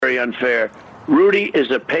very unfair. Rudy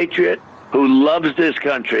is a patriot who loves this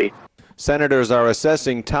country. Senators are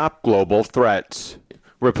assessing top global threats.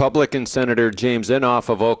 Republican Senator James Inhofe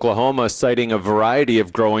of Oklahoma citing a variety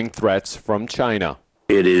of growing threats from China.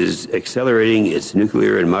 It is accelerating its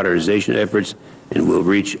nuclear and modernization efforts and will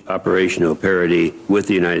reach operational parity with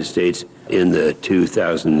the United States in the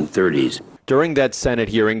 2030s. During that Senate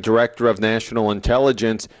hearing, Director of National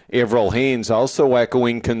Intelligence Avril Haines also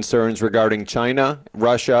echoing concerns regarding China,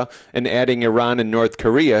 Russia, and adding Iran and North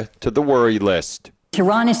Korea to the worry list.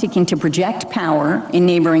 Iran is seeking to project power in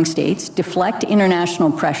neighboring states, deflect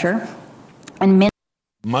international pressure, and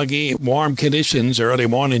muggy, warm conditions early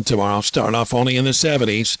morning tomorrow. Start off only in the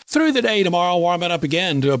 70s. Through the day tomorrow, warming up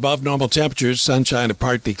again to above normal temperatures. Sunshine and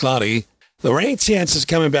partly cloudy. The rain chances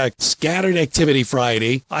coming back. Scattered activity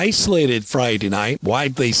Friday. Isolated Friday night.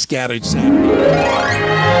 Widely scattered Saturday.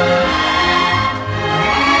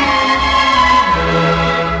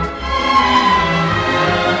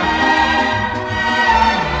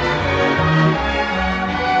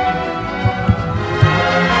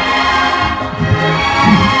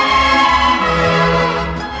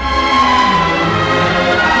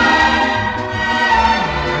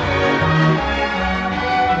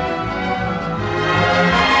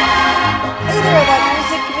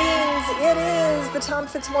 Tom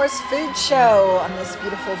Fitzmaurice Food Show on this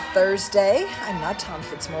beautiful Thursday. I'm not Tom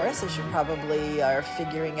Fitzmaurice, as you probably are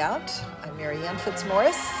figuring out. I'm Marianne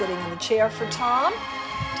Fitzmaurice, sitting in the chair for Tom.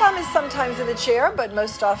 Tom is sometimes in the chair, but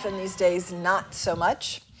most often these days not so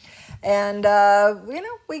much. And,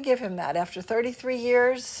 we give him that. After 33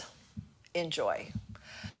 years, enjoy.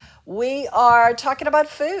 We are talking about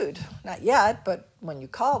food. Not yet, but when you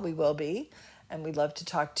call, we will be. And we'd love to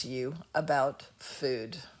talk to you about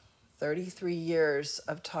food. 33 years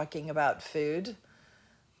of talking about food.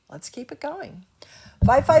 Let's keep it going.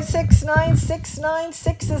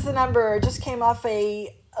 556-9696 is the number. Just came off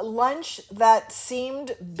a lunch that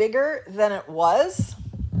seemed bigger than it was.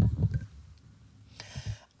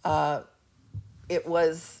 It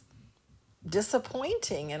was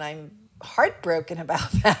disappointing, and I'm heartbroken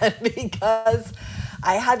about that because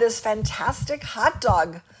I had this fantastic hot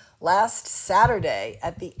dog last Saturday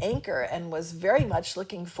at the Anchor and was very much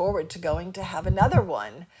looking forward to going to have another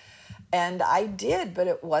one. And I did, but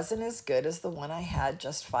it wasn't as good as the one I had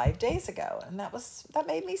just 5 days ago. And that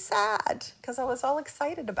made me sad because I was all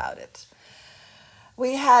excited about it.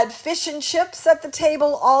 We had fish and chips at the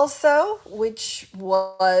table also, which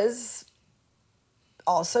was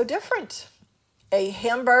also different. A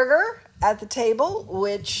hamburger at the table,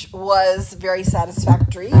 which was very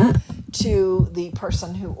satisfactory to the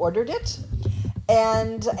person who ordered it,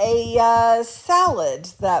 and a salad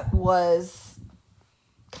that was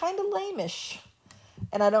kind of lame-ish.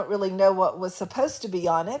 And I don't really know what was supposed to be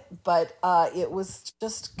on it, but it was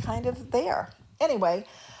just kind of there. Anyway,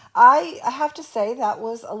 I have to say that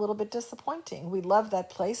was a little bit disappointing. We love that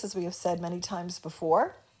place, as we have said many times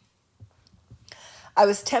before. I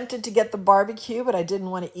was tempted to get the barbecue, but I didn't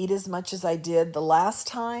want to eat as much as I did the last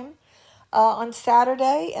time on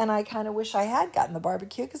Saturday, and I kind of wish I had gotten the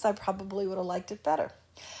barbecue because I probably would have liked it better.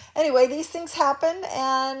 Anyway, these things happen,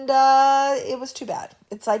 and it was too bad.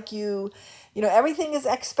 It's like everything is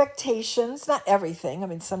expectations. Not everything. I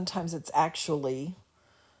mean, sometimes it's actually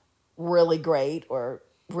really great or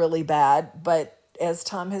really bad, but as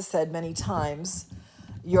Tom has said many times,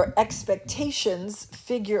 your expectations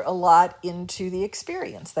figure a lot into the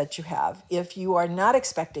experience that you have. If you are not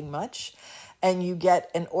expecting much and you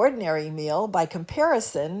get an ordinary meal, by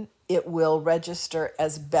comparison, it will register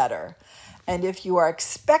as better. And if you are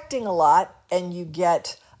expecting a lot and you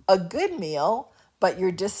get a good meal, but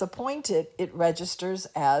you're disappointed, it registers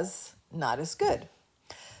as not as good.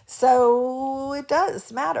 So it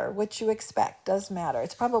does matter. What you expect does matter.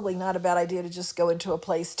 It's probably not a bad idea to just go into a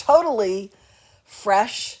place totally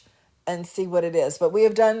fresh and see what it is. But we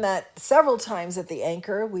have done that several times at the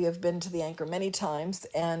Anchor. We have been to the Anchor many times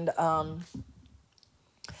and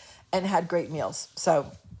had great meals.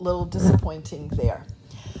 So a little disappointing there.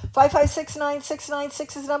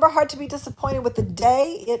 556-9696 is the number. Hard to be disappointed with the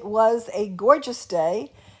day. It was a gorgeous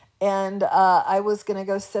day. And I was going to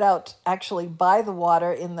go sit out actually by the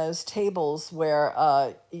water in those tables where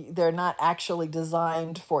they're not actually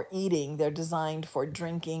designed for eating. They're designed for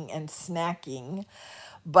drinking and snacking.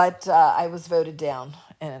 But I was voted down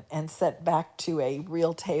and sent back to a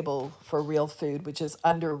real table for real food, which is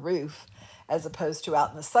under roof, as opposed to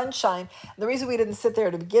out in the sunshine. And the reason we didn't sit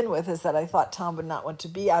there to begin with is that I thought Tom would not want to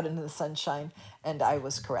be out in the sunshine, and I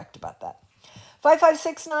was correct about that.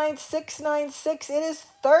 556-9696. It is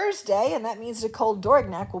Thursday, and that means Nicole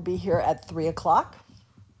Dorignac will be here at 3 o'clock.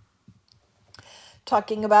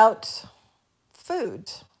 talking about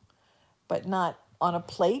food, but not on a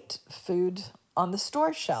plate, food on the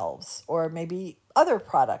store shelves, or maybe other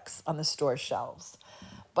products on the store shelves.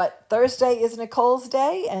 But Thursday is Nicole's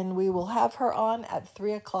day, and we will have her on at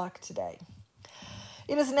 3 o'clock today.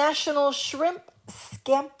 It is National Shrimp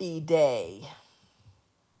Scampi Day.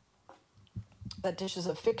 That dish is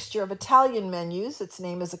a fixture of Italian menus. Its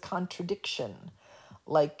name is a contradiction.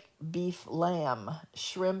 Like beef, lamb,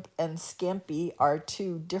 shrimp, and scampi are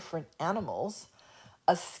two different animals.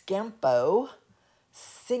 A scampo,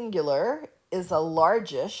 singular, is a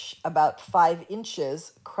largish, about 5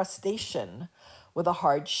 inches, crustacean with a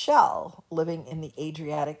hard shell living in the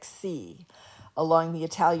Adriatic Sea. Along the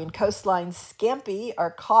Italian coastline, scampi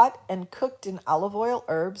are caught and cooked in olive oil,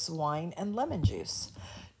 herbs, wine, and lemon juice.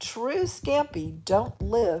 True scampi don't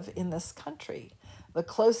live in this country. The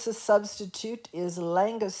closest substitute is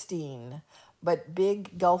langoustine, but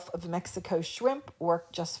big Gulf of Mexico shrimp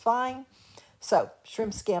work just fine. So,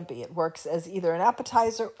 shrimp scampi, it works as either an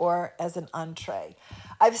appetizer or as an entree.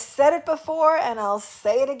 I've said it before and I'll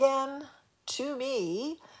say it again. To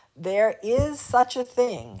me, there is such a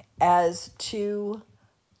thing as too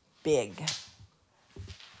big.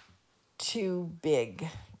 Too big.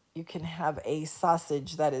 You can have a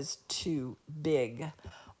sausage that is too big,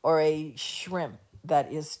 or a shrimp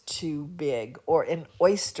that is too big, or an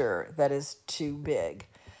oyster that is too big.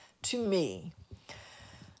 To me,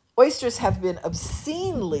 oysters have been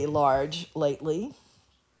obscenely large lately,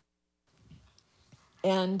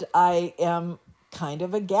 and I am kind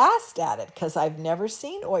of aghast at it because I've never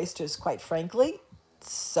seen oysters, quite frankly,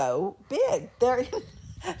 so big. They're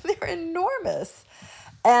enormous.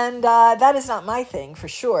 And that is not my thing, for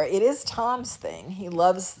sure. It is Tom's thing. He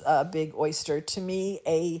loves a big oyster. To me,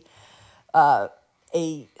 a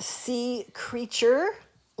sea creature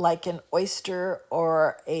like an oyster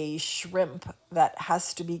or a shrimp that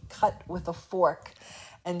has to be cut with a fork,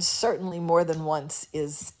 and certainly more than once,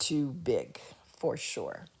 is too big, for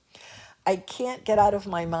sure. I can't get out of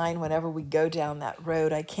my mind whenever we go down that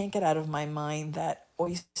road, I can't get out of my mind that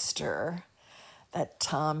oyster that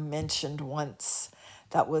Tom mentioned once,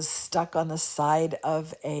 that was stuck on the side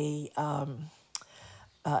of an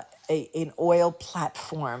oil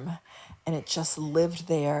platform, and it just lived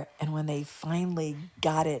there. And when they finally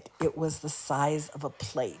got it, it was the size of a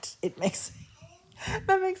plate. That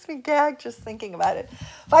makes me gag just thinking about it.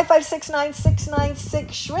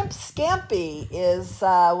 5569696. Shrimp scampi is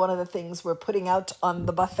one of the things we're putting out on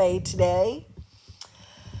the buffet today.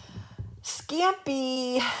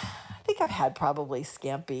 Scampi, I think I've had probably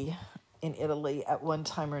scampi in Italy at one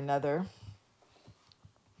time or another.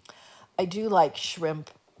 I do like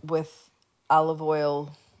shrimp with olive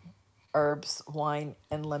oil, herbs, wine,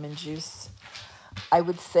 and lemon juice. I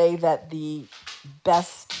would say that the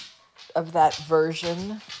best of that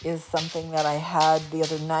version is something that I had the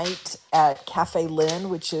other night at Cafe Lynn,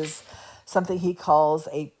 which is something he calls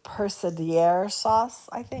a persiliere sauce,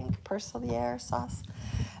 I think. Persiliere sauce.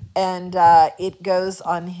 And it goes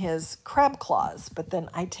on his crab claws, but then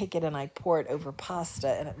I take it and I pour it over pasta,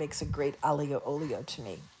 and it makes a great aglio olio to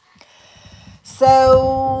me.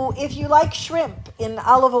 So if you like shrimp in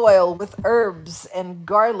olive oil with herbs and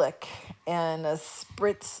garlic and a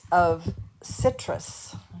spritz of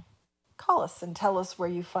citrus, call us and tell us where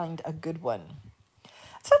you find a good one.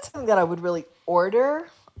 It's not something that I would really order.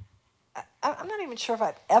 I'm not even sure if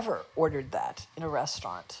I've ever ordered that in a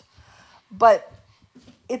restaurant, but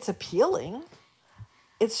it's appealing.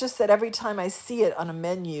 It's just that every time I see it on a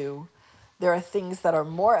menu, there are things that are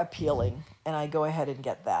more appealing, and I go ahead and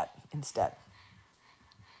get that instead.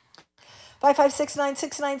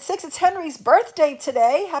 5569696. It's Henry's birthday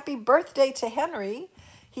today. Happy birthday to Henry.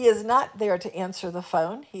 He is not there to answer the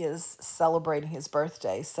phone. He is celebrating his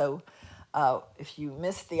birthday. So if you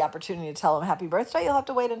missed the opportunity to tell him happy birthday, you'll have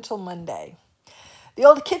to wait until Monday. The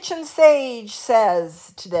old kitchen sage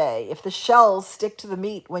says today, if the shells stick to the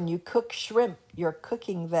meat when you cook shrimp, you're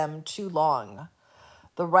cooking them too long.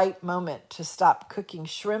 The right moment to stop cooking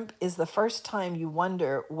shrimp is the first time you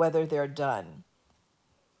wonder whether they're done.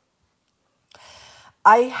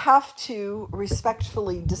 I have to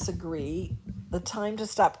respectfully disagree. The time to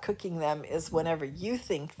stop cooking them is whenever you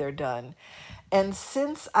think they're done. And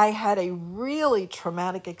since I had a really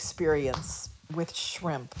traumatic experience with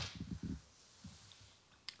shrimp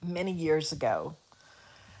many years ago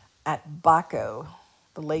at Baco,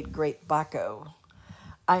 the late great Baco,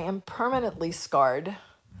 I am permanently scarred,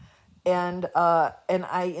 and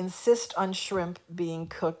I insist on shrimp being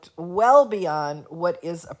cooked well beyond what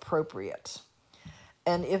is appropriate.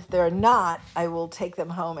 And if they're not, I will take them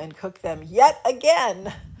home and cook them yet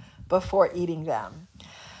again before eating them.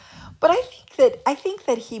 But I think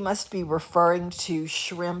that he must be referring to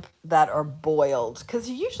shrimp that are boiled, because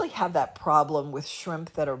you usually have that problem with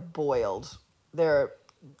shrimp that are boiled.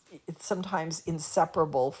 It's sometimes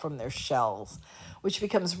inseparable from their shells, which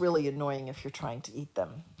becomes really annoying if you're trying to eat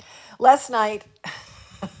them. Last night,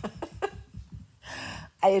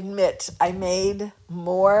 I admit I made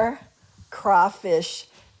more crawfish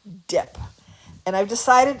dip. And I've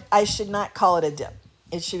decided I should not call it a dip.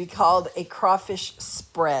 It should be called a crawfish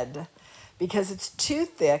spread because it's too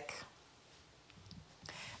thick.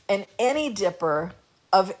 And any dipper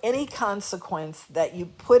of any consequence that you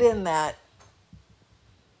put in that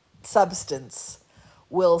substance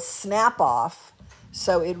will snap off.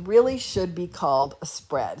 So it really should be called a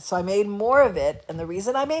spread. So I made more of it. And the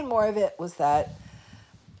reason I made more of it was that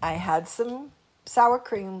I had some sour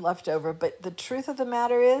cream left over, but the truth of the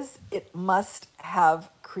matter is it must have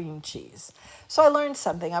cream cheese. So I learned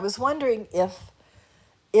something. I was wondering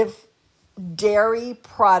if dairy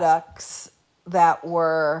products that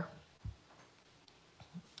were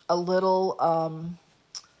a little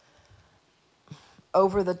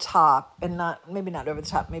over the top, and maybe not over the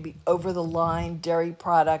top, maybe over the line dairy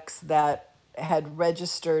products that had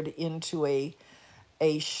registered into a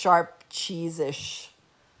sharp cheese-ish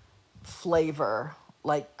flavor,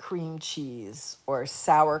 like cream cheese or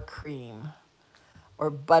sour cream or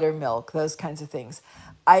buttermilk, those kinds of things.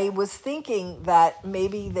 I was thinking that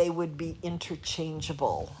maybe they would be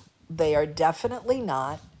interchangeable. They are definitely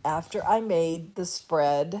not. After I made the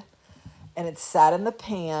spread and it sat in the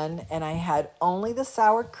pan and I had only the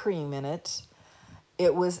sour cream in it,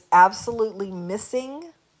 it was absolutely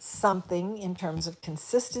missing something in terms of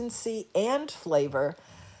consistency and flavor,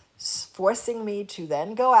 forcing me to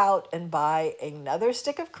then go out and buy another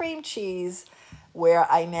stick of cream cheese, where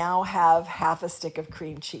I now have half a stick of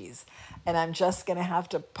cream cheese. And I'm just going to have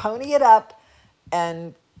to pony it up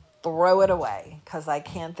and throw it away because I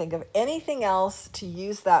can't think of anything else to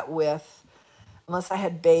use that with unless I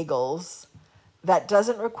had bagels. That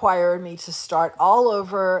doesn't require me to start all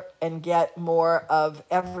over and get more of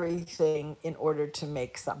everything in order to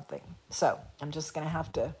make something. So I'm just going to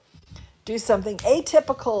have to do something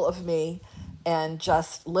atypical of me and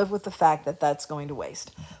just live with the fact that that's going to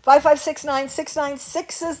waste.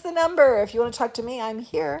 5569696 is the number. If you want to talk to me, I'm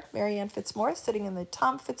here, Marianne Fitzmaurice, sitting in the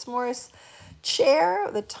Tom Fitzmaurice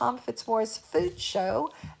chair, the Tom Fitzmaurice Food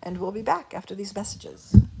Show, and we'll be back after these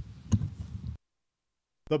messages.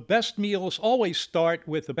 The best meals always start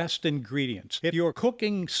with the best ingredients. If you're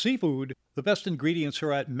cooking seafood, the best ingredients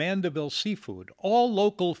are at Mandeville Seafood. All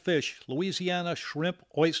local fish, Louisiana shrimp,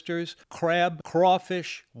 oysters, crab,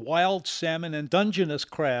 crawfish, wild salmon, and Dungeness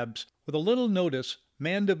crabs. With a little notice,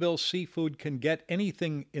 Mandeville Seafood can get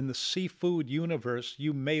anything in the seafood universe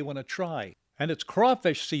you may want to try. And it's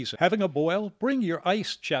crawfish season. Having a boil? Bring your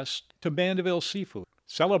ice chest to Mandeville Seafood.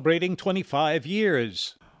 Celebrating 25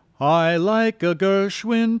 years. I like a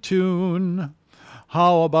Gershwin tune.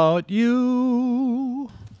 How about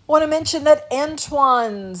you? I want to mention that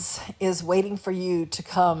Antoine's is waiting for you to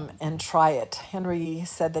come and try it. Henry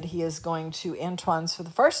said that he is going to Antoine's for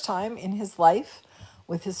the first time in his life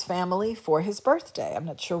with his family for his birthday. I'm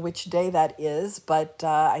not sure which day that is, but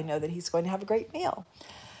I know that he's going to have a great meal.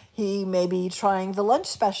 He may be trying the lunch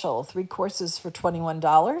special, 3 courses for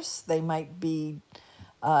 $21. They might be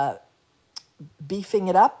beefing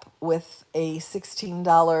it up with a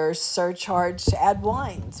 $16 surcharge to add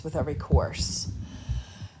wines with every course.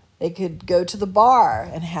 They could go to the bar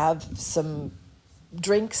and have some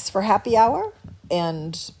drinks for happy hour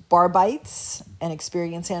and bar bites and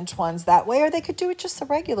experience Antoine's that way, or they could do it just the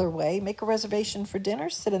regular way, make a reservation for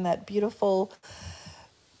dinner, sit in that beautiful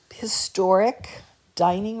historic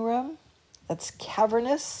dining room that's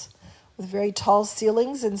cavernous with very tall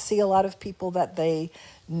ceilings and see a lot of people that they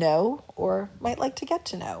know or might like to get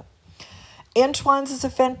to know. Antoine's is a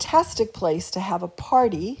fantastic place to have a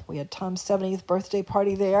party. We had Tom's 70th birthday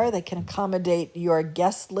party there. They can accommodate your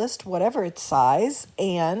guest list, whatever its size,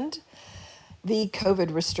 and the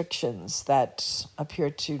COVID restrictions that appear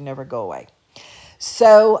to never go away.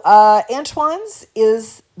 So Antoine's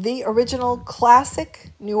is the original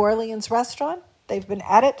classic New Orleans restaurant. They've been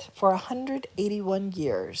at it for 181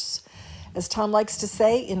 years. As Tom likes to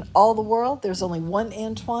say, in all the world, there's only one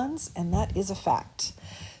Antoine's, and that is a fact.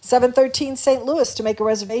 713 St. Louis to make a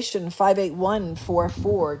reservation,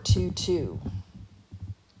 581-4422.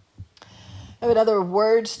 I have another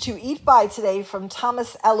words to eat by today from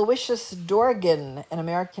Thomas Aloysius Dorgan, an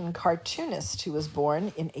American cartoonist who was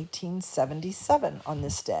born in 1877 on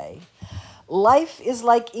this day. Life is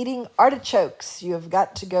like eating artichokes. You have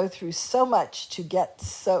got to go through so much to get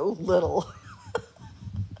so little.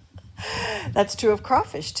 That's true of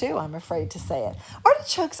crawfish too, I'm afraid to say it.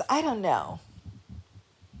 Artichokes, I don't know.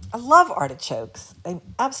 I love artichokes. I'm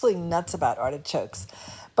absolutely nuts about artichokes.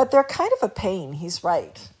 But they're kind of a pain, he's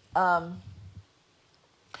right.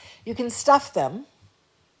 You can stuff them,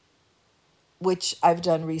 which I've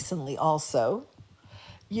done recently also.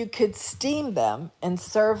 You could steam them and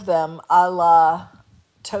serve them a la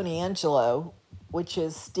Tony Angelo, which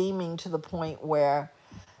is steaming to the point where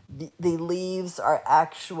the leaves are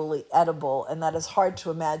actually edible, and that is hard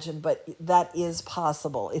to imagine, but that is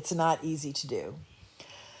possible. It's not easy to do.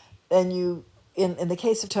 And you, in the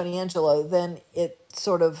case of Tony Angelo, then it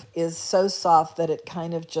sort of is so soft that it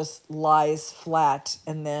kind of just lies flat,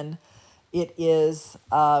 and then it is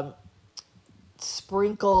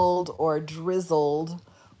sprinkled or drizzled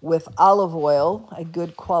with olive oil, a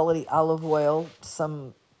good quality olive oil,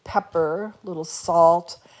 some pepper, little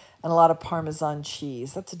salt, and a lot of Parmesan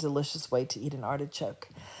cheese. That's a delicious way to eat an artichoke.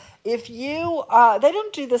 If you, they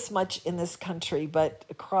don't do this much in this country, but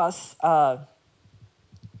across the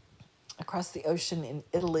ocean in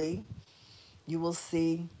Italy, you will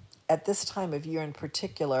see, at this time of year in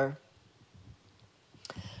particular,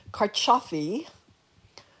 carciofi,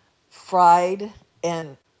 fried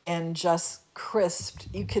and just crisped.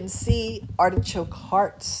 You can see artichoke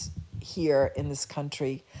hearts here in this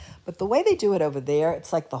country, but the way they do it over there,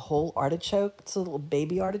 it's like the whole artichoke. It's a little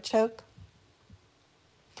baby artichoke,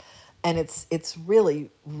 and it's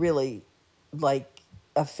really, really like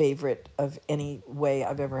a favorite of any way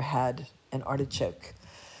I've ever had an artichoke.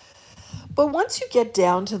 But once you get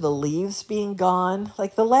down to the leaves being gone,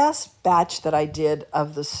 like the last batch that I did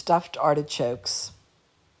of the stuffed artichokes,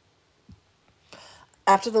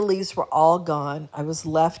 after the leaves were all gone, I was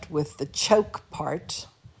left with the choke part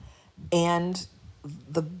and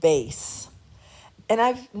the base. And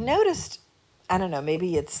I've noticed, I don't know,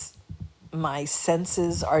 maybe it's my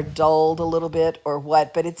senses are dulled a little bit or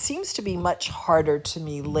what, but it seems to be much harder to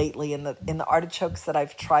me lately in the artichokes that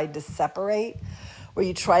I've tried to separate, where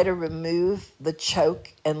you try to remove the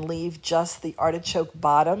choke and leave just the artichoke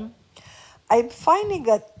bottom. I'm finding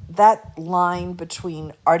that line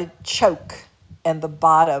between artichoke and the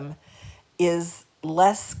bottom is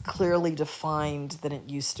less clearly defined than it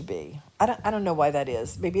used to be. I don't know why that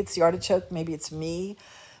is. Maybe it's the artichoke, maybe it's me,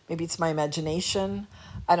 maybe it's my imagination.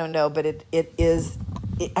 I don't know, but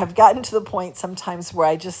I've gotten to the point sometimes where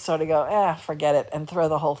I just sort of go, forget it, and throw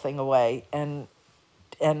the whole thing away. And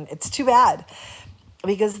it's too bad,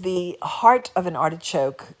 because the heart of an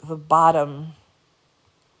artichoke, the bottom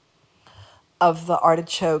of the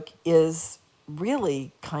artichoke, is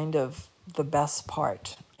really kind of the best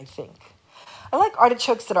part, I think. I like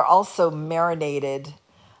artichokes that are also marinated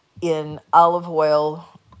in olive oil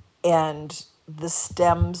and the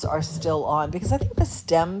stems are still on, because I think the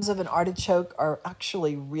stems of an artichoke are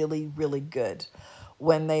actually really, really good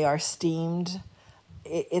when they are steamed.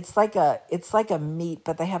 It's like a meat,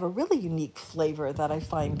 but they have a really unique flavor that I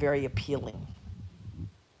find very appealing.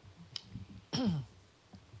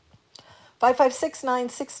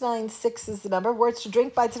 5569696 is the number. Words to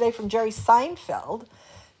drink by today from Jerry Seinfeld.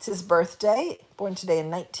 It's his birthday, born today in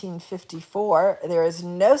 1954. There is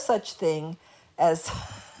no such thing as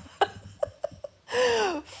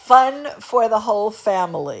fun for the whole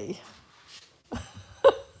family.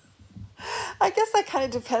 I guess that kind of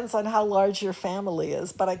depends on how large your family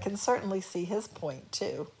is, but I can certainly see his point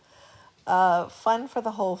too. Fun for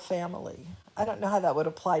the whole family. I don't know how that would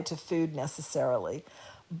apply to food necessarily,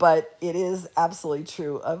 but it is absolutely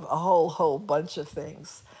true of a whole bunch of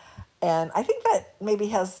things. And I think that maybe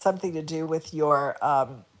has something to do with your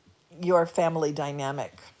family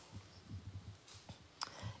dynamic.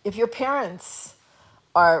 If your parents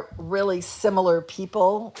are really similar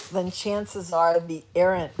people, then chances are the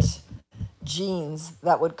errant genes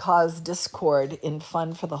that would cause discord in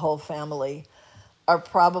fun for the whole family are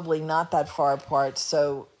probably not that far apart,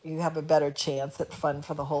 so you have a better chance at fun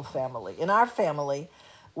for the whole family. In our family,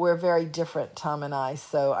 we're very different, Tom and I,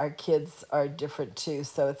 so our kids are different too.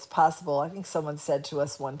 So it's possible, I think someone said to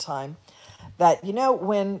us one time that,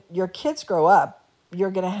 when your kids grow up, you're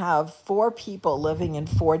going to have 4 people living in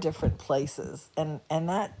 4 different places. And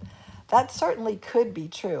that certainly could be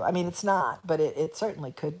true. I mean, it's not, but it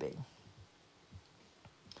certainly could be.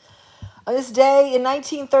 On this day in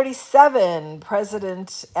 1937, President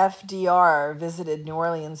FDR visited New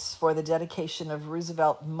Orleans for the dedication of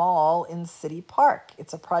Roosevelt Mall in City Park.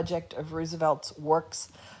 It's a project of Roosevelt's Works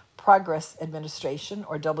Progress Administration,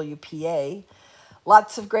 or WPA.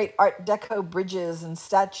 Lots of great Art Deco bridges and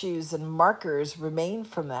statues and markers remain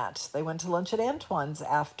from that. They went to lunch at Antoine's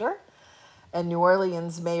after, and New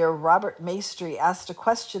Orleans Mayor Robert Maestri asked a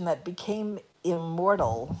question that became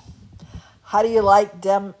immortal. How do you like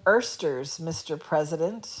dem Ersters, Mr.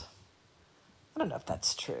 President? I don't know if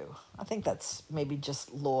that's true. I think that's maybe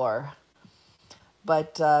just lore.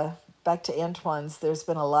 But back to Antoine's, there's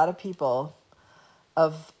been a lot of people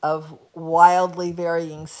of wildly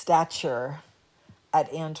varying stature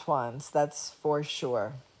at Antoine's. That's for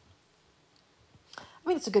sure. I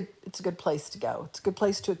mean, it's a good place to go. It's a good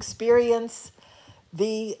place to experience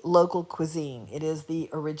the local cuisine. It is the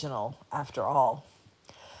original, after all.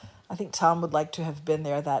 I think Tom would like to have been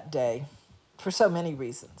there that day for so many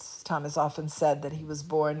reasons. Tom has often said that he was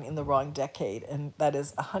born in the wrong decade, and that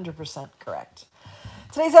is 100% correct.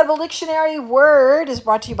 Today's Edible Dictionary word is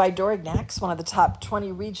brought to you by Dorignax, one of the top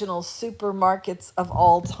 20 regional supermarkets of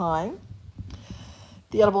all time.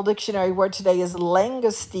 The Edible Dictionary word today is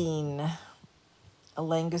langoustine. A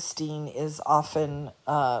langoustine is often,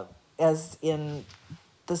 as in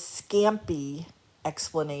the scampi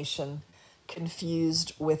explanation,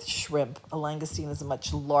 confused with shrimp. A langoustine is a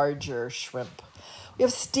much larger shrimp. We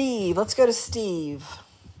have Steve. Let's go to Steve.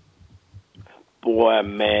 Boy,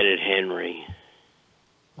 I'm mad at Henry.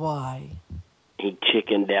 Why? He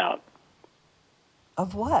chickened out.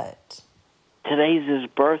 Of what? Today's his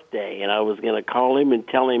birthday, and I was going to call him and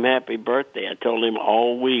tell him happy birthday. I told him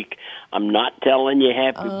all week, I'm not telling you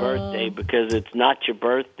happy birthday because it's not your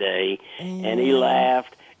birthday. Yeah. And he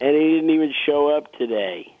laughed, and he didn't even show up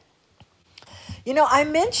today. You know, I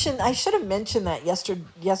should have mentioned that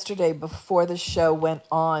yesterday before the show went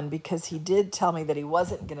on, because he did tell me that he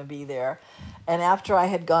wasn't going to be there. And after I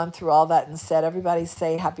had gone through all that and said, everybody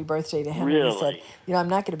say happy birthday to him, really? He said, I'm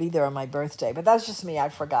not going to be there on my birthday. But that was just me. I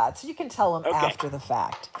forgot. So you can tell him after the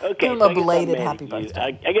fact. Okay. Give him a belated happy birthday.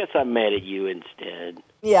 I guess I'm mad at you instead.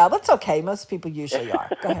 Yeah, that's okay. Most people usually are.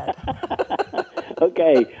 Go ahead.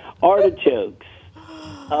 Okay, artichokes.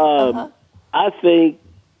 I think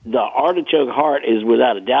the artichoke heart is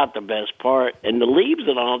without a doubt the best part, and the leaves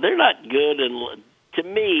and all, they're not good. And to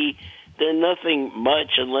me, they're nothing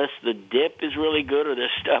much unless the dip is really good or they're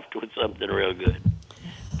stuffed with something real good.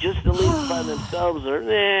 Just the leaves by themselves are,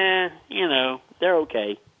 they're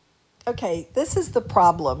okay. Okay, this is the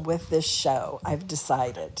problem with this show, I've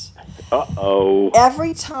decided. Uh-oh.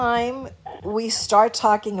 Every time we start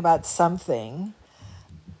talking about something,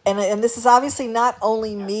 and this is obviously not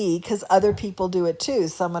only me, because other people do it too.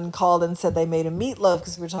 Someone called and said they made a meatloaf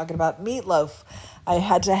because we were talking about meatloaf. I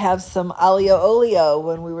had to have some aglio olio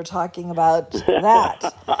when we were talking about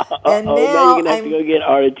that. And now you're going to have to go get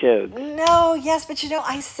artichokes. No, yes, but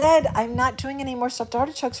I said I'm not doing any more stuffed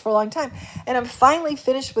artichokes for a long time. And I'm finally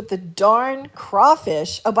finished with the darn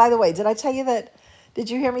crawfish. Oh, by the way, did I tell you that? Did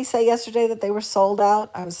you hear me say yesterday that they were sold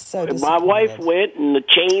out? I was so disappointed. My wife went, and the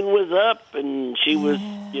chain was up, and she was,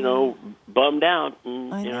 bummed out.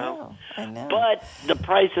 And, I know. But the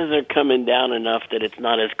prices are coming down enough that it's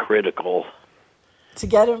not as critical. To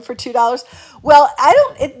get them for $2? Well,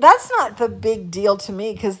 that's not the big deal to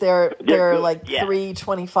me, because they're like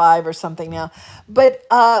 $3.25 or something now. But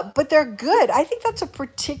they're good. I think that's a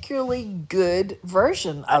particularly good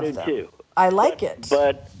version of them. I do too. I like it.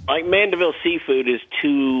 But like Mandeville Seafood is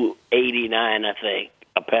 $2.89, I think,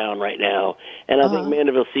 a pound right now, and I think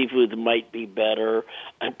Mandeville Seafood might be better.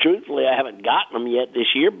 And truthfully, I haven't gotten them yet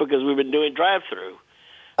this year because we've been doing drive-through.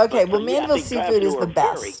 Okay, well, Mandeville Seafood is the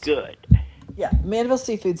best. Very good. Yeah, Mandeville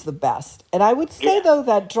Seafood's the best, and I would say though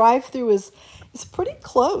that drive-through is pretty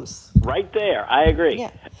close. Right there, I agree.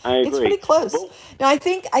 Yeah, I agree. It's pretty close. Well, now, I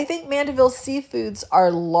think Mandeville Seafoods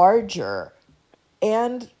are larger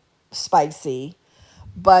and spicy,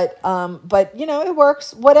 but it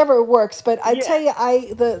works. Whatever it works. But I tell you,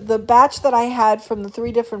 the batch that I had from the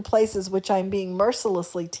 3 different places, which I'm being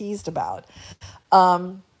mercilessly teased about,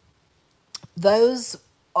 those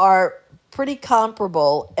are pretty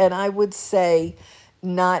comparable, and I would say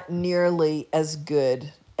not nearly as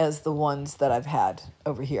good as the ones that I've had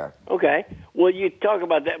over here. Okay. Well, you talk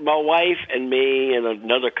about that. My wife and me and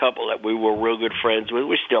another couple that we were real good friends with,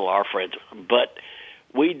 we still are friends, but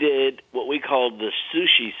we did what we called the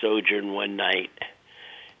sushi sojourn one night.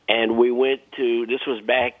 And we went to, this was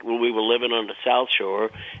back when we were living on the South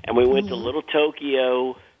Shore, and we went to Little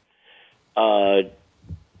Tokyo,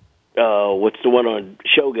 what's the one on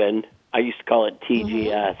Shogun? I used to call it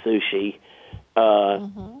TGI Sushi.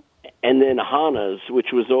 And then Hana's,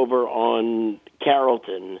 which was over on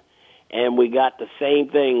Carrollton. And we got the same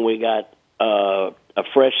thing. We got a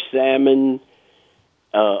fresh salmon,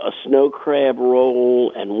 a snow crab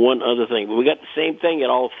roll, and one other thing. But we got the same thing at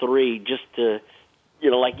all 3 just to,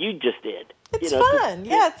 like you just did. It's fun.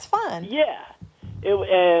 It's fun. Yeah.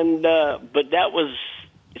 But that was,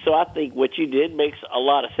 so I think what you did makes a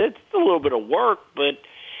lot of sense. It's a little bit of work, but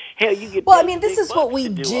Hell, you get. Well, I paid mean, this big is what bucks we to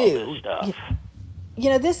all do. this stuff. You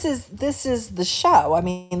know, this is the show. I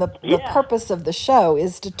mean, the Yeah. purpose of the show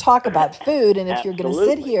is to talk about food. And if you're going to sit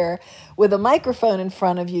Absolutely. here with a microphone in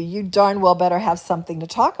front of you, you darn well better have something to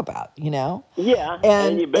talk about, you know? Yeah,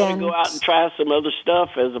 and you better go out and try some other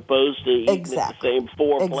stuff as opposed to eating Exactly. at the same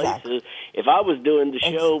four Exactly. places. If I was doing the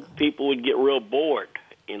show, people would get real bored,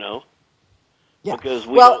 you know? Yeah. Because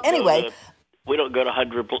we Well, don't anyway. go to, we don't go to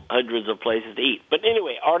hundreds of places to eat. But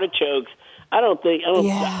anyway, artichokes, I don't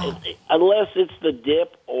Yeah. unless it's the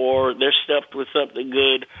dip or they're stuffed with something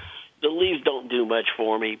good, the leaves don't do much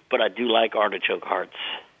for me, but I do like artichoke hearts.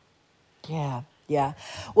 Yeah, yeah.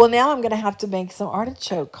 Well, now I'm going to have to make some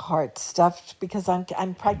artichoke heart stuffed because I'm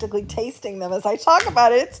practically tasting them as I talk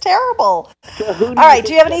about it. It's terrible. So who All right. think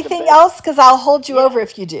Do you have got the anything best- else? Because I'll hold you over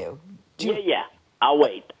if you do. Yeah. I'll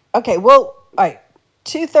wait. Okay. Well, all right.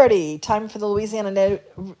 2:30. Time for the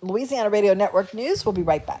Louisiana Radio Network news. We'll be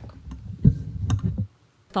right back.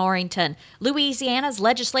 Thorrington. Louisiana's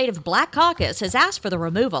Legislative Black Caucus has asked for the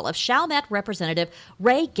removal of Chalmette Representative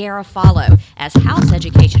Ray Garofalo as House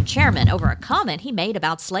Education Chairman over a comment he made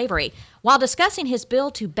about slavery. While discussing his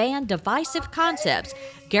bill to ban divisive concepts,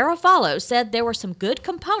 Garofalo said there were some good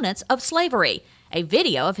components of slavery. A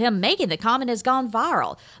video of him making the comment has gone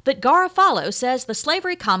viral, but Garofalo says the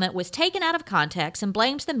slavery comment was taken out of context and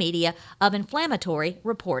blames the media of inflammatory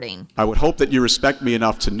reporting. I would hope that you respect me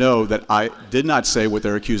enough to know that I did not say what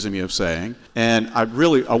they're accusing me of saying, and I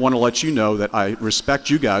want to let you know that I respect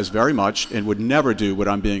you guys very much and would never do what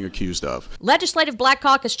I'm being accused of. Legislative Black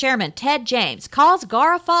Caucus Chairman Ted James calls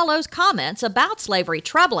Garofalo's comments about slavery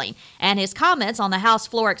troubling, and his comments on the House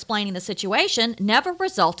floor explaining the situation never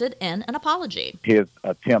resulted in an apology. His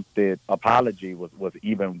attempted apology was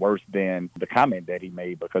even worse than the comment that he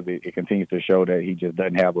made because it continues to show that he just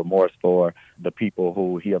doesn't have remorse for the people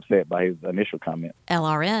who he upset by his initial comment.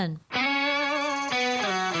 LRN.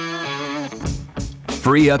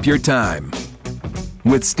 Free up your time.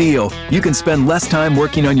 With Steel, you can spend less time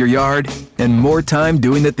working on your yard and more time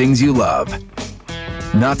doing the things you love.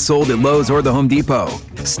 Not sold at Lowe's or the Home Depot,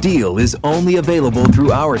 Steel is only available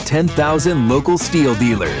through our 10,000 local Steel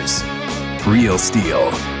dealers. Real Steel.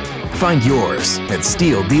 Find yours at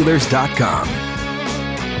SteelDealers.com.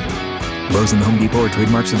 Lowe's and the Home Depot are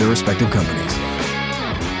trademarks of their respective companies.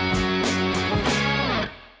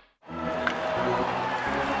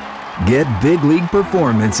 Get big league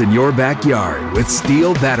performance in your backyard with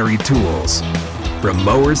Steel battery tools. From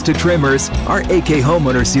mowers to trimmers, our AK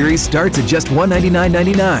Homeowner Series starts at just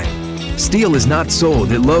 $199.99. Steel is not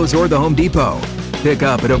sold at Lowe's or the Home Depot. Pick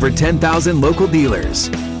up at over 10,000 local dealers.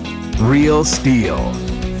 Real Steel.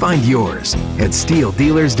 Find yours at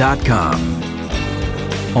SteelDealers.com.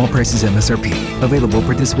 All prices MSRP. Available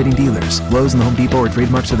participating dealers. Lowe's and the Home Depot are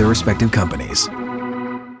trademarks of their respective companies.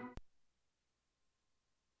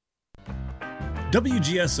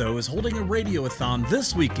 WGSO is holding a radiothon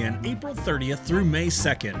this weekend, April 30th through May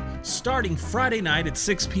 2nd, starting Friday night at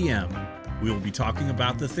 6 p.m. We will be talking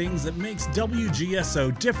about the things that makes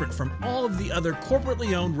WGSO different from all of the other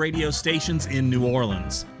corporately owned radio stations in New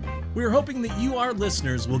Orleans. We are hoping that you, our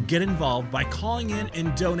listeners, will get involved by calling in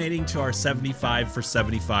and donating to our 75 for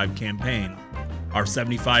 75 campaign. Our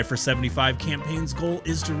 75 for 75 campaign's goal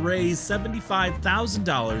is to raise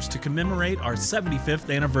 $75,000 to commemorate our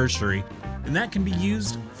 75th anniversary, and that can be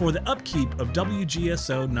used for the upkeep of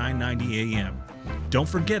WGSO 990 AM. Don't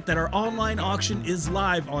forget that our online auction is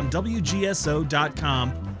live on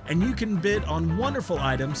WGSO.com, and you can bid on wonderful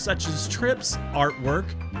items such as trips, artwork,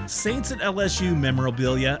 Saints at LSU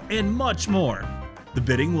memorabilia, and much more. The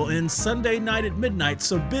bidding will end Sunday night at midnight,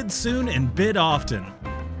 so bid soon and bid often.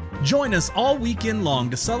 Join us all weekend long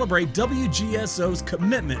to celebrate WGSO's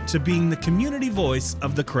commitment to being the community voice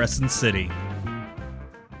of the Crescent City.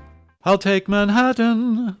 I'll take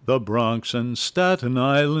Manhattan, the Bronx, and Staten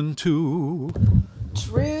Island too.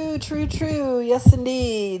 True, true, true. Yes,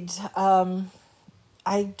 indeed.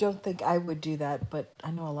 I don't think I would do that, but I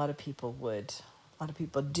know a lot of people would. A lot of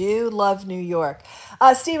people do love New York.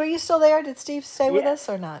 Steve, are you still there? Did Steve stay with us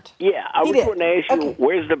or not? Yeah, I was going to ask you, Okay.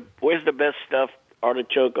 where's the best stuffed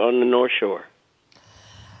artichoke on the North Shore?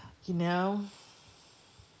 You know,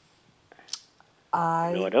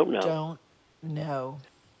 I don't know. Don't know.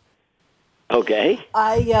 Okay.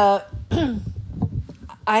 I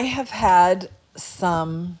have had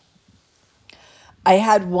some. I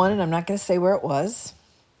had one, and I'm not going to say where it was.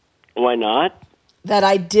 Why not? That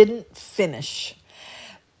I didn't finish.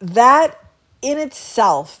 That in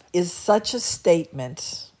itself is such a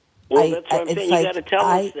statement. Well, that's what I'm saying. You got to tell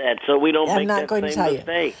us that so we don't make that same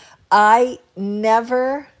mistake. I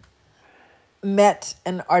never met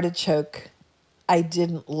an artichoke I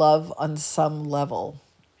didn't love on some level,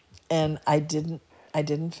 and I didn't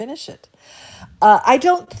finish it. I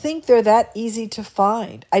don't think they're that easy to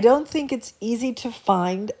find. I don't think it's easy to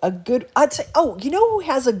find a good. I'd say, oh, you know who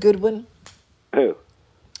has a good one? Who?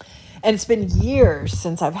 And it's been years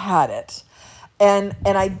since I've had it, and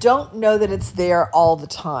I don't know that it's there all the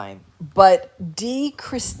time. But D.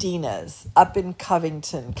 Christina's up in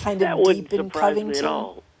Covington, kind of deep in Covington. Me at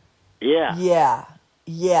all. Yeah.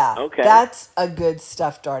 Yeah. Okay. That's a good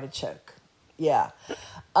stuffed artichoke. Yeah.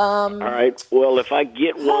 All right. Well, if I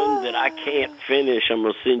get one that I can't finish, I'm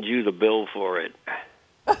going to send you the bill for it.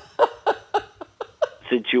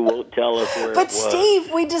 Since you won't tell us where it was. But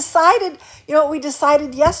Steve, we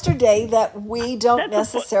decided yesterday that we don't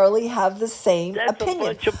necessarily have the same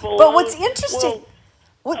opinion. But what's interesting...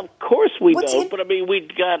 Of course we don't, but I mean, we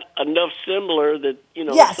got enough similar that,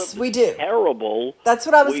 yes, we do. Terrible. That's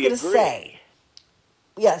what I was going to say.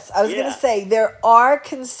 Yes, I was going to say there are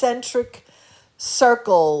concentric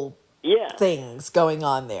circle things going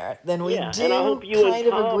on there. Then we do and I hope you kind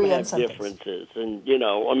and of Tom agree have on some differences. And,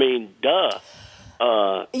 I mean, duh.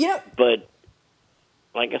 But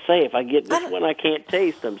like I say, if I get this one I can't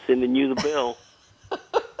taste, I'm sending you the bill.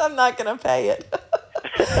 I'm not going to pay it.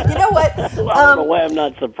 You know what? Well, I don't know why I'm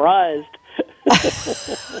not surprised.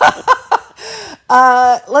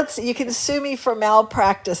 Let's see. You can sue me for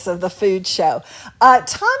malpractice of the food show.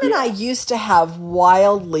 Tom and I used to have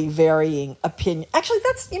wildly varying opinions. Actually,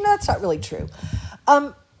 that's not really true.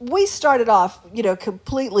 We started off,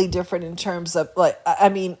 completely different in terms of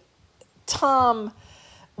Tom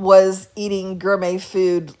was eating gourmet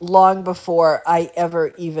food long before I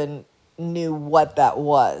ever even knew what that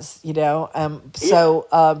was, but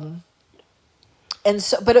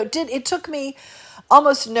it took me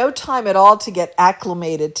almost no time at all to get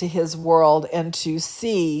acclimated to his world and to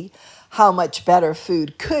see how much better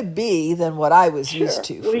food could be than what I was used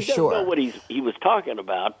to, well, for he sure. doesn't know what he was talking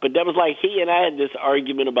about, but that was like he and I had this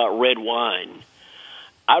argument about red wine.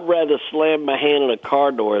 I'd rather slam my hand on a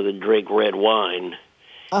car door than drink red wine.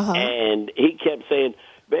 And he kept saying,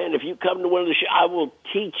 man, if you come to one of the shows, I will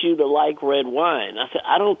teach you to like red wine. I said,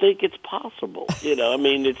 I don't think it's possible.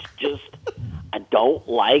 It's just, I don't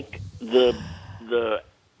like the.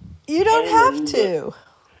 You don't have to.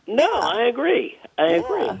 No, I agree. I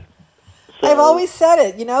agree. So, I've always said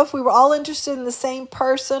it. If we were all interested in the same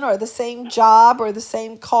person or the same job or the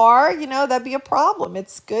same car, that'd be a problem.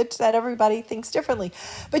 It's good that everybody thinks differently.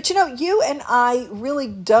 But, you and I really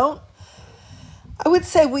don't. I would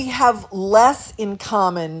say we have less in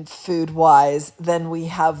common food-wise than we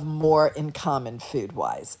have more in common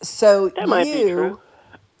food-wise. So that might be true.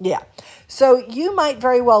 Yeah. So you might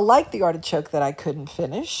very well like the artichoke that I couldn't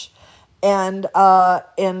finish. And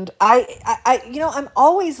I'm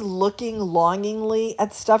always looking longingly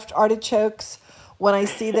at stuffed artichokes when I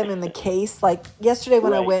see them in the case. Like yesterday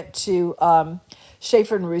when I went to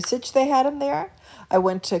Schaefer and Rusich, they had them there. I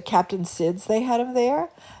went to Captain Sid's, they had them there.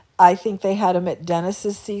 I think they had them at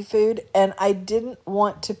Dennis's Seafood, and I didn't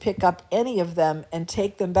want to pick up any of them and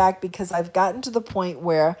take them back because I've gotten to the point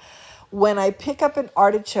where when I pick up an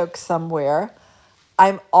artichoke somewhere,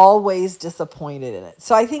 I'm always disappointed in it.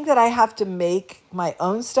 So I think that I have to make my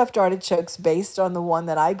own stuffed artichokes based on the one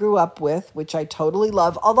that I grew up with, which I totally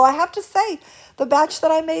love. Although I have to say, the batch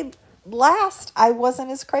that I made last, I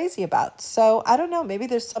wasn't as crazy about. So I don't know. Maybe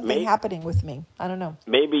there's something happening with me. I don't know.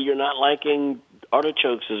 Maybe you're not liking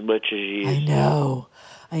artichokes as much as you used to.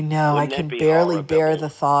 I know. I can barely bear the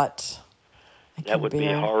thought. That would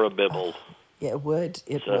be horrible. Yeah, it would.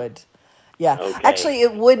 It would. Yeah. Okay. Actually,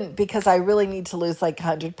 it wouldn't because I really need to lose like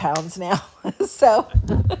 100 pounds now. So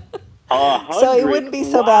it wouldn't be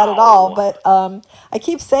so bad at all. But I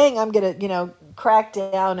keep saying I'm going to, crack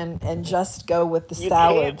down and just go with the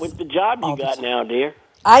salads. You can't with the job you got now, dear.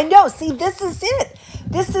 I know. See, this is it.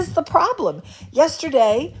 This is the problem.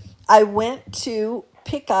 Yesterday, I went to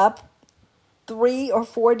pick up 3 or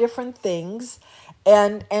 4 different things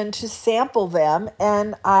and to sample them.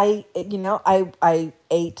 And I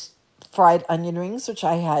ate fried onion rings, which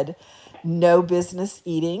I had no business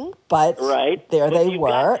eating, but there they were.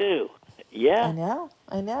 Got to. Yeah.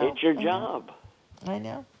 I know. It's your job. I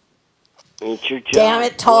know. It's your job. Damn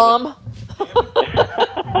it, Tom.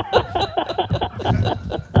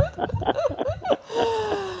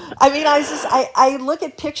 I mean, I look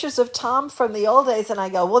at pictures of Tom from the old days and I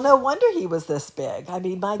go, well, no wonder he was this big. I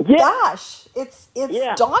mean, my gosh, it's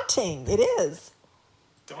daunting. It is.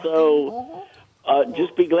 So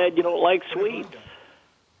just be glad you don't like sweets.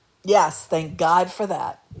 Yes, thank God for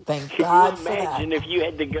that. Thank Can God you for that. imagine if you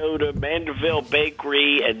had to go to Mandeville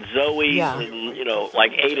Bakery and Zoe's Yeah. and,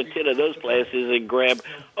 like 8 or 10 of those places and grab,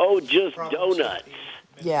 just donuts?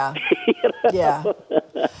 Yeah. Yeah.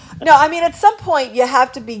 No, I mean, at some point you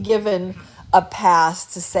have to be given a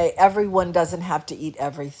pass to say everyone doesn't have to eat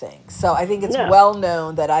everything. So I think it's No. well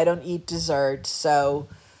known that I don't eat dessert. So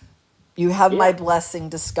you have my Yeah. blessing.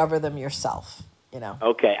 Discover them yourself,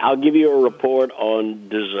 Okay, I'll give you a report on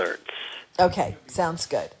desserts. Okay, sounds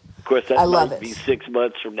good. Of course, that I love might it. be 6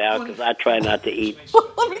 months from now because I try not to eat.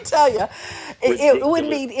 Let me tell you, it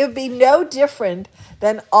would be no different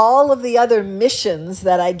than all of the other missions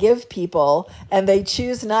that I give people, and they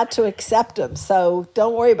choose not to accept them. So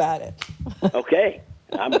don't worry about it. Okay.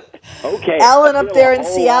 Okay. Alan I up feel there a in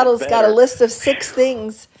whole Seattle's lot got a better. list of 6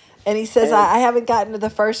 things, and he says, And- I haven't gotten to the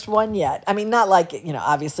first one yet. I mean, not like,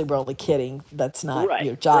 obviously we're only kidding. That's not Right,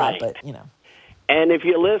 your job, right. but, And if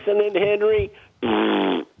you're listening, Henry,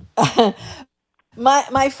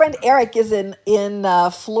 My friend Eric is in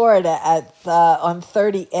Florida on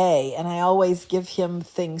 30A, and I always give him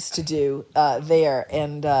things to do there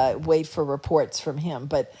and wait for reports from him.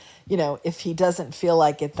 But if he doesn't feel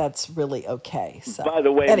like it, that's really okay. So, by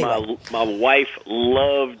the way, anyway. my wife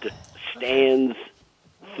loved Stan's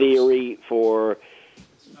theory for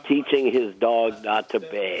teaching his dog not to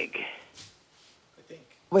beg.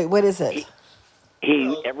 Wait, what is it?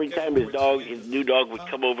 Every time his new dog would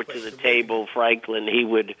come over to the table, Franklin, he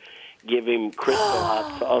would give him crystal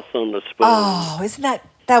hot sauce on the spoon. Oh,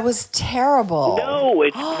 that was terrible. No,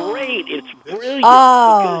 it's great. It's brilliant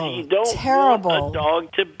Oh, because you don't terrible. want a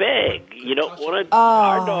dog to beg. You don't want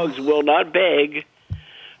our dogs will not beg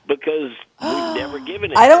because we've never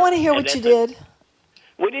given it. I don't want to hear And what you that's did.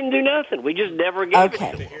 We didn't do nothing. We just never gave Okay.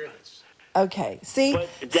 it to him. Okay. See, But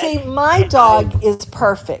my dog is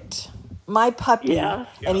perfect. My puppy, Yeah.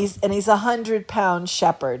 and he's a 100-pound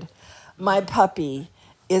shepherd. My puppy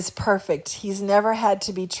is perfect. He's never had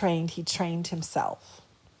to be trained. He trained himself.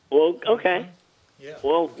 Well, okay.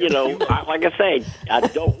 Well, like I say, I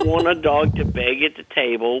don't want a dog to beg at the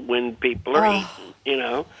table when people are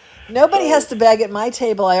eating, Nobody has to beg at my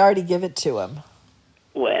table. I already give it to him.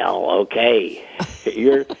 Well, okay.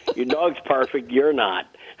 Your dog's perfect. You're not.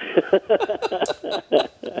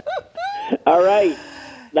 All right.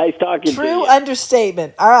 Nice talking to True you.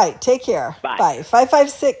 understatement. All right. Take care. Bye.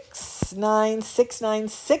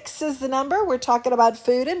 556-9696 is the number. We're talking about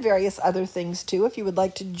food and various other things, too. If you would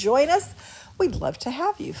like to join us, we'd love to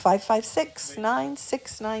have you.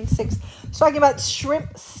 556-9696. It's talking about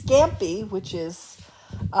shrimp scampi, which is,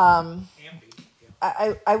 I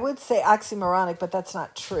would say oxymoronic, but that's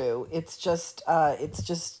not true. It's just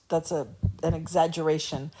that's an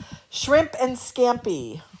exaggeration. Shrimp and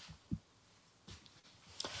scampi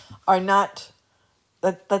are not,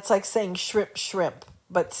 that's like saying shrimp,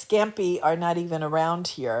 but scampi are not even around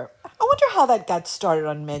here. I wonder how that got started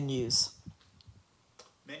on menus.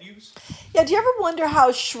 Menus? Yeah, do you ever wonder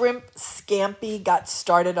how shrimp scampi got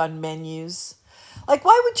started on menus? Like,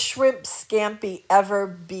 why would shrimp scampi ever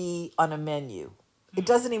be on a menu? It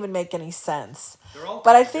doesn't even make any sense.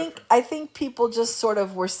 But I think people just sort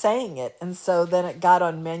of were saying it, and so then it got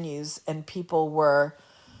on menus, and people were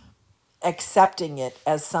accepting it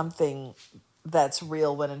as something that's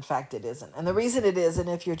real when in fact it isn't. And the reason it isn't,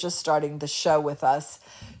 if you're just starting the show with us,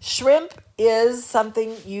 shrimp is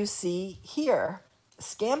something you see here.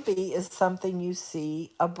 Scampi is something you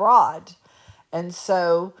see abroad. And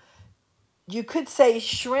so you could say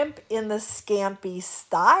shrimp in the scampi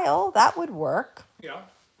style. That would work. Yeah.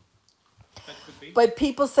 That could be. But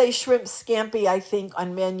people say shrimp scampi, I think,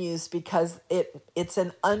 on menus because it's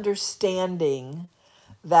an understanding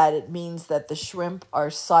that it means that the shrimp are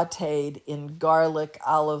sautéed in garlic,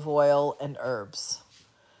 olive oil, and herbs.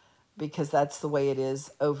 Because that's the way it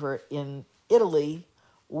is over in Italy,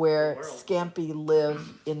 where scampi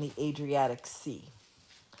live in the Adriatic Sea.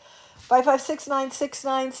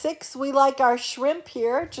 556-9696. We like our shrimp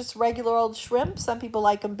here, just regular old shrimp. Some people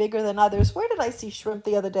like them bigger than others. Where did I see shrimp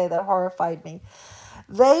the other day that horrified me?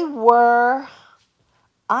 They were,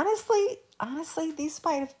 honestly, these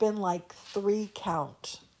might have been like 3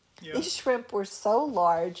 count. Yeah. These shrimp were so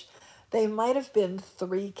large, they might have been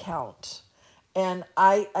 3 count. And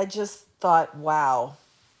I just thought, wow,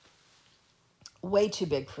 way too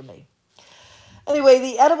big for me. Anyway,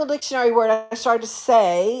 the edible dictionary word I started to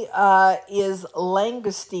say is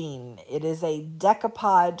langoustine. It is a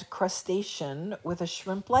decapod crustacean with a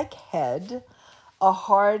shrimp-like head, a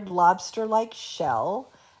hard lobster-like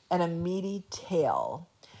shell, and a meaty tail.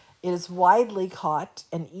 It is widely caught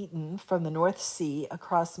and eaten from the North Sea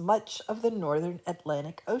across much of the northern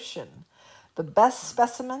Atlantic Ocean. The best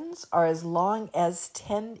specimens are as long as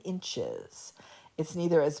 10 inches. It's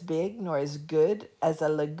neither as big nor as good as a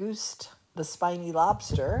langouste, the spiny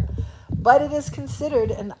lobster, but it is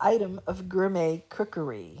considered an item of gourmet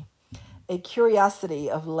cookery. A curiosity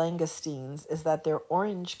of langoustines is that their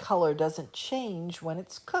orange color doesn't change when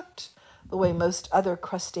it's cooked, the way most other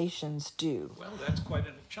crustaceans do. Well, that's quite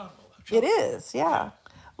an enchantment. It is, yeah.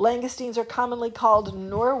 Langoustines are commonly called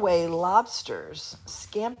Norway lobsters.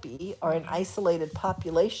 Scampi are an isolated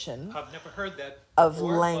population I've never heard that of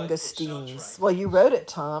before, but it langoustines. sounds right. Well, you wrote it,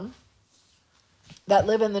 Tom. That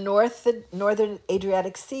live in the northern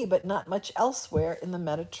Adriatic Sea, but not much elsewhere in the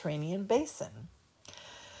Mediterranean basin.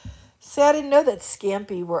 See, I didn't know that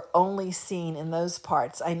scampi were only seen in those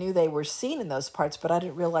parts. I knew they were seen in those parts, but I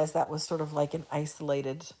didn't realize that was sort of like an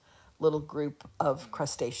isolated little group of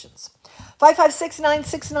crustaceans.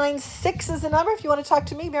 556-9696 is the number if you want to talk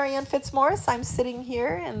to me, Marianne Fitzmaurice. I'm sitting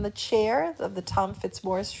here in the chair of the Tom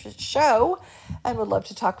Fitzmaurice Show and would love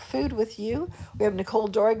to talk food with you. We have Nicole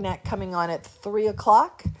Dorignac coming on at 3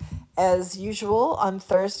 o'clock as usual on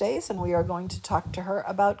Thursdays, and we are going to talk to her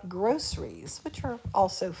about groceries, which are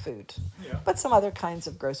also food, but some other kinds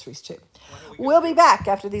of groceries too. We'll be back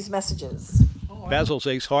after these messages. Basil's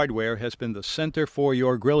Ace Hardware has been the center for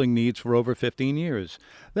your grilling needs for over 15 years.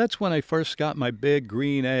 That's when I first got my big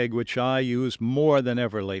green egg, which I use more than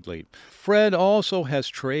ever lately. Fred also has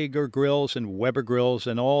Traeger grills and Weber grills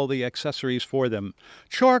and all the accessories for them,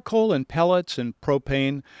 charcoal and pellets and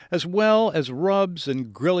propane, as well as rubs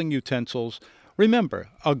and grilling utensils. Remember,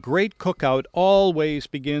 a great cookout always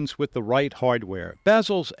begins with the right hardware.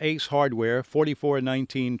 Basil's Ace Hardware,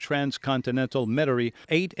 4419 Transcontinental Metairie,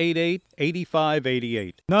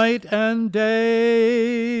 888-8588. Night and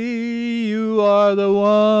day, you are the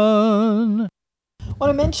one. I want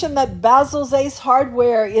to mention that Basil's Ace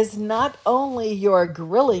Hardware is not only your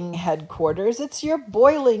grilling headquarters, it's your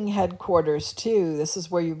boiling headquarters too. This is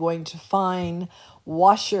where you're going to find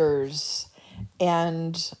washers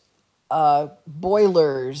and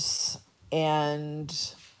boilers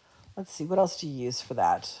and let's see, what else do you use for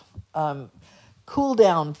that? Cool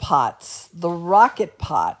down pots, the rocket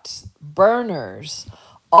pot, burners,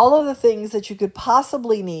 all of the things that you could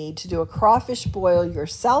possibly need to do a crawfish boil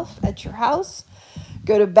yourself at your house.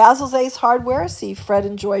 Go to Basil's Ace Hardware, see Fred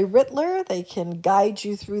and Joy Rittler. They can guide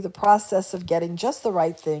you through the process of getting just the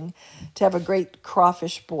right thing to have a great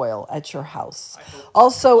crawfish boil at your house.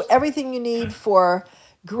 Also, everything you need for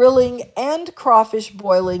grilling and crawfish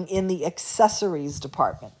boiling in the accessories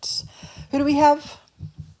department. Who do we have?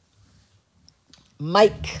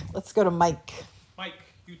 Mike. Let's go to Mike. Mike,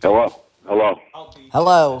 Hello.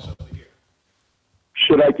 Hello.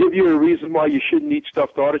 Should I give you a reason why you shouldn't eat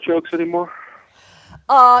stuffed artichokes anymore?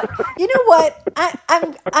 You know what?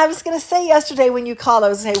 I was going to say yesterday when you called, I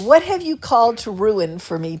was going to say, what have you called to ruin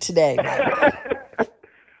for me today, Mike?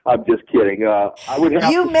 I'm just kidding. I would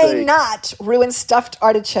have you to may say, not ruin stuffed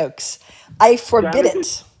artichokes. I forbid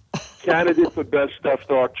it. Candidate for best stuffed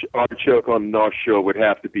artichoke on the North Shore would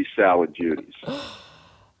have to be Salad Judy's.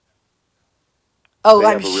 Oh, They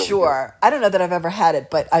I'm have a really sure. I don't know that I've ever had it,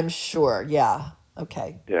 but I'm sure. Yeah.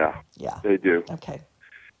 Okay. Yeah. Yeah. They do. Okay.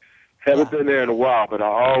 Haven't been there in a while, but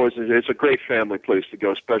it's a great family place to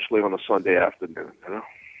go, especially on a Sunday afternoon, you know?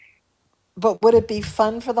 But would it be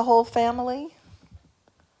fun for the whole family?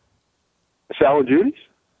 Salad Judy's?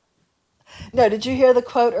 No, did you hear the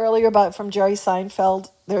quote earlier about from Jerry Seinfeld?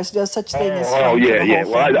 There's no such thing as fun for the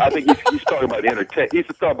whole Well, family. I think he's talking about he's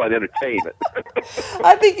talking about entertainment.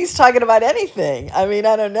 I think he's talking about anything. I mean,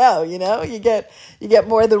 I don't know. You know, you get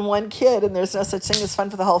more than one kid, and there's no such thing as fun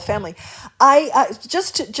for the whole family.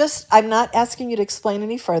 I'm not asking you to explain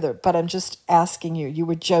any further, but I'm just asking you. You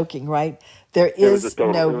were joking, right? There is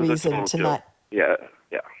no reason to not. Yeah.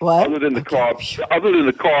 What? Other than the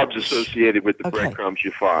carbs associated with the breadcrumbs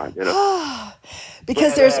you find, you know.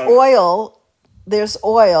 Because there's oil,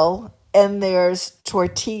 and there's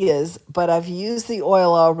tortillas, but I've used the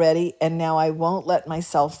oil already, and now I won't let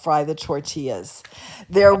myself fry the tortillas.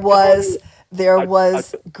 There was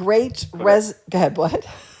great Go ahead, what?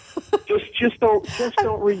 Just don't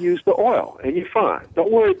reuse the oil, and you're fine.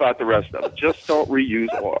 Don't worry about the rest of it. Just don't reuse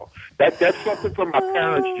oil. That's something from my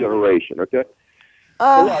parents' generation. Okay.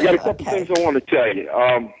 I got a couple things I want to tell you.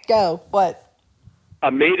 Go. What? I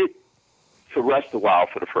made it to Rest-A-While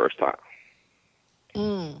for the first time.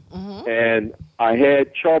 Mm-hmm. And I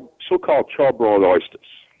had so-called charbroiled oysters.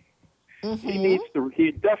 Mm-hmm.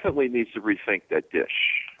 He definitely needs to rethink that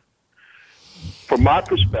dish. From my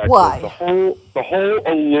perspective, Why? the whole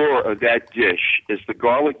allure of that dish is the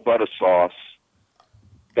garlic butter sauce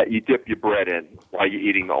that you dip your bread in while you're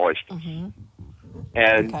eating the oysters. Mm-hmm.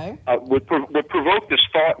 And what provoked this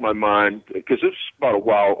thought in my mind, because it's about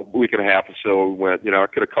a week and a half or so we went, I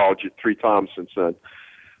could have called you 3 times since then.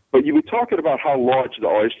 But you were talking about how large the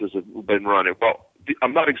oysters have been running. Well,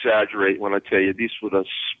 I'm not exaggerating when I tell you these were the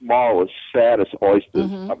smallest, saddest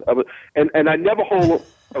oysters. And I never hold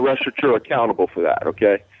a restaurateur accountable for that,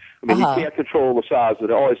 okay? I mean, you can't control the size of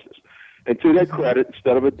the oysters. And to their credit,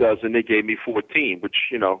 instead of a dozen, they gave me 14, which,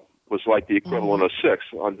 was like the equivalent of 6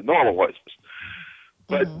 on the normal oysters.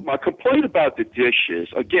 But my complaint about the dish is,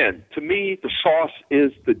 again, to me, the sauce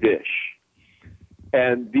is the dish.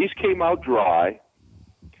 And these came out dry,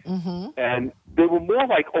 and they were more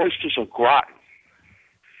like oysters au gratin.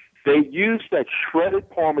 They used that shredded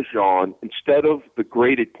Parmesan instead of the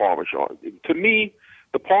grated Parmesan. To me,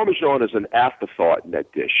 the Parmesan is an afterthought in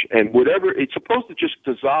that dish. And it's supposed to just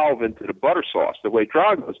dissolve into the butter sauce the way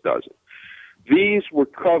Drago's does it. These were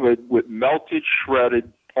covered with melted,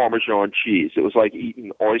 shredded Parmesan cheese. It was like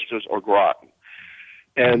eating oysters au gratin.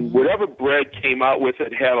 And whatever bread came out with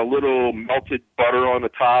it had a little melted butter on the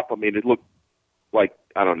top. I mean, it looked like,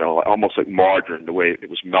 I don't know, almost like margarine the way it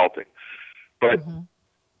was melting. But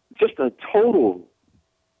just a total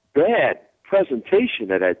bad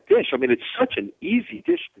presentation of that dish. I mean, it's such an easy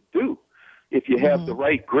dish to do if you have the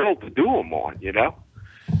right grill to do them on,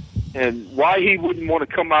 And why he wouldn't want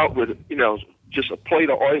to come out with, just a plate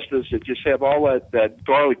of oysters that just have all that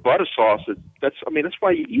garlic butter sauce. That's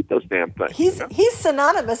why you eat those damn things. He's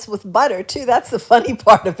synonymous with butter too. That's the funny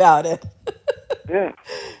part about it. Yeah.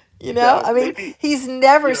 He's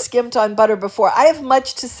never skimped on butter before. I have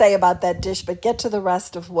much to say about that dish, but get to the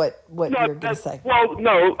rest of what you're going to say. Well,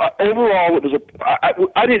 no. Overall, it was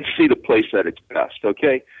I didn't see the place at its best.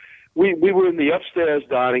 Okay. We were in the upstairs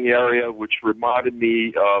dining area, which reminded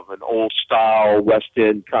me of an old style West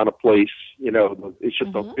End kind of place. It's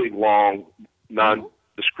just a big, long,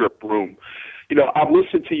 nondescript room. I've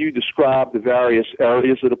listened to you describe the various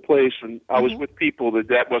areas of the place, and I was with people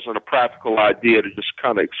that wasn't a practical idea to just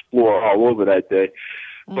kind of explore all over that day.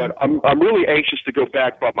 But I'm really anxious to go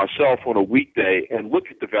back by myself on a weekday and look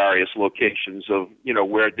at the various locations of,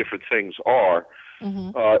 where different things are.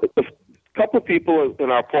 A couple of people in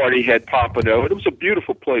our party had pompano, and it was a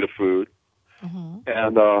beautiful plate of food.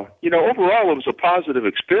 And, overall, it was a positive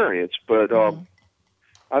experience, but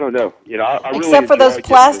I don't know. I really except for those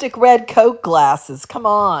plastic red Coke glasses. Come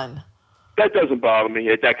on. That doesn't bother me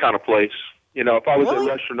at that kind of place. If I was at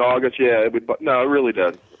Restaurant August, it would. No, it really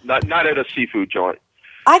doesn't. Not at a seafood joint.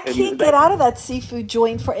 I can't get out of that seafood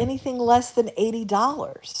joint for anything less than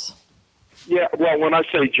 $80. Yeah, well, when I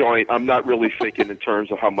say joint, I'm not really thinking in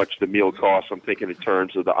terms of how much the meal costs. I'm thinking in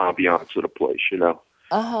terms of the ambiance of the place,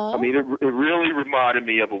 I mean, it really reminded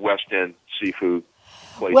me of a West End seafood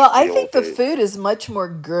place. Well, I think the food is much more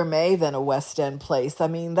gourmet than a West End place. I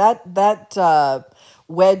mean, that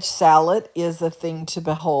wedge salad is a thing to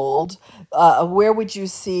behold. Where would you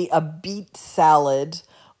see a beet salad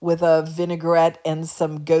with a vinaigrette and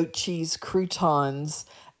some goat cheese croutons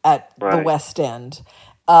at the West End?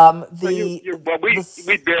 We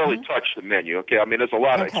barely touched the menu. Okay, I mean, there's a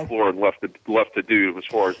lot of exploring left to do as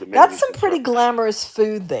far as the menu. That's some pretty glamorous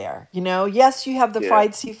food there. Yes, you have the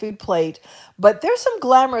fried seafood plate, but there's some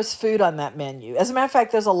glamorous food on that menu. As a matter of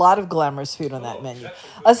fact, there's a lot of glamorous food on that menu.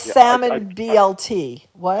 A salmon BLT.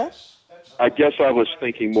 What? I guess I was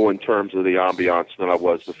thinking more in terms of the ambiance than I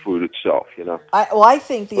was the food itself. I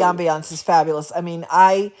think the ambiance is fabulous. I mean,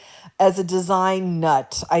 as a design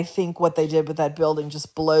nut, I think what they did with that building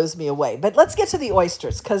just blows me away. But let's get to the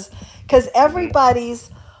oysters, because everybody's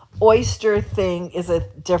oyster thing is a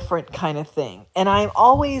different kind of thing. And I'm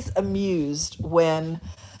always amused when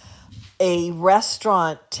a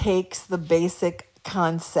restaurant takes the basic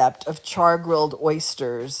concept of char-grilled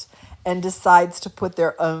oysters and decides to put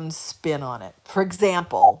their own spin on it. For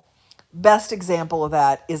example, best example of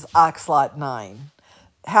that is Oxlot 9.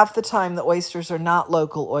 Half the time the oysters are not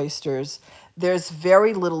local oysters. There's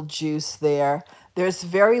very little juice there. There's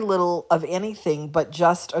very little of anything but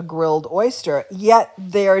just a grilled oyster, yet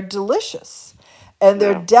they're delicious. And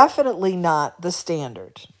they're definitely not the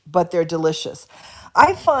standard, but they're delicious.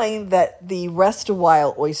 I find that the Rest a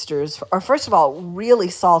While oysters are, first of all, really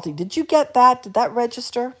salty. Did you get that? Did that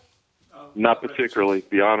register? Not particularly, to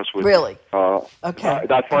be honest with you. Really? Okay.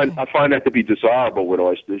 I find that to be desirable with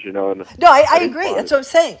oysters, No, I agree. That's what I'm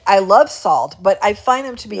saying. I love salt, but I find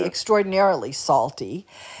them to be extraordinarily salty.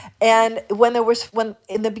 And when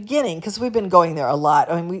in the beginning, because we've been going there a lot.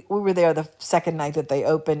 I mean, we were there the second night that they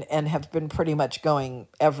opened and have been pretty much going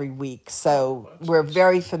every week. So we're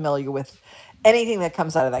very familiar with anything that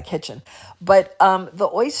comes out of that kitchen. But the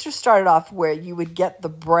oyster started off where you would get the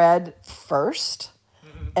bread first.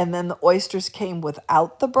 And then the oysters came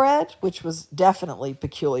without the bread, which was definitely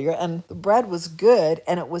peculiar. And the bread was good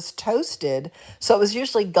and it was toasted. So it was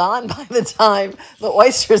usually gone by the time the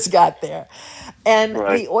oysters got there. And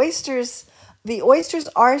Right. the oysters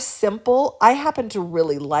are simple. I happen to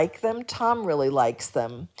really like them. Tom really likes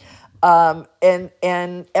them.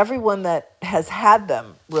 And everyone that has had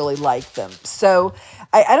them really like them. So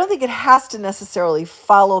I don't think it has to necessarily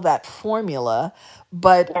follow that formula,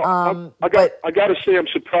 but I got to say, I'm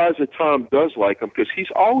surprised that Tom does like them because he's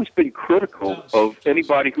always been critical of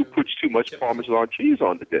anybody who puts too much Parmesan cheese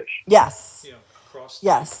on the dish. yes,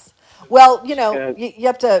 yes. Well, you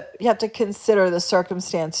have to consider the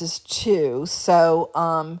circumstances too. So,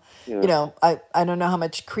 I don't know how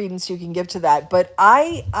much credence you can give to that, but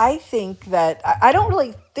I think that I don't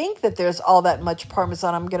really think that there's all that much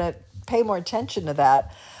Parmesan. I'm going to pay more attention to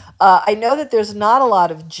that. I know that there's not a lot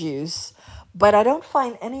of juice, but I don't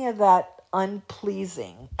find any of that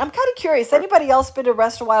unpleasing. I'm kind of curious. Anybody else been to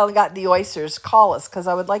Rest a While and got the oysters? Call us because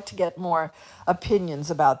I would like to get more opinions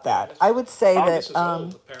about that. I would say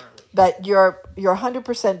that you're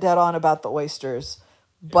 100% dead on about the oysters,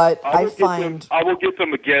 but I will get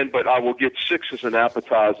them again, but I will get 6 as an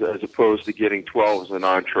appetizer as opposed to getting 12 as an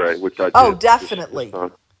entree, which I did. Oh, definitely. This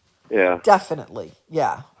time. Yeah. Definitely.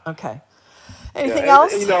 Yeah. Okay. Anything Yeah,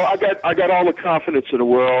 else? and, I got all the confidence in the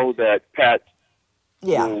world that Pat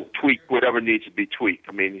Yeah. will tweak whatever needs to be tweaked.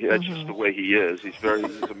 I mean, that's just the way he is. He's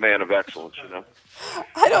a man of excellence,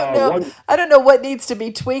 I don't know. I don't know what needs to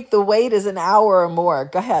be tweaked. The wait is an hour or more.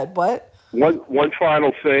 Go ahead. What? One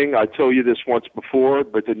final thing. I told you this once before,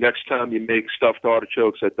 but the next time you make stuffed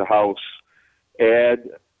artichokes at the house, add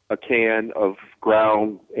a can of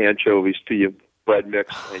ground anchovies to your bread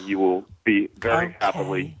mix, and you will be very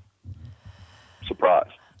happily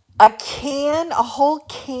surprised. A whole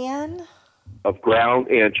can of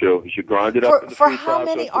ground anchovies. You grind it up in the for food how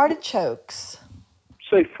many processor. artichokes?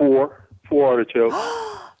 Say four artichokes.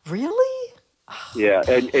 Really? Yeah,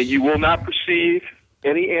 and you will not perceive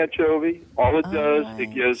any anchovy. All it does,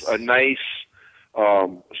 it gives a nice,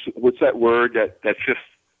 what's that word? That sixth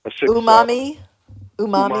umami.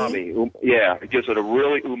 Umami. Yeah, it gives it a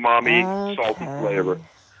really umami, salty flavor.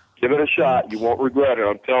 Give it a shot. You won't regret it,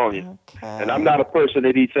 I'm telling you. And I'm not a person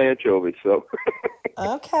that eats anchovies, so.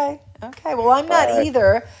 Okay. Well, I'm not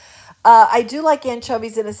either. I do like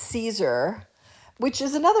anchovies in a Caesar, which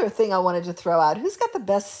is another thing I wanted to throw out. Who's got the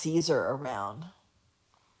best Caesar around?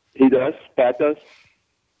 He does? Pat does?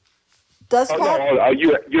 Does Pat? No,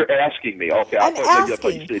 you're asking me. Okay, I'm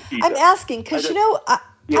asking because,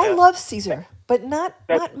 I love Caesar, but not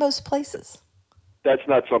most places. That's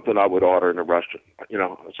not something I would order in a restaurant.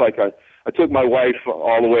 It's like I took my wife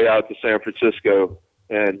all the way out to San Francisco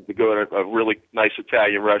and to go to a really nice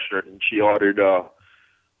Italian restaurant, and she ordered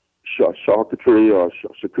charcuterie or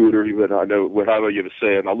charcuterie, but I know however you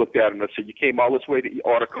say it. And I looked at him and I said, "You came all this way to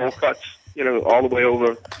order cold cuts, all the way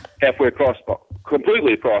over halfway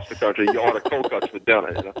completely across the country. You order cold cuts for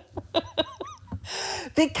dinner,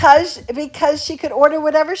 Because she could order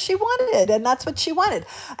whatever she wanted, and that's what she wanted.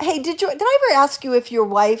 Hey, did I ever ask you if your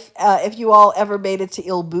wife, if you all ever made it to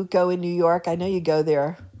Il Buco in New York? I know you go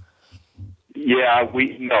there. Yeah,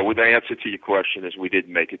 the answer to your question is we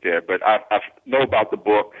didn't make it there, but I know about the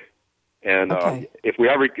book, and if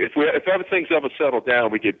everything's ever settled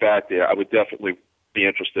down, we get back there, I would definitely be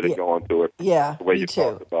interested in going to it. Yeah, the way you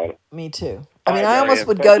talked about it. Me too. I mean, I almost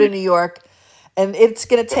would go to New York. And it's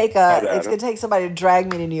gonna take somebody to drag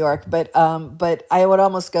me to New York, but I would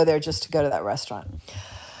almost go there just to go to that restaurant.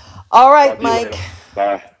 All right, Mike.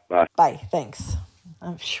 Bye. Thanks.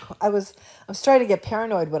 I was starting to get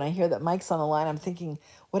paranoid when I hear that Mike's on the line. I'm thinking,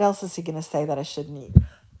 what else is he gonna say that I shouldn't eat?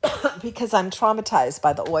 Because I'm traumatized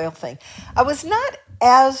by the oil thing. I was not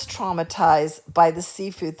as traumatized by the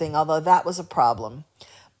seafood thing, although that was a problem.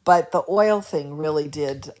 But the oil thing really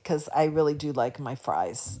did, because I really do like my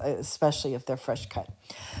fries, especially if they're fresh cut.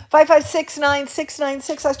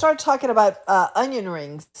 5569696. I started talking about onion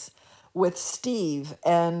rings with Steve,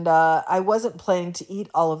 and I wasn't planning to eat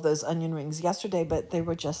all of those onion rings yesterday, but they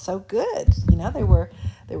were just so good. They were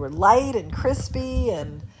light and crispy,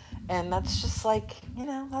 and that's just like,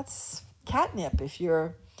 that's catnip if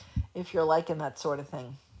you're liking that sort of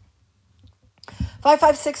thing.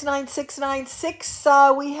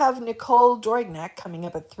 5569696. We have Nicole Dorignac coming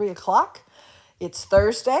up at 3:00. It's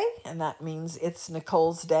Thursday, and that means it's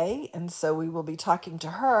Nicole's day, and so we will be talking to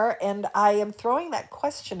her. And I am throwing that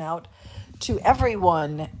question out to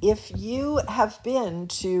everyone. If you have been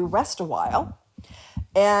to Rest a While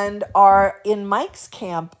and are in Mike's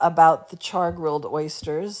camp about the char-grilled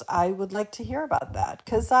oysters, I would like to hear about that,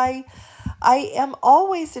 because I am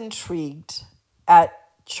always intrigued at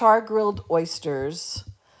char-grilled oysters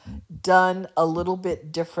done a little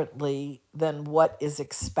bit differently than what is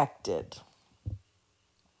expected.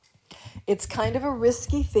 It's kind of a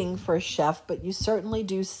risky thing for a chef, but you certainly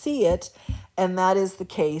do see it, and that is the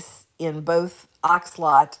case in both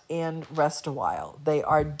Oxlot and Rest a While. They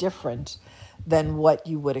are different than what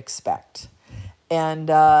you would expect. And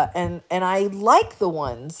I like the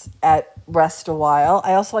ones at Rest a While.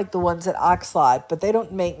 I also like the ones at Oxlot, but they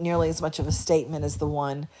don't make nearly as much of a statement as the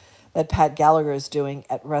one that Pat Gallagher is doing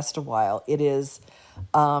at Rest a While. It is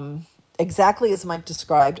exactly as Mike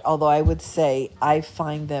described, although I would say I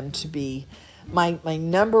find them to be my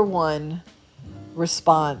number one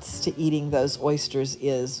response to eating those oysters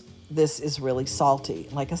is, this is really salty.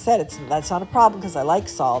 Like I said, that's not a problem because I like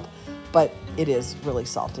salt, but it is really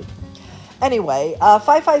salty. Anyway,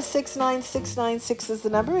 556-9696 is the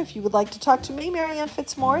number if you would like to talk to me, Marianne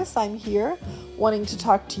Fitzmaurice. I'm here wanting to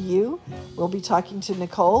talk to you. We'll be talking to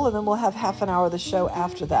Nicole, and then we'll have half an hour of the show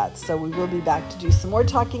after that. So we will be back to do some more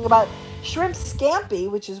talking about shrimp scampi,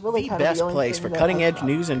 which is really kind of the only place thing for that cutting-edge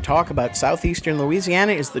news and talk about southeastern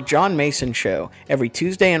Louisiana is the John Mason Show, every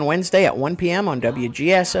Tuesday and Wednesday at 1 p.m. on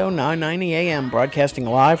WGSO 990 AM, broadcasting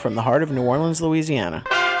live from the heart of New Orleans, Louisiana.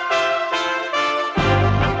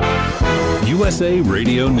 USA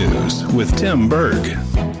Radio News with Tim Berg.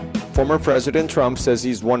 Former President Trump says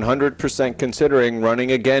he's 100% considering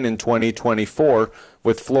running again in 2024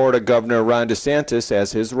 with Florida Governor Ron DeSantis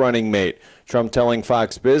as his running mate. Trump telling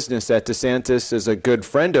Fox Business that DeSantis is a good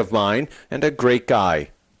friend of mine and a great guy.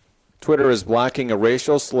 Twitter is blocking a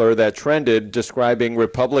racial slur that trended describing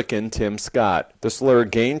Republican Tim Scott. The slur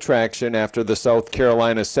gained traction after the South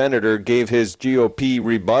Carolina senator gave his GOP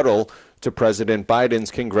rebuttal to President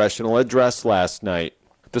Biden's congressional address last night.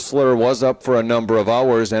 The slur was up for a number of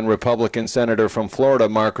hours, and Republican Senator from Florida,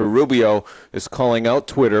 Marco Rubio, is calling out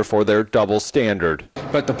Twitter for their double standard.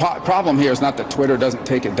 But the problem here is not that Twitter doesn't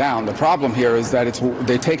take it down. The problem here is that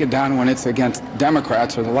they take it down when it's against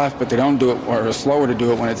Democrats or the left, but they don't do it, or are slower to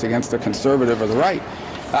do it when it's against the conservative or the right.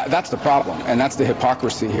 That's the problem, and that's the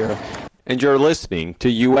hypocrisy here. And you're listening to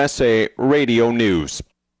USA Radio News.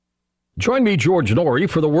 Join me, George Norrie,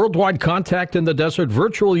 for the Worldwide Contact in the Desert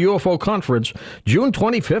Virtual UFO Conference, June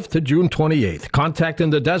 25th to June 28th. Contact in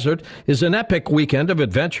the Desert is an epic weekend of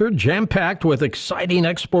adventure, jam-packed with exciting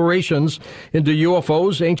explorations into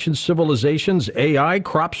UFOs, ancient civilizations, AI,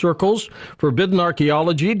 crop circles, forbidden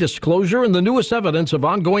archaeology, disclosure, and the newest evidence of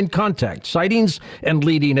ongoing contact, sightings, and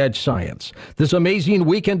leading-edge science. This amazing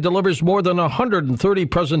weekend delivers more than 130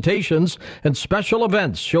 presentations and special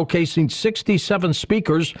events showcasing 67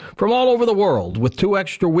 speakers from all over the world, with 2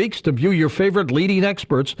 extra weeks to view your favorite leading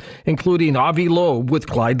experts, including Avi Loeb with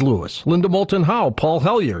Clyde Lewis, Linda Moulton Howe, Paul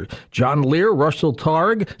Hellyer, John Lear, Russell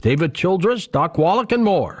Targ, David Childress, Doc Wallach, and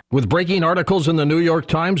more. With breaking articles in the New York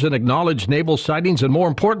Times and acknowledged naval sightings, and more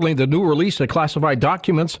importantly, the new release of classified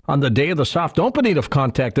documents on the day of the soft opening of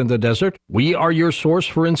Contact in the Desert, we are your source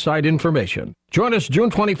for inside information. Join us June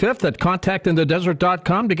 25th at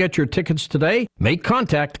contactinthedesert.com to get your tickets today. Make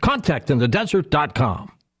contact,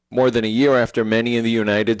 contactinthedesert.com. More than a year after many in the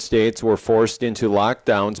United States were forced into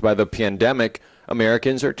lockdowns by the pandemic,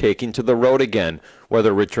 Americans are taking to the road again,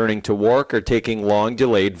 whether returning to work or taking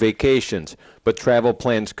long-delayed vacations. But travel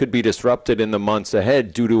plans could be disrupted in the months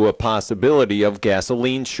ahead due to a possibility of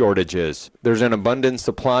gasoline shortages. There's an abundant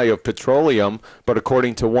supply of petroleum, but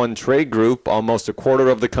according to one trade group, almost a quarter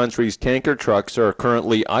of the country's tanker trucks are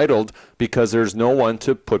currently idled because there's no one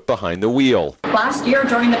to put behind the wheel. Last year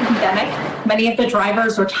during the pandemic, many of the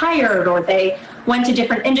drivers were tired or they went to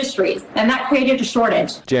different industries, and that created a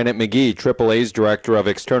shortage. Janet McGee, AAA's Director of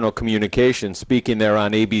External Communications, speaking there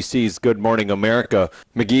on ABC's Good Morning America.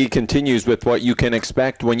 McGee continues with what you can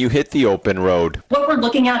expect when you hit the open road. What we're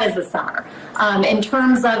looking at is the summer. In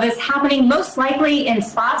terms of it's happening most likely in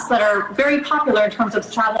spots that are very popular in terms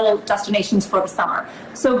of travel destinations for the summer.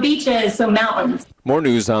 So beaches, so mountains. More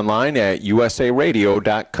news online at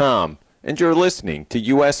usaradio.com. And you're listening to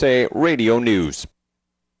USA Radio News.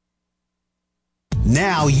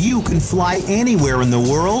 Now you can fly anywhere in the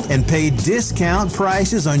world and pay discount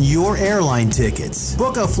prices on your airline tickets.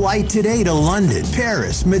 Book a flight today to London,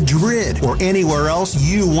 Paris, Madrid, or anywhere else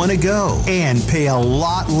you want to go. And pay a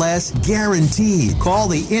lot less guaranteed. Call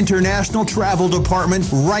the International Travel Department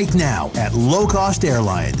right now at Low Cost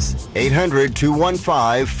Airlines.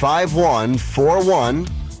 800-215-5141.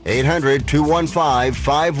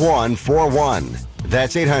 800-215-5141.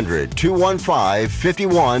 That's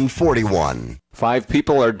 800-215-5141. 5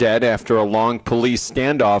 people are dead after a long police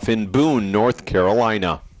standoff in Boone, North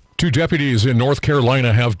Carolina. 2 deputies in North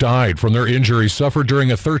Carolina have died from their injuries suffered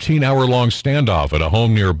during a 13-hour-long standoff at a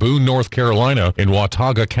home near Boone, North Carolina in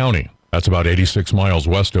Watauga County. That's about 86 miles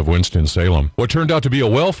west of Winston-Salem. What turned out to be a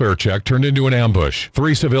welfare check turned into an ambush.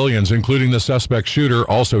 3 civilians, including the suspect shooter,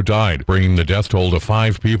 also died, bringing the death toll to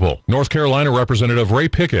 5 people. North Carolina Representative Ray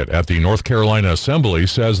Pickett at the North Carolina Assembly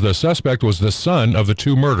says the suspect was the son of the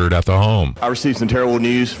 2 murdered at the home. I received some terrible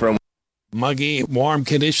news from Muggy, warm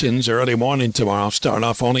conditions early morning tomorrow. Start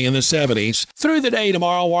off only in the 70s. Through the day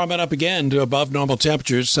tomorrow, warming up again to above normal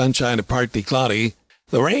temperatures. Sunshine to partly cloudy.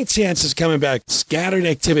 The rain chances coming back. Scattered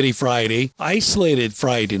activity Friday. Isolated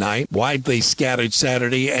Friday night. Widely scattered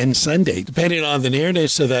Saturday and Sunday. Depending on the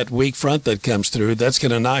nearness of that weak front that comes through, that's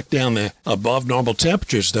going to knock down the above normal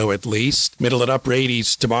temperatures, though, at least. Middle and upper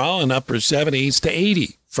 80s tomorrow and upper 70s to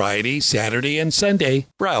 80. Friday, Saturday, and Sunday.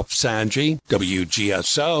 Ralph Sandri,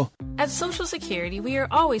 WGSO. At Social Security, we are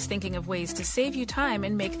always thinking of ways to save you time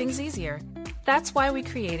and make things easier. That's why we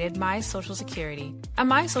created My Social Security. A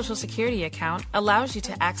My Social Security account allows you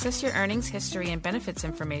to access your earnings history and benefits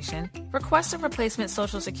information, request a replacement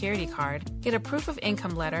Social Security card, get a proof of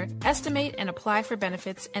income letter, estimate and apply for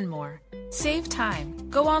benefits, and more. Save time.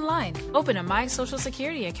 Go online. Open a My Social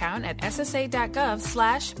Security account at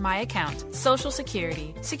ssa.gov/myaccount. Social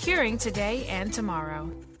Security. Securing today and tomorrow.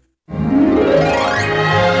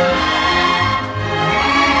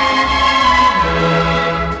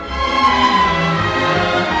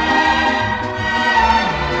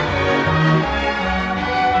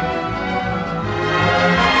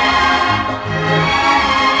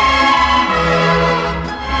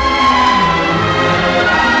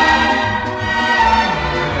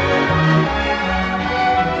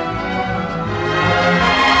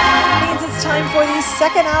 For the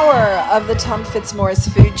second hour of the Tom Fitzmaurice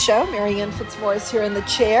Food Show. Marianne Fitzmaurice here in the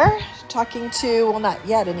chair, talking to, well, not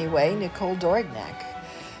yet anyway, Nicole Dorignac,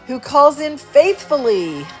 who calls in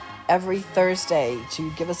faithfully every Thursday to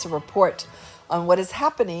give us a report on what is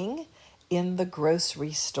happening in the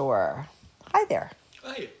grocery store. Hi there.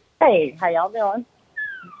 Hi. Hey, how y'all doing?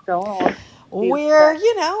 What's going on? We're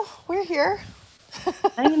here.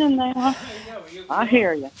 Hanging in there. I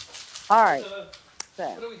hear you. All right.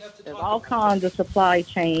 So, there's all kinds of supply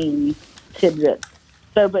chain tidbits.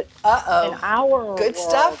 So, but in our good world,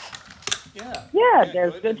 stuff. Yeah,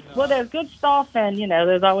 there's good. Well, there's good stuff, and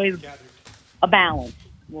there's always a balance.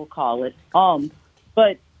 We'll call it.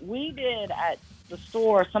 But we did at the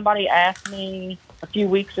store. Somebody asked me a few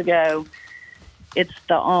weeks ago. It's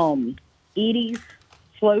the Edie's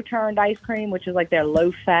slow turned ice cream, which is like their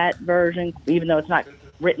low fat version, even though it's not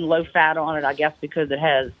written low fat on it. I guess because it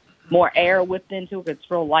has more air whipped into it. It's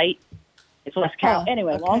real light. It's less calories.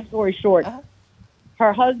 Anyway, long story short,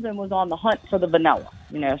 her husband was on the hunt for the vanilla.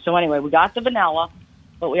 So anyway, we got the vanilla,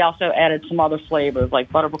 but we also added some other flavors like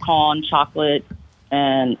butter pecan, chocolate,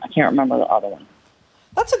 and I can't remember the other one.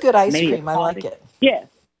 That's a good ice cream. I like it. Yeah.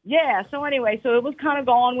 Yeah. So anyway, so it was kind of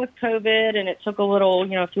gone with COVID, and it took a little,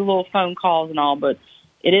 through little phone calls and all, but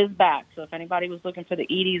it is back. So if anybody was looking for the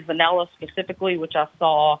Edie's vanilla specifically, which I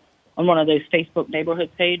saw on one of those Facebook neighborhood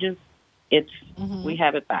pages, we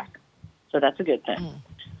have it back. So that's a good thing.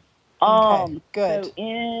 Good. So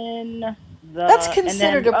in that's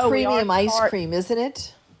considered a premium ice cream, isn't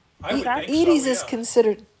it? Edie's is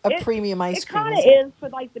considered a premium ice cream. It kind of is for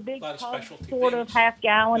like the big tub, sort of half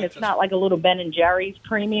gallon. It's not like a little Ben and Jerry's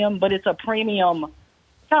premium, but it's a premium.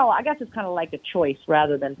 So I guess it's kind of like a choice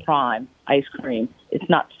rather than prime ice cream. It's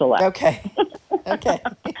not select. Okay.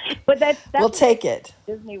 But that's we'll take it.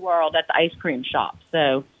 Disney World at the ice cream shop.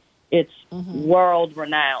 So it's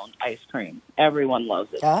world-renowned ice cream. Everyone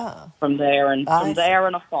loves it. From there and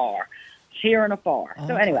afar, here and afar.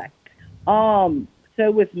 So anyway,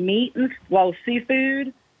 so with meat and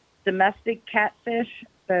seafood, domestic catfish,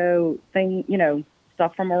 so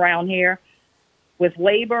stuff from around here. With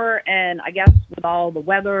labor and I guess with all the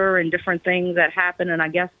weather and different things that happen, and I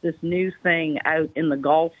guess this new thing out in the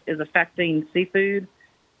Gulf is affecting seafood.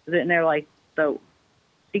 Isn't there like the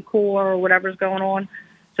Secor or whatever's going on?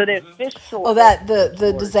 So there's fish shortage. Oh, that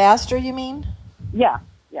the disaster, you mean? Yeah.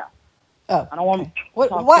 Oh, I don't want to.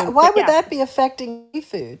 Why would that be affecting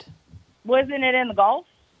seafood? Wasn't it in the Gulf?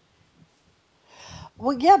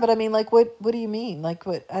 Well, yeah, but I mean, like, what do you mean? Like,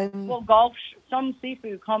 what? Well, Gulf. Some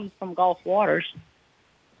seafood comes from Gulf waters,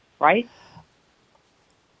 right?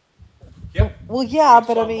 Yeah. Well, yeah,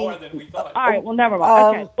 but I mean. All right. Well, never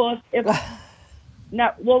mind. Okay.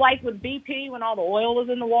 Well, like with BP, when all the oil is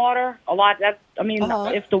in the water, a lot.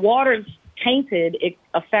 If the water is tainted, it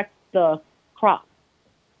affects the crop,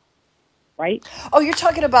 right? Oh, you're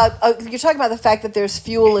talking about the fact that there's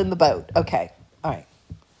fuel in the boat. Okay, all right.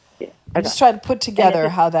 I'm just trying to put together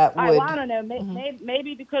how that would. I don't know.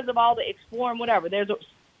 Maybe because of all the exploring, whatever.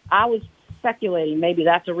 I was speculating maybe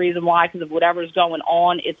that's the reason why, because of whatever's going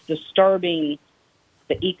on, it's disturbing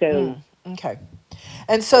the eco. Okay.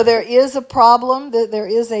 And so there is a problem. There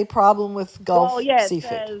is a problem with Gulf seafood. It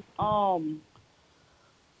says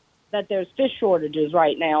that there's fish shortages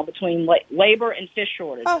right now between labor and fish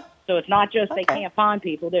shortage. So it's not just they can't find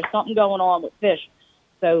people. There's something going on with fish.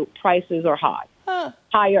 So prices are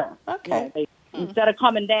higher. Okay. Instead of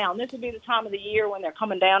coming down, this would be the time of the year when they're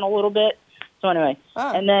coming down a little bit. So anyway,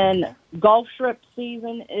 and then Gulf shrimp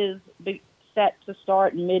season is set to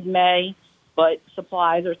start in mid-May, but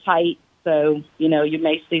supplies are tight. So, you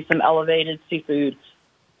may see some elevated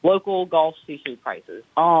local Gulf seafood prices.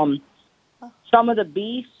 Some of the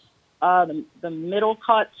beef, the middle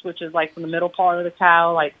cuts, which is like from the middle part of the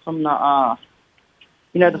cow, like from the,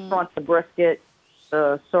 the front, the brisket,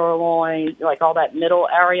 the sirloin, like all that middle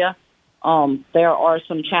area. There are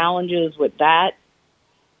some challenges with that.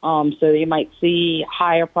 So you might see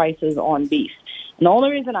higher prices on beef. And the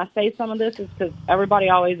only reason I say some of this is because everybody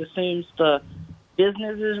always assumes the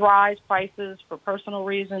businesses rise prices for personal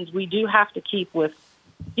reasons. We do have to keep with,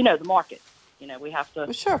 the market. We have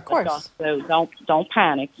to. Sure, of course. So don't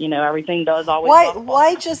panic. Everything does always.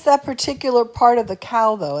 Why just that particular part of the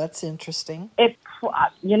cow though? That's interesting.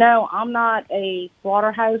 I'm not a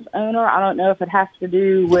slaughterhouse owner. I don't know if it has to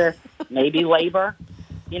do with maybe labor.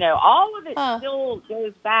 All of it still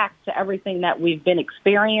goes back to everything that we've been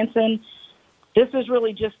experiencing. This is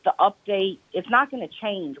really just the update. It's not going to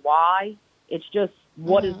change why. It's just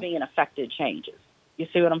what is being affected changes. You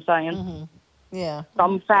see what I'm saying? Mm-hmm. Yeah.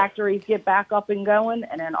 Some factories get back up and going,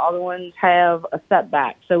 and then other ones have a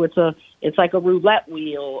setback. So it's like a roulette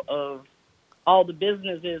wheel of all the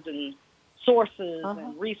businesses and sources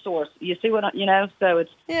and resources. You see what So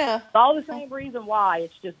it's all the same reason why.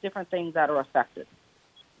 It's just different things that are affected.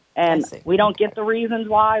 And we don't get the reasons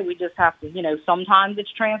why. We just have to, sometimes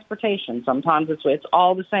it's transportation. Sometimes it's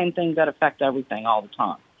all the same things that affect everything all the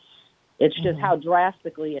time. It's just how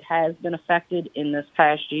drastically it has been affected in this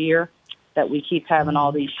past year that we keep having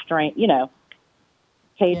all these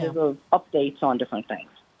pages of updates on different things.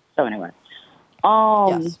 So anyway,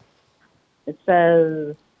 it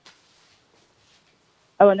says,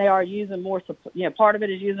 and they are using more, part of it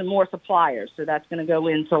is using more suppliers. So that's going to go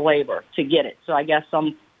into labor to get it. So I guess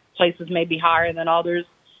some places may be higher than others,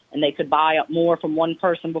 and they could buy up more from one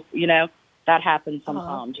person. That happens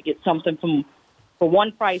sometimes. You get something for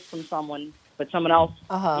one price from someone, but someone else,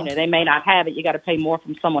 they may not have it. You got to pay more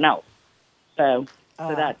from someone else. So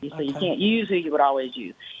you can't use who you would always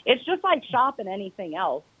use. It's just like shopping anything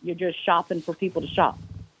else. You're just shopping for people to shop.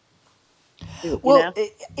 Well,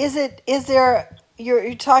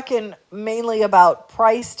 you're talking mainly about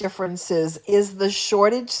price differences. Is the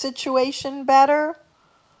shortage situation better?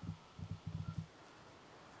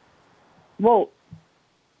 Well,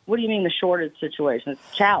 what do you mean the shortage situation?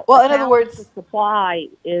 It's Well, in other words, the supply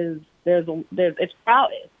is it's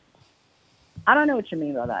probably. I don't know what you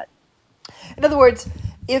mean by that. In other words,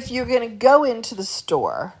 if you're going to go into the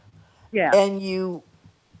store, and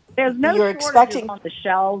there's no you're expecting on the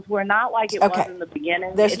shelves. We're not like it was in the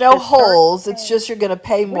beginning. There's no holes. It's just you're going to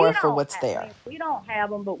pay more for what's there. We don't have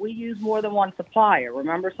them, but we use more than one supplier.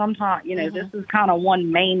 Remember, sometimes this is kind of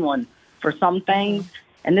one main one for some things.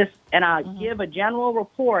 And I give a general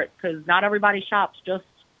report because not everybody shops just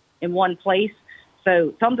in one place.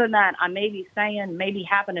 So something that I may be saying may be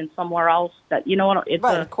happening somewhere else that, it's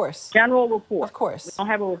of course. General report. Of course. We don't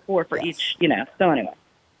have a report for each, So anyway,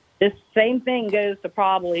 this same thing goes to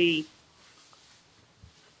probably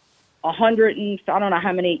 100 and I don't know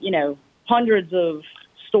how many, hundreds of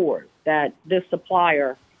stores that this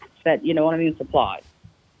supplier supplies.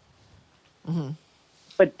 Mm-hmm.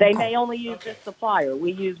 But they may only use this supplier.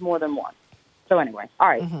 We use more than one. So anyway, all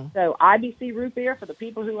right. So IBC root beer, for the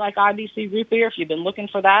people who like IBC root beer, if you've been looking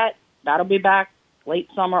for that, that'll be back late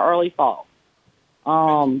summer, early fall.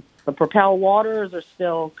 The Propel waters are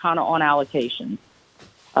still kind of on allocation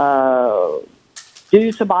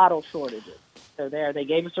due to bottle shortages. So they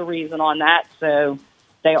gave us a reason on that. So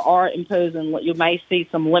they are imposing, you may see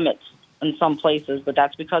some limits in some places, but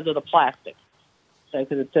that's because of the plastic. So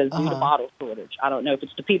because it says due to bottle shortage. I don't know if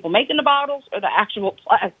it's the people making the bottles or the actual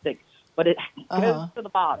plastic, but it goes to the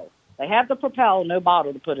bottle. They have the Propel, no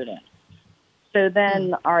bottle to put it in. So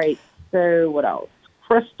then, all right, so what else?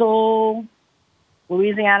 Crystal,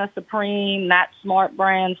 Louisiana Supreme, Nat Smart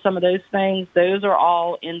brand, some of those things, those are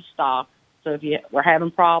all in stock. So if we're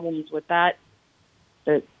having problems with that's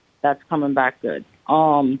coming back good.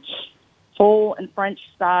 whole and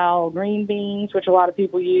French-style green beans, which a lot of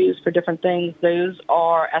people use for different things. Those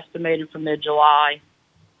are estimated for mid-July.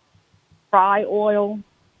 Fry oil,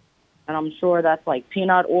 and I'm sure that's like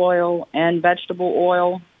peanut oil and vegetable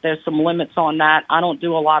oil. There's some limits on that. I don't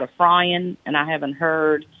do a lot of frying, and I haven't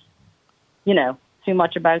heard, too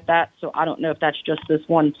much about that. So I don't know if that's just this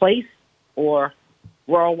one place or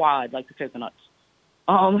worldwide, like the coconuts.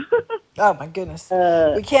 Oh, my goodness.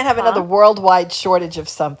 We can't have another worldwide shortage of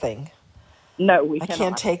something. No, we cannot. I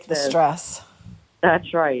can't take the stress.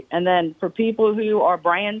 That's right. And then for people who are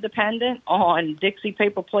brand dependent on Dixie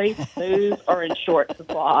paper plates, those are in short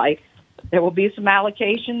supply. There will be some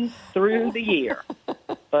allocations through the year.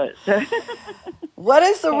 But what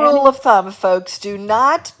is the rule of thumb, folks? Do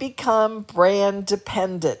not become brand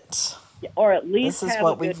dependent. Or at least this is have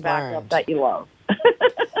what a good we've backup learned. that you love.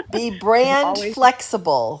 Be brand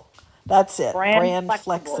flexible. That's it. Brand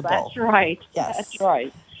flexible. That's right. Yes. That's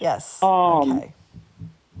right. Yes. Okay.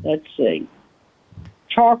 Let's see.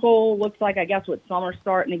 Charcoal looks like, I guess, with summer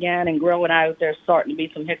starting again and growing out, there's starting to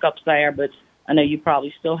be some hiccups there, but I know you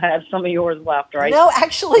probably still have some of yours left, right? No,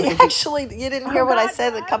 actually, you didn't hear what I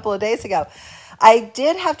said a couple of days ago. I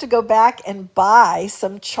did have to go back and buy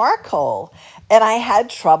some charcoal, and I had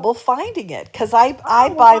trouble finding it because I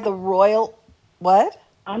buy the Royal. What?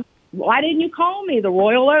 Why didn't you call me? The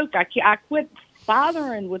Royal Oak. I quit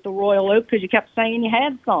bothering with the Royal Oak because you kept saying you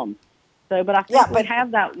had some. So, but I think we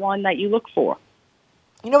have that one that you look for.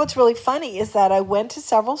 You know what's really funny is that I went to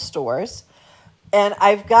several stores, and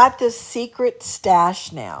I've got this secret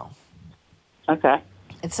stash now. Okay.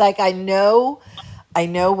 It's like I know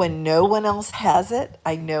when no one else has it,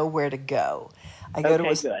 I know where to go. I go to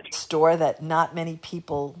a store that not many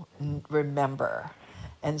people remember.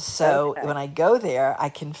 And so when I go there, I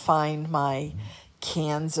can find my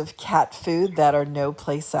cans of cat food that are no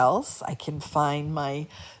place else. I can find my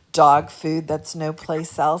dog food that's no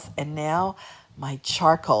place else. And now my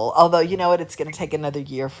charcoal, although you know what, it's going to take another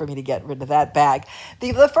year for me to get rid of that bag.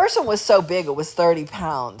 The first one was so big, it was 30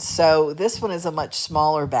 pounds. So this one is a much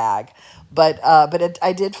smaller bag. But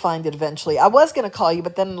I did find it eventually. I was going to call you,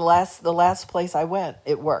 but then the last place I went,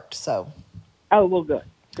 it worked. So. Oh, well, good.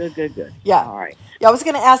 Good. Yeah. All right. Yeah, I was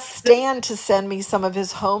going to ask Stan to send me some of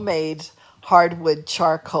his homemade hardwood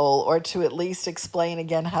charcoal, or to at least explain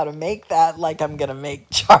again how to make that, like I'm going to make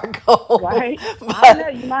charcoal. Right. I know,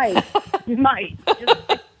 you might. You might. Just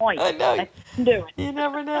a point. I know. I can do it. You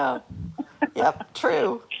never know. Yep,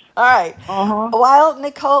 true. All right. While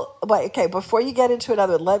Nicole, before you get into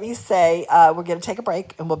another, let me say we're going to take a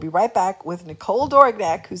break, and we'll be right back with Nicole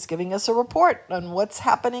Dorignac, who's giving us a report on what's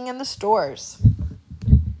happening in the stores.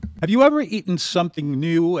 Have you ever eaten something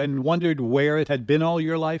new and wondered where it had been all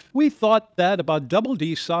your life? We thought that about Double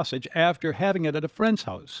D sausage after having it at a friend's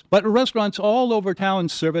house. But restaurants all over town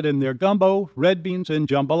serve it in their gumbo, red beans, and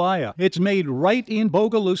jambalaya. It's made right in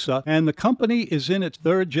Bogalusa, and the company is in its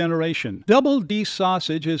third generation. Double D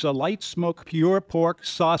sausage is a light smoke, pure pork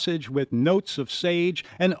sausage with notes of sage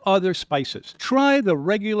and other spices. Try the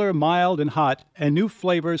regular, mild, and hot, and new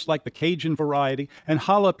flavors like the Cajun variety and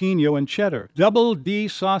jalapeno and cheddar. Double D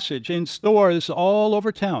sausage in stores all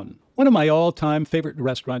over town. One of my all-time favorite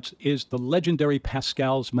restaurants is the legendary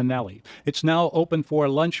Pascal's Manali. It's now open for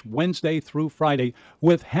lunch Wednesday through Friday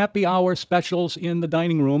with happy hour specials in the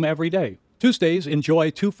dining room every day. Tuesdays,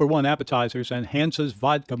 enjoy 2-for-1 appetizers and Hansa's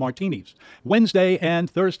vodka martinis. Wednesday and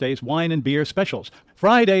Thursdays, wine and beer specials.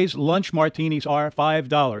 Fridays, lunch martinis are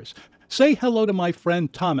 $5. Say hello to my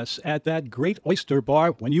friend Thomas at that great oyster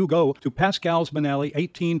bar when you go to Pascal's Manali,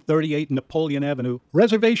 1838 Napoleon Avenue.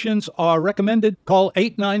 Reservations are recommended. Call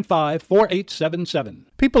 895-4877.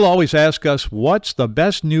 People always ask us, what's the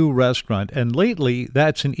best new restaurant? And lately,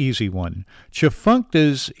 that's an easy one.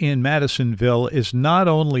 Chifuncta's in Madisonville is not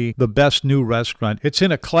only the best new restaurant, it's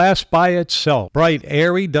in a class by itself. Bright,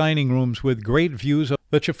 airy dining rooms with great views of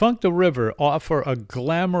the Chifuncta River offer a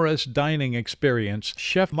glamorous dining experience.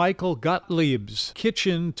 Chef Michael Gottlieb's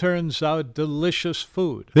kitchen turns out delicious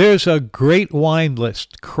food. There's a great wine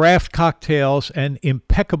list, craft cocktails, and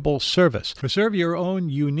impeccable service. Reserve your own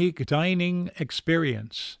unique dining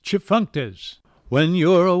experience. Chifuncta's. When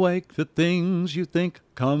you're awake, the things you think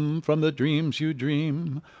come from the dreams you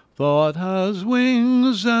dream. Thought has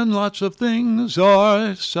wings, and lots of things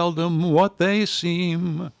are seldom what they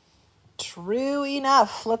seem. True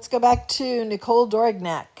enough. Let's go back to Nicole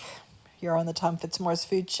Dorignac here on the Tom Fitzmaurice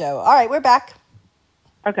Food Show. All right, we're back.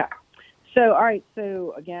 Okay. So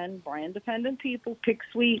again, brand-dependent people, Pick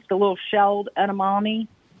Sweet, the little shelled edamame.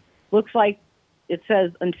 Looks like it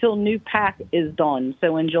says until new pack is done,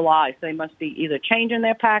 so in July. So they must be either changing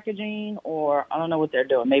their packaging or I don't know what they're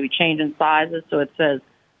doing, maybe changing sizes. So it says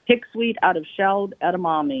pig sweet out of shelled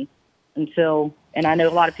edamame and I know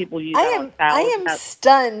a lot of people use that on I salads. am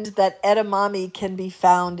stunned that edamame can be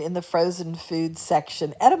found in the frozen food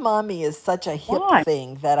section. Edamame is such a hip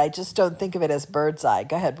thing that I just don't think of it as bird's eye.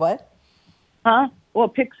 Go ahead, what? Huh? Well,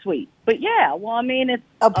 pig sweet. But yeah, well, I mean, it's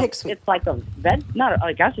pig sweet. It's like a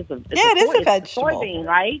I guess it's a it is a vegetable. It's a soybean,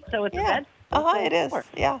 right? So it's a vegetable. It is.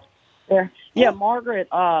 Yeah. Yeah. Margaret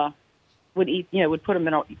would eat. Would put them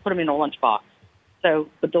in a lunchbox. So,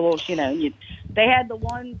 but the little, they had the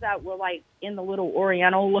ones that were like in the little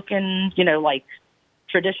Oriental looking, like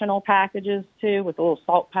traditional packages too, with a little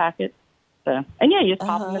salt packet. So, and you just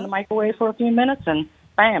pop them in the microwave for a few minutes, and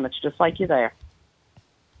bam, it's just like you're there.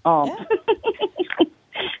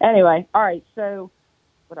 Anyway, all right. So,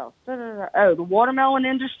 what else? Oh, the watermelon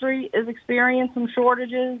industry is experiencing some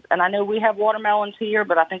shortages, and I know we have watermelons here,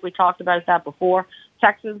 but I think we talked about that before.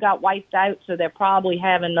 Texas got wiped out, so they're probably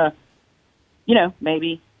having to,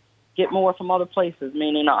 maybe get more from other places,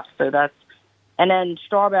 meaning us. So and then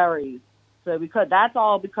strawberries. So that's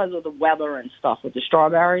all because of the weather and stuff with the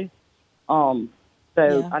strawberries. I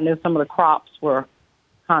know some of the crops were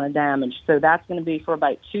kind of damaged. So that's going to be for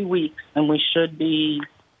about 2 weeks, and we should be,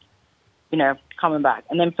 coming back.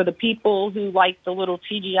 And then for the people who like the little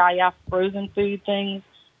TGIF frozen food things,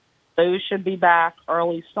 those should be back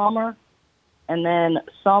early summer. And then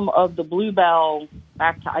some of the Bluebell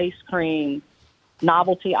back to ice cream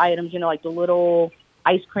novelty items, like the little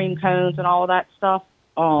ice cream cones and all of that stuff,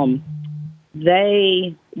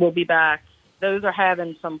 they will be back. Those are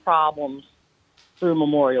having some problems through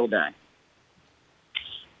Memorial Day.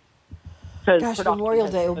 Gosh, Memorial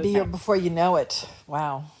Day will be here before you know it.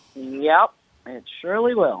 Wow. Yep, it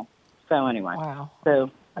surely will. So anyway. Wow.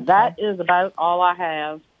 So that is about all I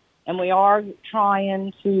have. And we are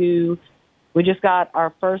trying to... We just got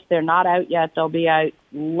our first. They're not out yet. They'll be out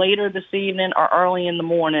later this evening or early in the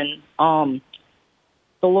morning. The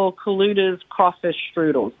little Kaluta's crawfish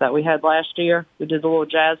strudels that we had last year. We did the little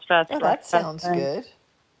Jazz Fest. Oh, that sounds good.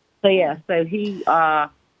 So he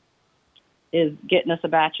is getting us a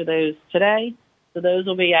batch of those today. So those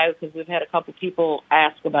will be out because we've had a couple people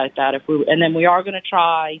ask about that. And then we are going to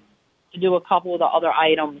try to do a couple of the other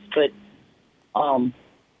items, but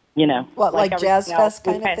what, like Jazz Fest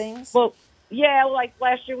kind of things? Well. Yeah, like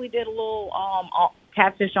last year we did a little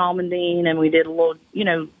catfish almondine, and we did a little,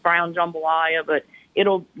 brown jambalaya, but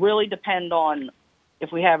it'll really depend on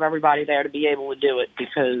if we have everybody there to be able to do it,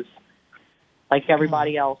 because like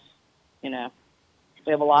everybody else, we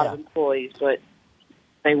have a lot of employees, but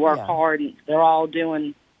they work hard, and they're all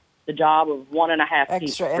doing the job of 1.5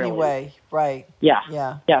 extra people, anyway, right? Yeah.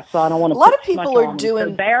 So I don't want to. A lot of people are doing.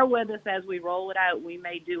 So bear with us as we roll it out. We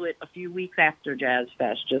may do it a few weeks after Jazz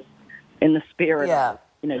Fest, just in the spirit of,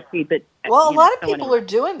 keep it. Well, a lot of people are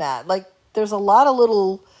doing that. Like, there's a lot of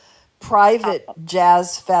little private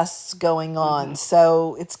Jazz Fests going on.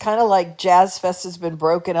 So it's kind of like Jazz Fest has been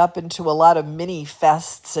broken up into a lot of mini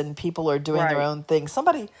fests, and people are doing their own thing.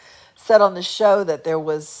 Somebody said on the show that there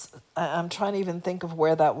was, I'm trying to even think of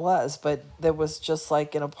where that was, but there was just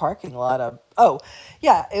like in a parking lot of,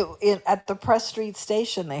 at the Press Street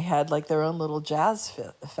station, they had like their own little Jazz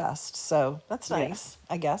Fest. So that's nice,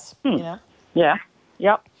 I guess, Yeah,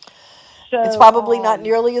 yep. So, it's probably not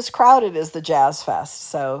nearly as crowded as the Jazz Fest,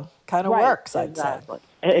 so kind of works, I'd say.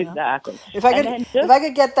 Exactly. If I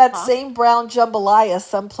could get that same brown jambalaya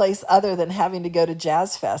someplace other than having to go to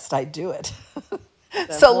Jazz Fest, I'd do it.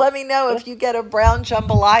 So let me know if you get a brown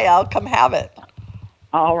jambalaya. I'll come have it.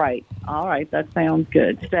 All right. That sounds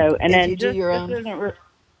good. So, and then you do your own.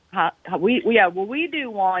 We do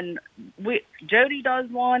one. Jody does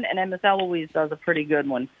one, and then Miss Eloise does a pretty good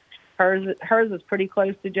one. Hers is pretty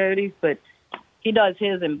close to Jody's, but he does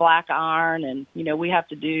his in black iron, and we have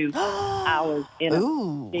to do ours in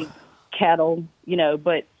a big kettle.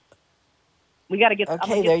 But we got to get.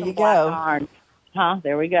 Okay, there you go. Iron.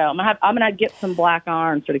 There we go. I'm gonna get some black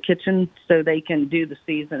iron for the kitchen so they can do the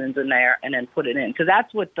seasonings in there and then put it in, because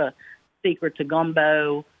that's what the secret to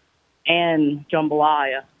gumbo and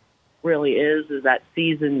jambalaya really is that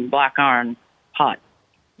seasoned black iron pot.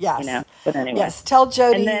 Yes. But anyway. Yes. Tell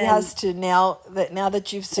Jody he has to now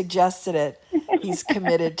that you've suggested it, he's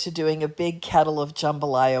committed to doing a big kettle of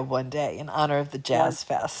jambalaya one day in honor of the Jazz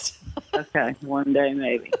Fest. Okay, one day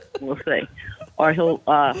maybe. We'll see. Or he'll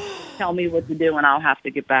tell me what to do, and I'll have to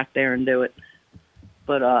get back there and do it.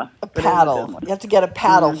 But a paddle. You have to get a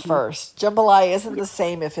paddle first. Jambalaya isn't the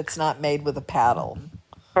same if it's not made with a paddle.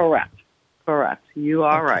 Correct. You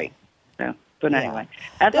are right. So, but anyway,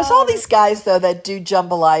 there's all these guys though that do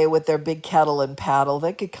jambalaya with their big kettle and paddle.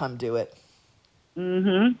 They could come do it.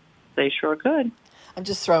 They sure could. I'm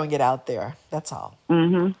just throwing it out there. That's all.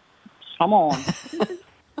 Come on.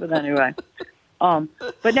 But anyway,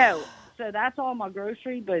 but no. So that's all my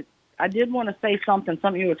grocery. But I did want to say something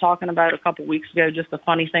you were talking about a couple weeks ago. Just a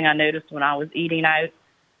funny thing I noticed when I was eating out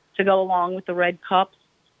to go along with the red cups,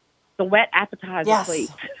 the wet appetizer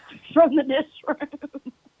plates from the dish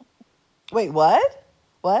room. Wait, what?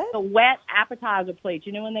 What? The wet appetizer plate.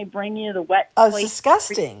 You know when they bring you the wet Oh, plate? it's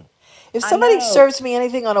disgusting. If somebody serves me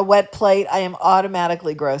anything on a wet plate, I am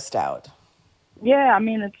automatically grossed out. Yeah, I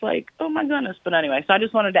mean, it's like, oh my goodness. But anyway, so I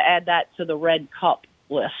just wanted to add that to the red cup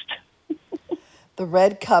list. The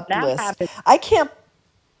red cup list. I can't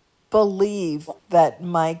believe that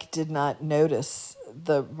Mike did not notice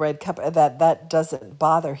the red cup, that doesn't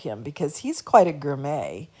bother him, because he's quite a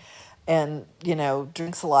gourmet and,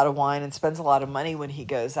 drinks a lot of wine and spends a lot of money when he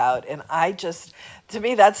goes out. And to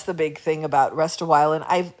me, that's the big thing about Rest a While. And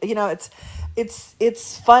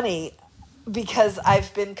it's funny because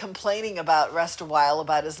I've been complaining about Rest a While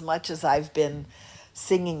about as much as I've been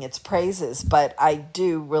singing its praises, but I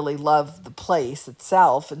do really love the place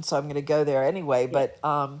itself, and so I'm going to go there anyway. But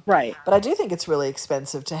right. But I do think it's really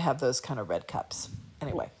expensive to have those kind of red cups.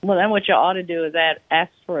 Anyway. Well, then what you ought to do is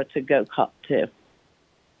ask for a to-go cup too.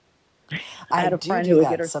 I had a friend who would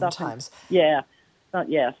get her sometimes. Yeah,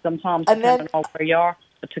 sometimes And depending on where you are,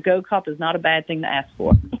 a to-go cup is not a bad thing to ask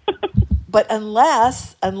for. But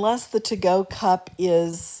unless the to-go cup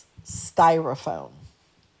is styrofoam,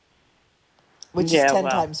 which is 10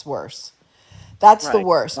 times worse. That's the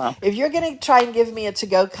worst. Well. If you're going to try and give me a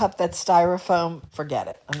to-go cup that's styrofoam, forget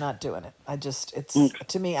it. I'm not doing it.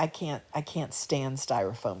 To me, I can't stand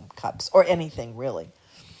styrofoam cups or anything really.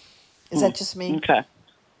 Is that just me? Okay.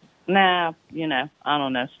 Nah, I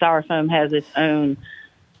don't know. Styrofoam has its own,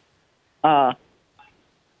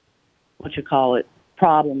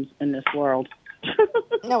 problems in this world.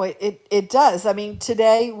 No, it does. I mean,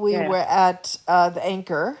 today we were at the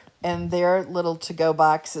Anchor, and their little to-go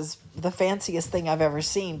box is the fanciest thing I've ever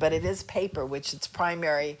seen, but it is paper, which its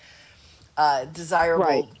primary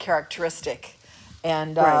desirable characteristic.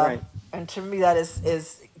 And and to me, that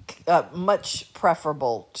is much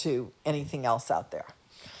preferable to anything else out there.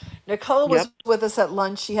 Nicole was with us at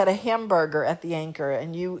lunch. She had a hamburger at the Anchor,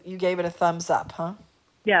 and you gave it a thumbs up, huh?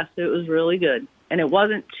 Yes, it was really good. And it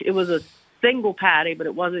was a single patty, but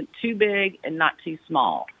it wasn't too big and not too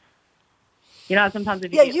small. Sometimes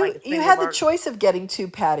if you get you had the choice of getting 2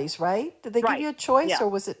 patties, right? Did they give you a choice, or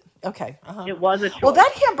was it okay? It was a choice. Well,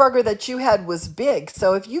 that hamburger that you had was big,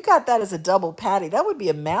 so if you got that as a double patty, that would be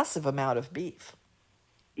a massive amount of beef.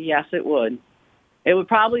 Yes, it would. It would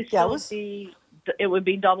probably still be. It would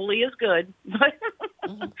be doubly as good, but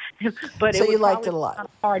so it you would liked it a lot. Kind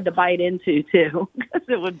of hard to bite into too, because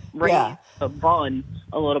it would raise the bun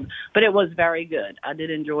a little bit. But it was very good. I did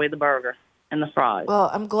enjoy the burger and the fries. Well,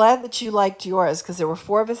 I'm glad that you liked yours, because there were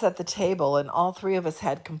 4 of us at the table, and all 3 of us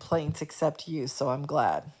had complaints except you. So I'm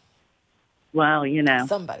glad. Well,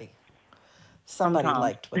 somebody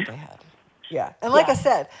liked what they had. Yeah, and like I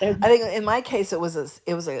said, I think in my case it was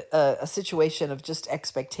a situation of just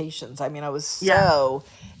expectations. I mean, I was so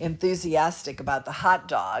enthusiastic about the hot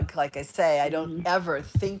dog. Like I say, I don't ever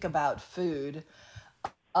think about food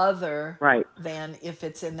other than if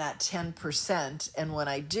it's in that 10%, and when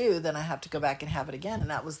I do, then I have to go back and have it again. And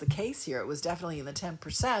that was the case here. It was definitely in the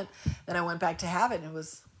 10%. Then I went back to have it, and it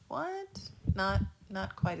was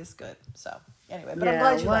not quite as good. So anyway, but I'm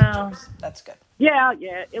glad you liked yours. That's good. Yeah.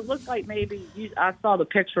 It looked like maybe I saw the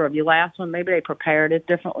picture of your last one. Maybe they prepared it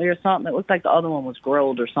differently or something. It looked like the other one was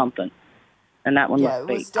grilled or something, and that one looked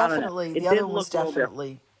it was definitely the other one was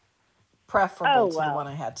definitely preferable to the one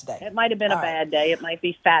I had today. It might have been a bad day. It might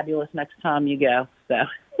be fabulous next time you go. So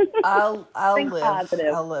I'll think live.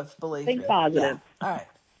 Positive. I'll live. Believe me. Think positive. Yeah.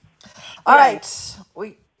 All right.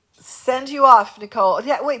 We send you off, Nicole.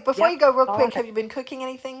 Yeah. Wait. Before you go, real quick, have you been cooking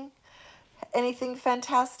anything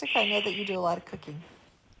fantastic? I know that you do a lot of cooking.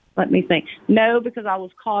 Let me think. No, because I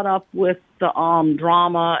was caught up with the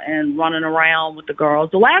drama and running around with the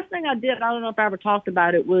girls. The last thing I did, I don't know if I ever talked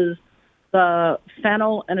about it, was the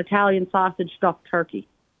fennel and Italian sausage stuffed turkey.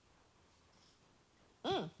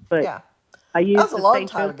 But I used that was a long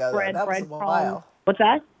time ago. That was a while. What's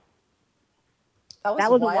that? That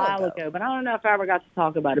was a while ago, but I don't know if I ever got to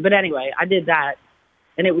talk about it. But anyway, I did that,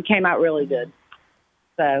 and it came out really good.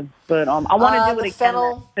 So, but I want to do it again.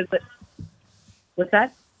 Fennel. What's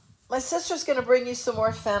that? My sister's going to bring you some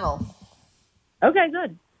more fennel. Okay,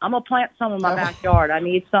 good. I'm going to plant some in my backyard. I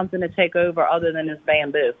need something to take over other than this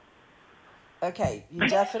bamboo. Okay, you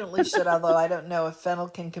definitely should, although I don't know if fennel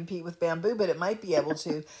can compete with bamboo, but it might be able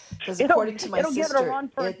to, because according to my sister... It'll give it a run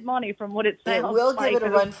for its money from what it sounds like. It will give it a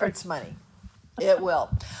run for its money. It will.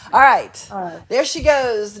 All right. There she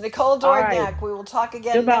goes, Nicole Dorignac. right. We will talk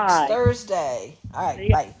again Goodbye. next Thursday. All right. See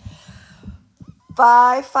ya. Bye.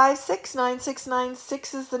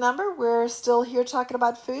 556-9696 is the number. We're still here talking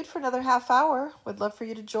about food for another half hour. Would love for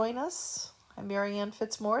you to join us. I'm Marianne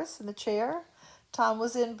Fitzmaurice in the chair. Tom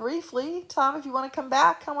was in briefly. Tom, if you want to come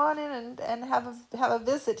back, come on in and have a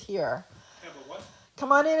visit here. Have a what?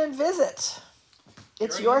 Come on in and visit.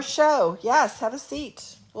 It's your show. Yes, have a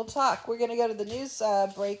seat. We'll talk. We're going to go to the news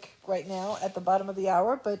break right now at the bottom of the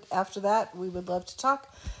hour, but after that, we would love to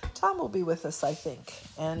talk. Tom will be with us, I think,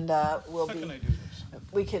 and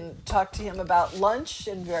we can talk to him about lunch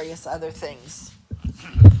and various other things.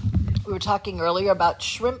 We were talking earlier about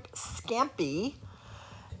shrimp scampi,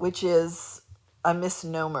 which is a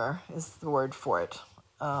misnomer, is the word for it.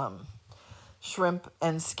 Shrimp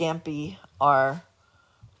and scampi are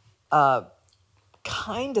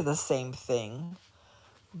kind of the same thing,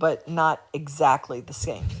 but not exactly the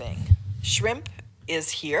same thing. Shrimp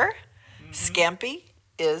is here. Scampi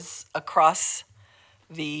is across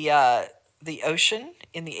the ocean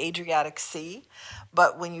in the Adriatic Sea.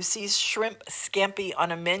 But when you see shrimp scampi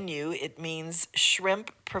on a menu, it means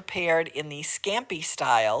shrimp prepared in the scampi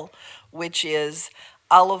style, which is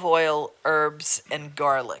olive oil, herbs, and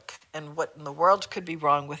garlic. And what in the world could be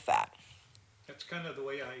wrong with that? That's kind of the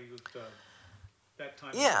way I used that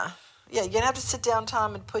time. Yeah. Yeah, you're going to have to sit down,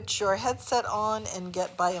 Tom, and put your headset on and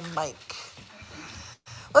get by a mic.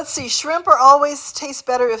 Let's see. Shrimp always taste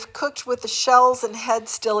better if cooked with the shells and head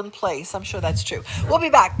still in place. I'm sure that's true. We'll be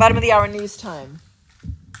back. Bottom of the hour news time.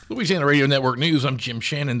 Louisiana Radio Network News, I'm Jim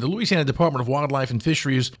Shannon. The Louisiana Department of Wildlife and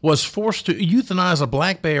Fisheries was forced to euthanize a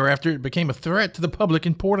black bear after it became a threat to the public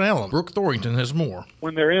in Port Allen. Brooke Thorington has more.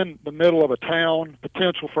 When they're in the middle of a town,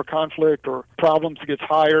 potential for conflict or problems gets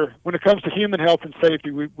higher. When it comes to human health and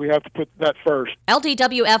safety, we have to put that first.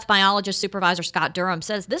 LDWF biologist supervisor Scott Durham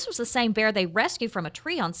says this was the same bear they rescued from a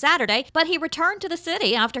tree on Saturday, but he returned to the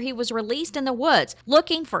city after he was released in the woods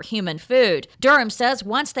looking for human food. Durham says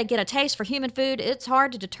once they get a taste for human food, it's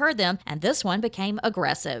hard to deter them, and this one became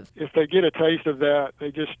aggressive. If they get a taste of that, they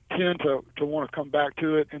just tend to want to come back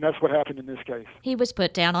to it, and that's what happened in this case. He was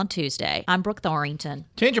put down on Tuesday. I'm Brooke Thorington.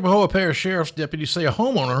 Tangipahoa Parish Sheriff's deputies say a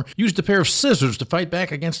homeowner used a pair of scissors to fight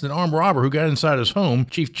back against an armed robber who got inside his home.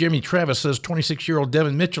 Chief Jimmy Travis says 26-year-old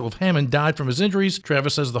Devin Mitchell of Hammond died from his injuries.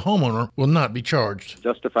 Travis says the homeowner will not be charged.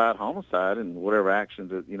 Justified homicide and whatever action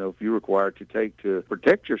that, if you're required to take to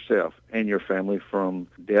protect yourself and your family from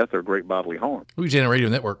death or great bodily harm. Louisiana Radio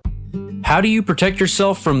Network. How do you protect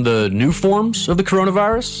yourself from the new forms of the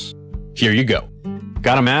coronavirus? Here you go.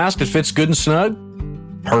 Got a mask that fits good and snug?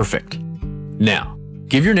 Perfect. Now,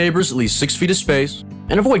 give your neighbors at least 6 feet of space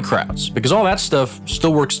and avoid crowds, because all that stuff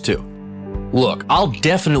still works too. Look, I'll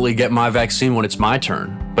definitely get my vaccine when it's my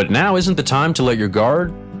turn, but now isn't the time to let your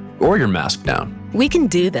guard or your mask down. We can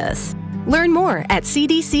do this. Learn more at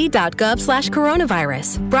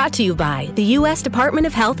cdc.gov/coronavirus. Brought to you by the U.S. Department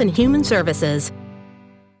of Health and Human Services.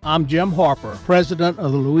 I'm Jim Harper, president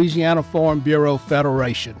of the Louisiana Farm Bureau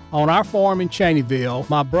Federation. On our farm in Cheneyville,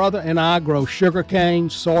 my brother and I grow sugarcane,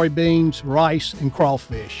 soybeans, rice, and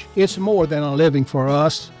crawfish. It's more than a living for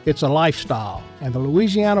us, it's a lifestyle. And the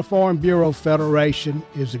Louisiana Farm Bureau Federation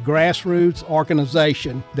is a grassroots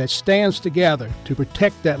organization that stands together to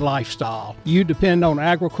protect that lifestyle. You depend on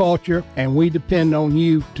agriculture, and we depend on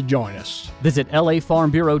you to join us. Visit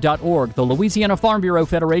lafarmbureau.org, the Louisiana Farm Bureau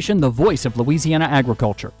Federation, the voice of Louisiana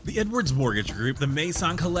agriculture. The Edwards Mortgage Group, the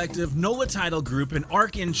Mason Collective, NOLA Title Group, and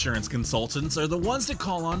ARC Insurance Consultants are the ones to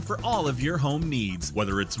call on for all of your home needs.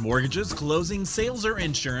 Whether it's mortgages, closing, sales, or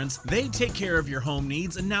insurance, they take care of your home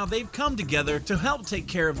needs, and now they've come together to help take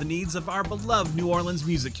care of the needs of our beloved New Orleans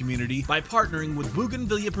music community by partnering with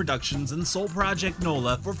Bougainvillea Productions and Soul Project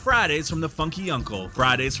NOLA for Fridays from the Funky Uncle.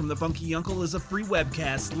 Fridays from the Funky Uncle is a free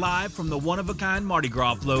webcast live from the one-of-a-kind Mardi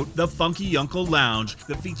Gras float, the Funky Uncle Lounge,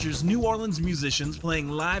 that features New Orleans musicians playing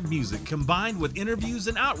live music combined with interviews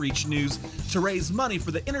and outreach news to raise money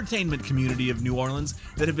for the entertainment community of New Orleans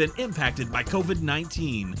that have been impacted by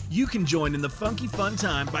COVID-19. You can join in the funky fun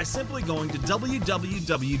time by simply going to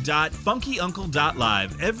www.funkyuncle.live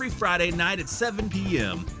every Friday night at 7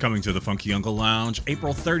 p.m. Coming to the Funky Uncle Lounge,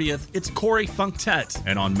 April 30th, it's Corey Funktet,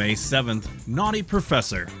 and on May 7th, Naughty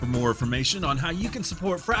Professor. For more information on how you can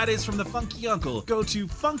support Fridays from the Funky Uncle, go to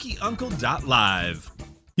funkyuncle.live.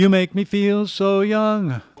 You make me feel so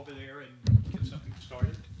young.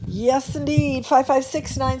 Yes, indeed.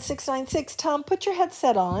 556-9696. Tom, put your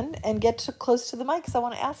headset on and get close to the mic because I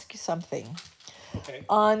want to ask you something. Okay.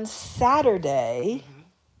 On Saturday,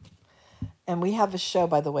 and we have a show,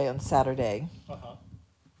 by the way, on Saturday.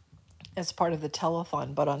 as part of the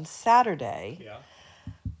telethon. But on Saturday, Yeah.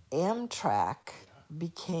 Amtrak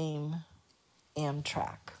became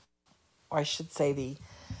Amtrak, or I should say the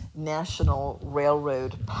National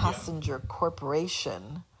Railroad Passenger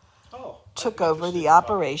Corporation took over the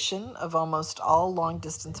operation of almost all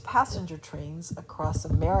long-distance passenger trains across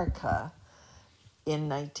America in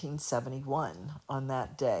 1971 on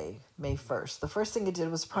that day, May 1st. The first thing it did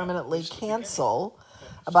was permanently cancel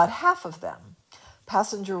about half of them.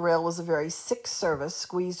 Passenger rail was a very sick service,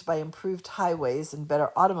 squeezed by improved highways and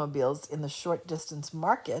better automobiles in the short-distance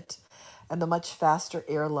market and the much faster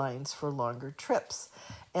airlines for longer trips.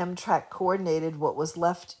 Amtrak coordinated what was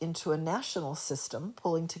left into a national system,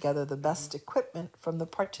 pulling together the best equipment from the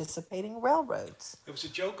participating railroads. There was a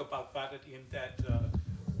joke about that in that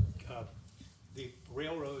the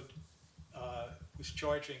railroad was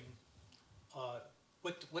charging,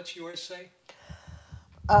 what's yours say?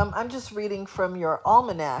 I'm just reading from your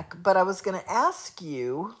almanac, but I was going to ask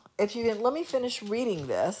you, if you can, let me finish reading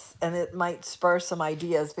this, and it might spur some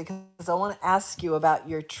ideas, because I want to ask you about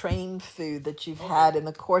your train food that you've had in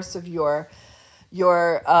the course of your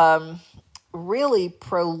really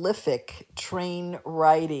prolific train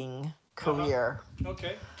riding career.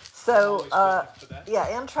 Okay. So,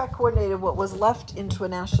 Amtrak coordinated what was left into a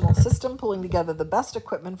national system, pulling together the best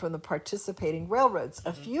equipment from the participating railroads.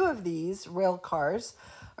 A few of these rail cars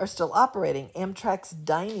are still operating. Amtrak's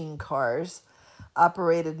dining cars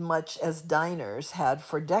operated much as diners had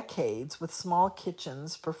for decades, with small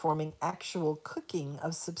kitchens performing actual cooking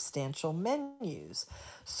of substantial menus,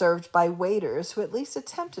 served by waiters who at least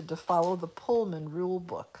attempted to follow the Pullman rule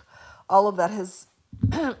book. All of that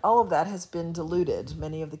has been diluted.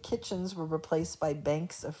 Many of the kitchens were replaced by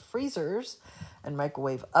banks of freezers and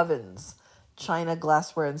microwave ovens. China,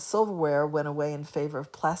 glassware, and silverware went away in favor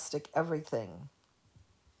of plastic everything.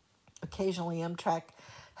 Occasionally, Amtrak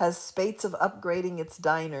has spates of upgrading its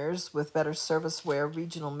diners with better serviceware,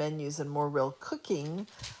 regional menus, and more real cooking,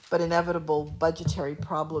 but inevitable budgetary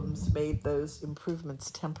problems made those improvements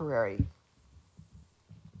temporary.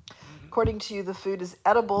 According to you, the food is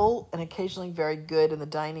edible and occasionally very good in the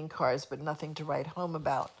dining cars, but nothing to write home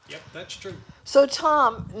about. Yep, that's true. So,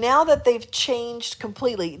 Tom, now that they've changed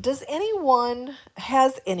completely,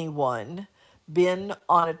 has anyone been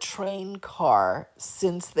on a train car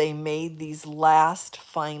since they made these last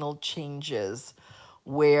final changes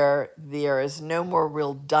where there is no more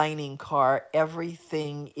real dining car?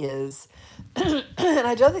 Everything is, and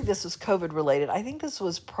I don't think this was COVID related. I think this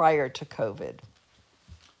was prior to COVID,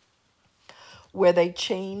 where they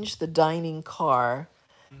changed the dining car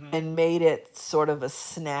and made it sort of a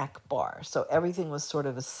snack bar. So everything was sort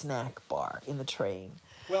of a snack bar in the train.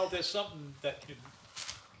 Well, there's something that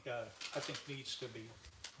I think needs to be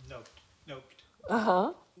noted.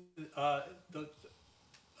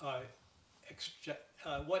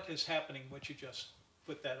 What is happening, what you just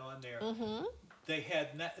put that on there, they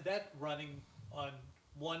had that running on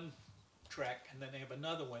one track, and then they have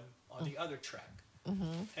another one on the other track.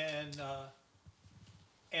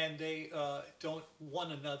 And they don't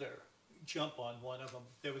one another jump on one of them.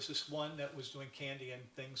 There was this one that was doing candy and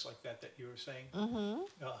things like that you were saying,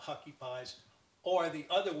 Hucky Pies, or the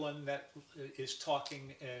other one that is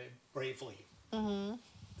talking bravely.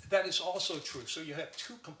 That is also true. So you have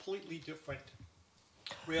two completely different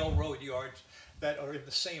railroad yards that are in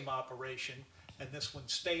the same operation, and this one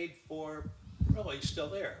stayed for really still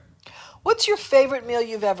there. What's your favorite meal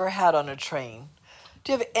you've ever had on a train?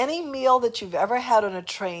 Do you have any meal that you've ever had on a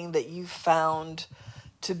train that you found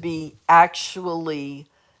to be actually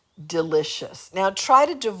delicious? Now, try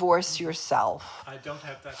to divorce yourself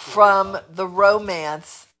from the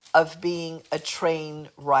romance of being a train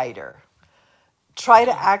rider. Try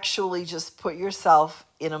to actually just put yourself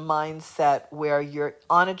in a mindset where you're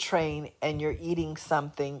on a train and you're eating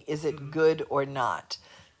something. Is it good or not?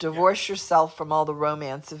 Divorce yourself from all the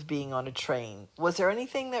romance of being on a train. Was there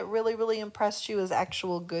anything that really, really impressed you as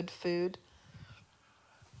actual good food?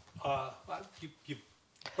 You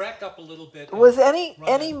back up a little bit. Was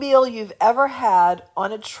any meal you've ever had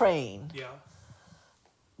on a train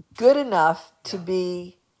good enough to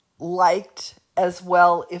be liked as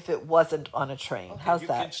well if it wasn't on a train? Okay, How's you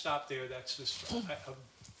that? You can stop there. That's just, I'm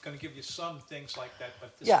going to give you some things like that,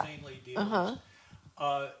 but this mainly deals.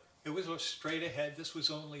 It was straight ahead. This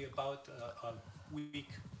was only about a week.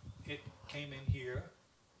 It came in here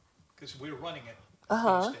because we're running it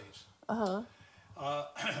these days.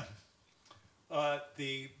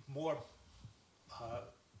 The more,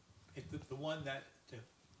 the one that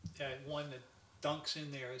dunks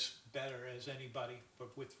in there as better as anybody,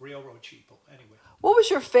 but with railroad people anyway. What was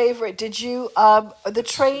your favorite? Did you the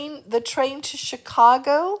train to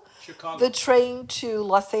Chicago, the train to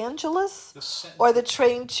Los Angeles, or the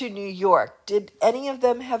train to New York? Did any of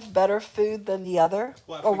them have better food than the other,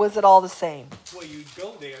 or was it all the same? Well, you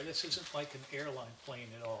go there. This isn't like an airline plane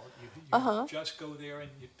at all. You just go there and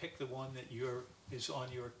you pick the one that is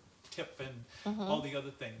on your tip and all the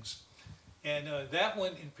other things. And that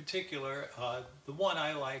one in particular, the one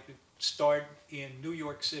I like, started in New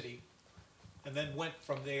York City and then went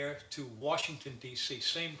from there to Washington, D.C.,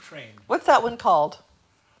 same train. What's that one called?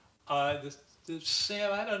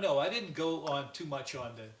 Sam, I don't know. I didn't go on too much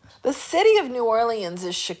on The city of New Orleans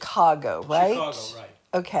is Chicago, right? Chicago, right.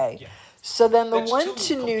 Okay. Yeah. So then the That's one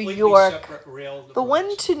two to New completely York, separate rail the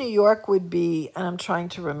one to New York would be, and I'm trying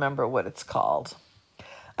to remember what it's called.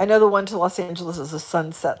 I know the one to Los Angeles is a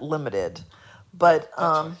Sunset Limited, but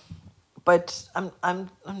I'm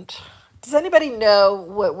does anybody know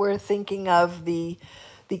what we're thinking of the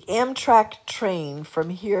Amtrak train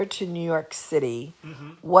from here to New York City?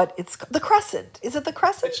 What it's the Crescent? Is it the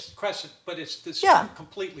Crescent? It's Crescent, but it's two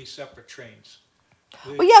completely separate trains.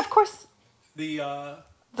 Well, yeah, of course.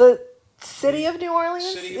 The city of New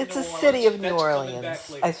Orleans? It's a city of New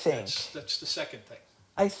Orleans, I think. That's the second thing.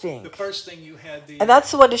 I think. The first thing you had And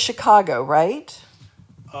that's the one to Chicago, right?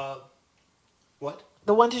 What?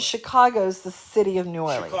 The one to Chicago is the city of New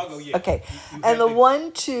Orleans. Chicago, yeah. Okay. And the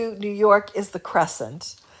one to New York is the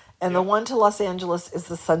Crescent. And the one to Los Angeles is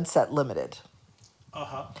the Sunset Limited.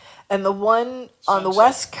 And the one on the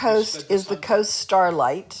West Coast is the Coast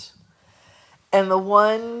Starlight. And the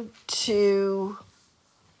one to...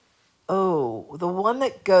 the one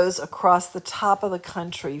that goes across the top of the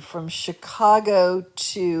country from Chicago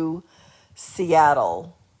to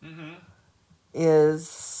Seattle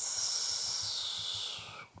is...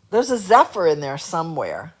 There's a Zephyr in there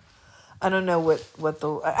somewhere. I don't know what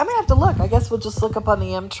the... I'm going to have to look. I guess we'll just look up on the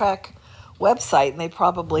Amtrak website, and they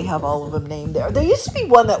probably have all of them named there. There used to be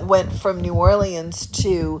one that went from New Orleans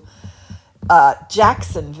to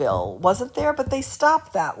Jacksonville, wasn't there? But they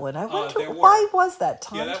stopped that one. I wonder why was that,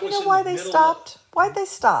 Tom? Yeah, Do you know why they stopped? Why'd they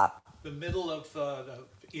stop? The middle of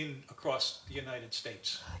across the United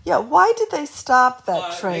States. Yeah, why did they stop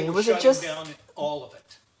that train? They were Was shutting it just down all of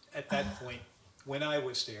it at that point when I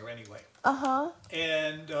was there, anyway.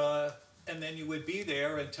 And then you would be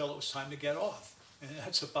there until it was time to get off, and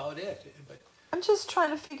that's about it. But I'm just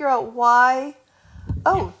trying to figure out why.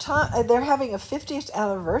 Oh, Tom, they're having a 50th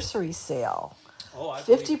anniversary sale.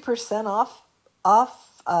 50%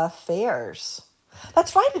 off fares.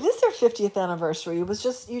 That's right. It is their 50th anniversary. It was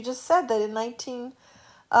you just said that in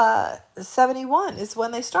 1971 is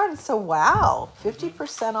when they started. So wow,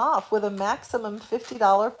 50% off with a maximum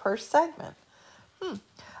 $50 per segment.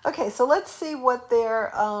 Okay, so let's see what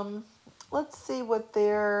the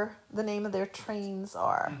name of their trains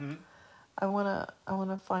are. I wanna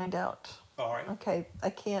find out. All right. Okay, I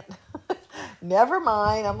can't. Never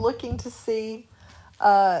mind. I'm looking to see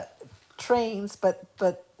trains,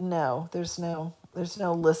 but no, there's no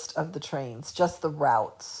list of the trains, just the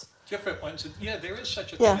routes. Different ones. Yeah, there is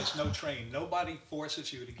such a thing as no train. Nobody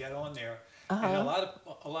forces you to get on there, and a lot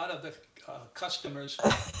of the customers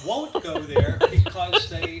won't go there because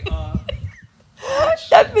they.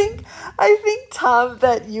 I think, Tom,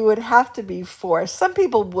 that you would have to be forced. Some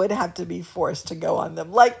people would have to be forced to go on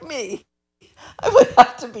them, like me. I would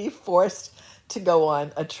have to be forced to go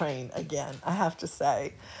on a train again, I have to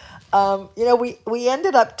say. We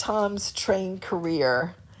ended up Tom's train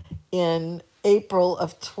career in April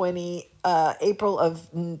of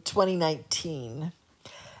 2019.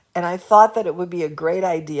 And I thought that it would be a great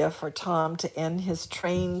idea for Tom to end his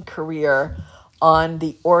train career on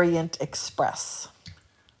the Orient Express.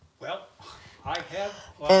 Well, I have.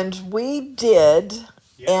 And we did.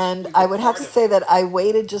 Yes, and I would have to say that I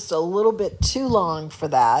waited just a little bit too long for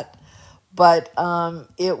that. But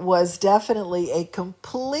it was definitely a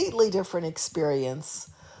completely different experience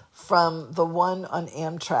from the one on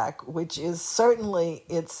Amtrak, which is certainly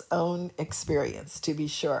its own experience, to be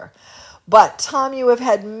sure. But Tom, you have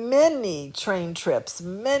had many train trips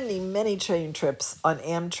on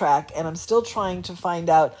Amtrak, and I'm still trying to find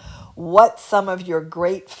out what some of your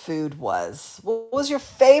great food was. What was your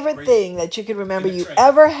favorite thing that you can remember you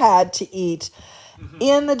ever had to eat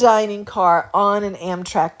in the dining car on an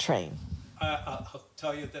Amtrak train? I'll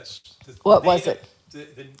tell you this. What was it?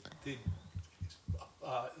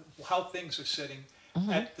 How things are sitting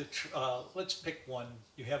at the. Let's pick one.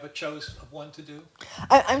 You have a choice of one to do?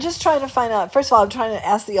 I'm just trying to find out. First of all, I'm trying to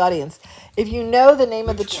ask the audience. If you know the name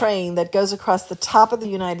of the train that goes across the top of the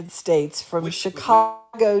United States from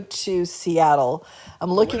Chicago to Seattle,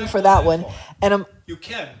 I'm looking for that one. And You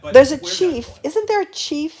can, but there's a chief. Isn't there a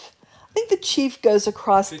chief? I think the chief goes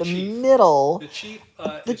across the middle. The chief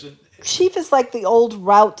Chief is like the old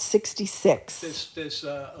Route 66.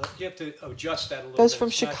 You have to adjust that a little Goes bit. from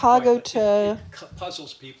It's not Chicago quite- to it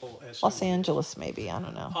puzzles people as Los to- Angeles, maybe. I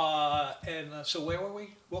don't know. So where were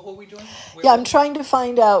we? What were we doing? Yeah, I'm trying to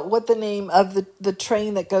find out what the name of the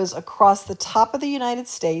train that goes across the top of the United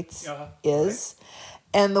States is,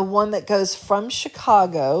 and the one that goes from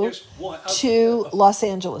Chicago to Los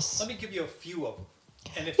Angeles. Let me give you a few of them.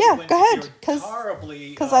 And if Yeah, you, go ahead,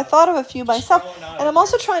 because I thought of a few myself, and I'm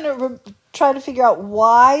also trying to figure out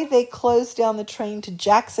why they closed down the train to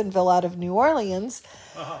Jacksonville out of New Orleans.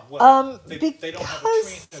 They don't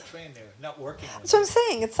have a train there, not working. That's what I'm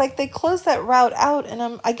saying. It's like they closed that route out,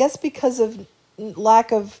 and I guess because of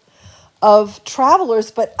lack of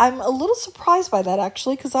travelers. But I'm a little surprised by that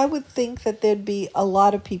actually, because I would think that there'd be a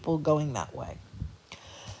lot of people going that way.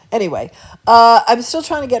 Anyway, I'm still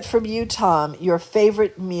trying to get from you, Tom, your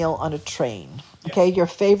favorite meal on a train. Okay, your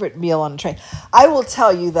favorite meal on a train. I will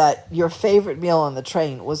tell you that your favorite meal on the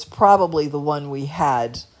train was probably the one we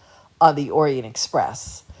had on the Orient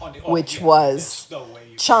Express, which was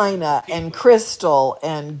China and Crystal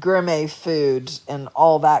and gourmet food and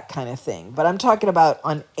all that kind of thing. But I'm talking about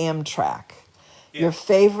on Amtrak. Your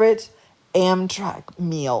favorite Amtrak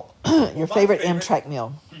meal. Your favorite Amtrak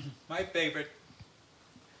meal. My favorite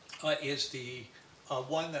is the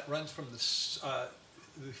one that runs from the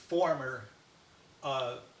former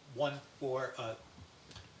one for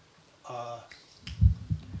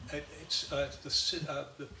it's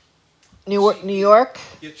the New York.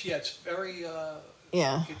 It's very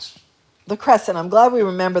It's the Crescent. I'm glad we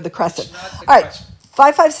remember the Crescent. All right,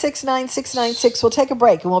 556-9696. We'll take a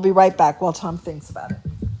break and we'll be right back while Tom thinks about it.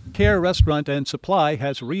 Care Restaurant and Supply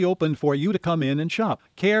has reopened for you to come in and shop.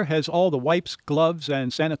 Care has all the wipes, gloves,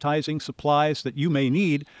 and sanitizing supplies that you may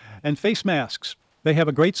need, and face masks. They have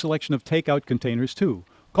a great selection of takeout containers, too.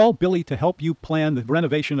 Call Billy to help you plan the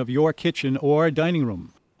renovation of your kitchen or dining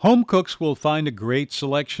room. Home cooks will find a great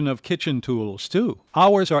selection of kitchen tools, too.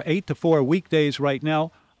 Hours are 8 to 4 weekdays right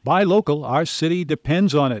now. Buy local. Our city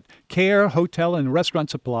depends on it. Care Hotel and Restaurant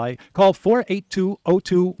Supply. Call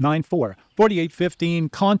 482-0294, 4815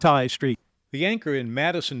 Conti Street. The Anchor in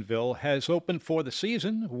Madisonville has opened for the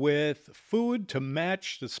season with food to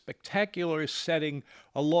match the spectacular setting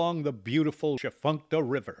along the beautiful Tchefuncte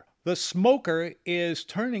River. The Smoker is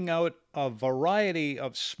turning out a variety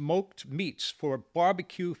of smoked meats for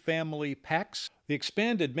barbecue family packs. The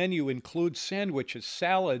expanded menu includes sandwiches,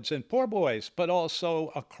 salads, and poor boys, but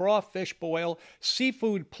also a crawfish boil,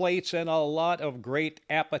 seafood plates, and a lot of great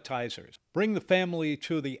appetizers. Bring the family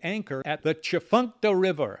to the Anchor at the Tchefuncte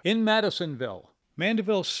River in Madisonville.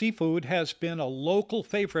 Mandeville Seafood has been a local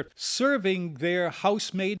favorite, serving their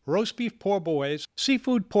house-made roast beef poor boys,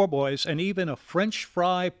 seafood poor boys, and even a French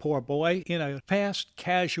fry poor boy in a fast,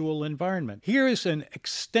 casual environment. Here is an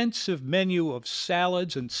extensive menu of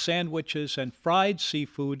salads and sandwiches and fried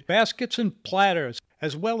seafood, baskets and platters,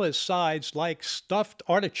 as well as sides like stuffed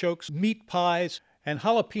artichokes, meat pies, and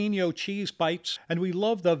jalapeno cheese bites, and we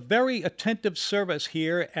love the very attentive service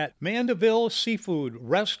here at Mandeville Seafood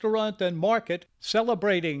Restaurant and Market,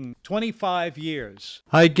 celebrating 25 years.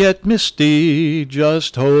 I get misty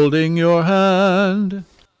just holding your hand.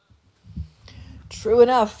 True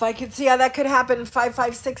enough. I could see how that could happen.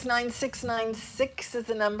 556-9696 is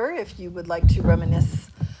the number if you would like to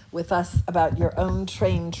reminisce with us about your own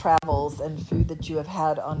train travels and food that you have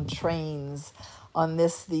had on trains on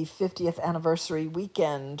this, the 50th anniversary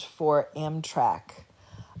weekend for Amtrak.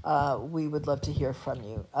 We would love to hear from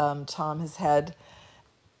you. Tom has had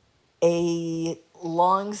a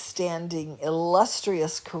long-standing,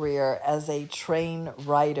 illustrious career as a train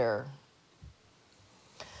rider,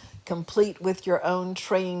 complete with your own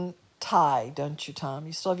train tie, don't you, Tom?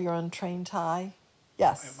 You still have your own train tie?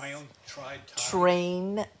 Yes. My own tie.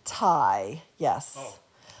 Train tie, yes. Oh.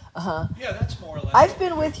 Uh-huh. Yeah, that's more or less. I've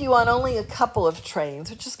been with you on only a couple of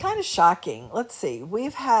trains, which is kind of shocking. Let's see.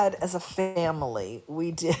 We've had, as a family,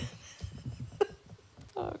 we did...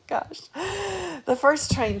 Oh, gosh. The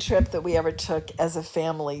first train trip that we ever took as a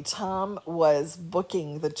family, Tom was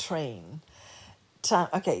booking the train. Tom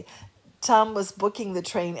was booking the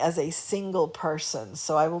train as a single person.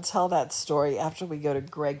 So I will tell that story after we go to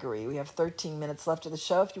Gregory. We have 13 minutes left of the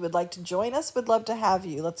show. If you would like to join us, we'd love to have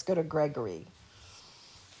you. Let's go to Gregory.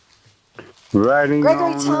 Gregory,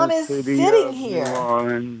 Tom is sitting here.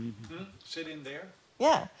 Sitting there?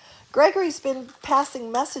 Yeah. Gregory's been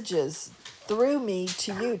passing messages through me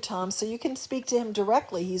to you, Tom, so you can speak to him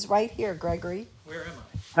directly. He's right here, Gregory. Where am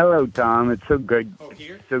I? Hello, Tom. It's so good. Oh,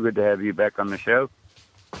 here? So good to have you back on the show.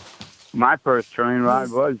 My first train ride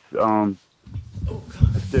was the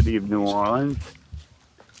city of New Orleans,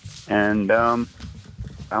 and I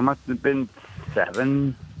must have been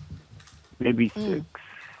 7, maybe 6.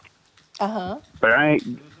 But I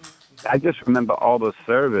just remember all the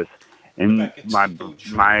service, and my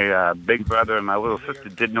big brother and my little sister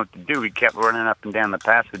didn't know what to do. We kept running up and down the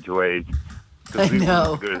passageways because we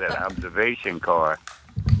wanted to go to that observation car.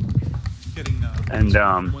 And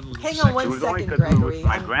hang on one second, Gregory.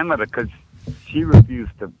 My grandmother, because she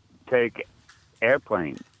refused to take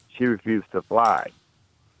airplanes. She refused to fly.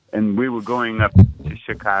 And we were going up to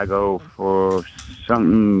Chicago for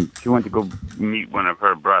something. She went to go meet one of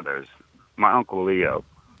her brothers, my Uncle Leo.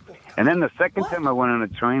 And then the second time I went on a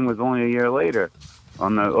train was only a year later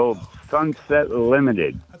on the old Sunset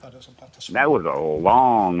Limited. That was a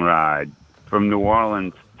long ride from New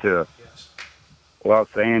Orleans to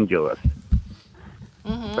Los Angeles.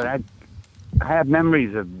 But I have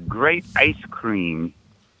memories of great ice cream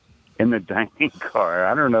in the dining car.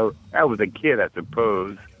 I don't know. I was a kid, I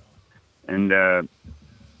suppose. And I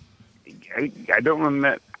don't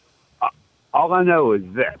remember. All I know is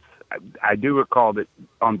this. I do recall that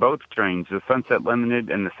on both trains, the Sunset Limited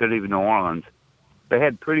and the City of New Orleans, they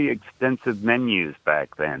had pretty extensive menus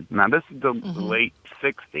back then. Now, this is the late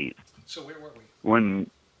 60s. So where were we? When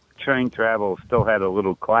train travel still had a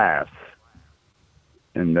little class.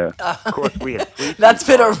 And, of course, we had sleeping That's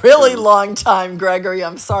been a cars, really too. long time, Gregory,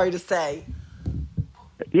 I'm sorry to say.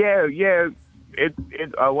 Yeah. It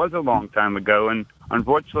was a long time ago, and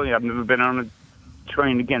unfortunately, I've never been on a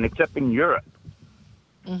train again, except in Europe.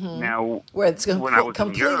 Now, where it's a when I was in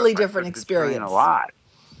completely Europe, different I took the experience. train a lot.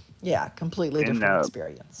 Yeah, completely And, different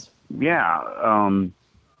experience. Yeah,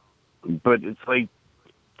 but it's like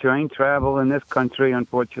train travel in this country,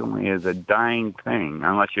 unfortunately, is a dying thing,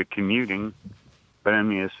 unless you're commuting. But, I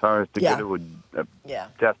mean, as far as to go to a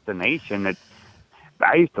destination,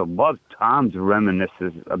 I used to love Tom's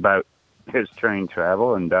reminiscences about his train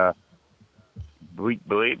travel, and the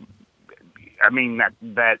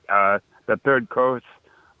third course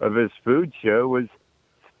of his food show was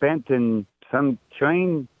spent in some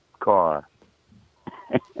train car.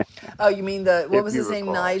 Oh, you mean what was you his name?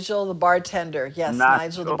 recall. Nigel, the bartender. Yes,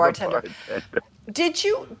 Nigel, the bartender. bartender. Did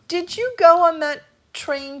you go on that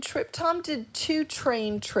train trip? Tom did 2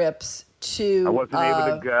 train trips to I wasn't able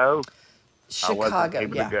to go. Chicago. I wasn't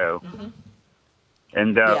able yeah. to go.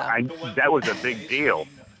 And that was a big deal.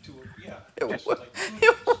 It was.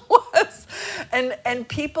 And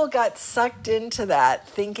people got sucked into that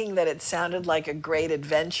thinking that it sounded like a great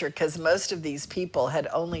adventure because most of these people had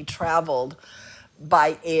only traveled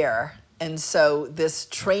by air. And so this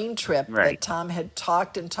train trip that Tom had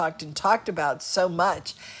talked about so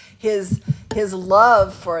much, his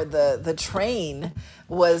love for the train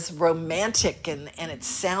was romantic and it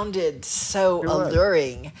sounded so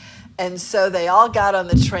alluring. And so they all got on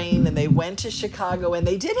the train and they went to Chicago and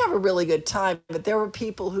they did have a really good time, but there were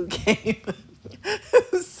people who came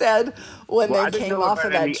who said when they came off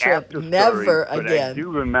of that trip, never again. I do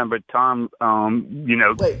remember Tom,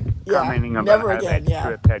 commenting about how that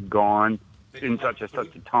trip had gone in such a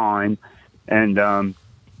time. And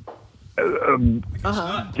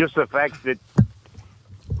just the fact that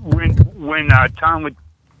when Tom would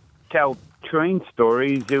tell train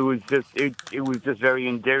stories, it was just very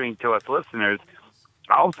endearing to us listeners.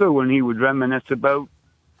 Also, when he would reminisce about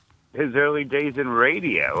his early days in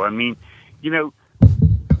radio, I mean,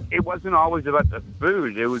 it wasn't always about the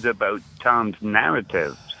food; it was about Tom's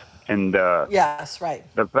narratives and yes, right.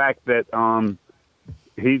 The fact that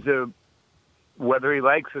he's whether he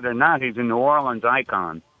likes it or not, he's a New Orleans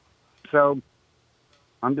icon. So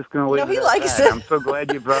I'm just going to leave it at likes that. it. I'm so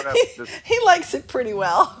glad you brought up this. He likes it pretty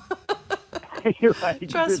well.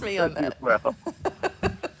 Trust me on that. Well,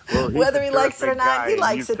 whether he likes it or not, he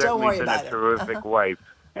likes it. Don't worry about it. Terrific wife.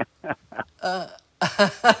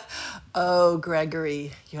 Oh,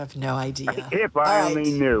 Gregory, you have no idea. If I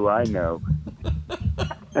only knew, I know.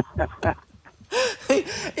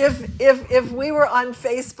 If we were on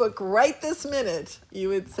Facebook right this minute, you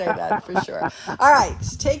would say that for sure. All right.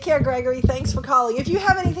 Take care, Gregory. Thanks for calling. If you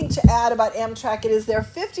have anything to add about Amtrak, it is their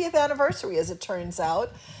 50th anniversary, as it turns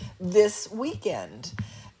out, this weekend.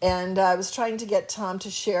 And I was trying to get Tom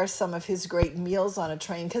to share some of his great meals on a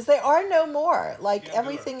train because they are no more. Like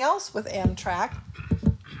everything else with Amtrak,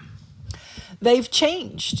 they've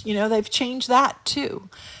changed. They've changed that too.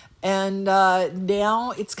 And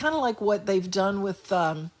now it's kind of like what they've done with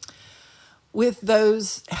with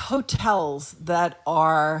those hotels that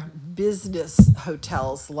are business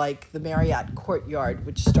hotels like the Marriott Courtyard,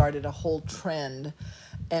 which started a whole trend.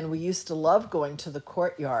 And we used to love going to the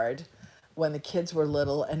Courtyard when the kids were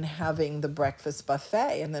little and having the breakfast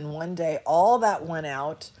buffet. And then one day all that went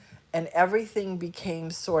out and everything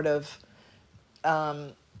became sort of,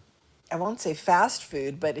 I won't say fast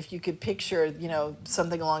food, but if you could picture,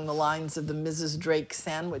 something along the lines of the Mrs. Drake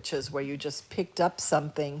sandwiches where you just picked up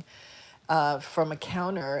something from a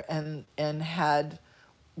counter and had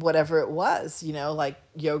whatever it was, like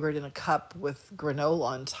yogurt in a cup with granola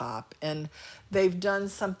on top. And they've done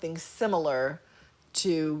something similar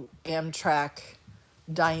to Amtrak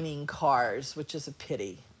dining cars, which is a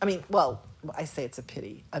pity. I mean, well, I say it's a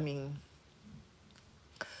pity. I mean,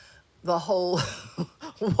 the whole,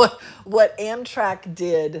 what Amtrak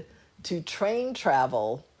did to train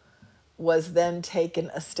travel was then taken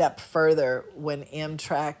a step further when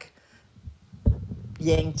Amtrak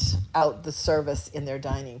yanked out the service in their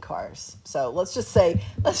dining cars. So let's just say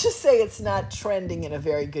it's not trending in a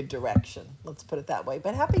very good direction. Let's put it that way.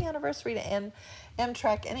 But happy anniversary to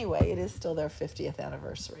Amtrak anyway. It is still their 50th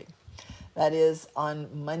anniversary. That is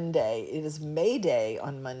on Monday. It is May Day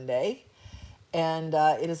on Monday. And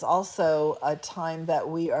it is also a time that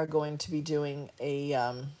we are going to be doing a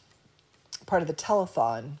part of the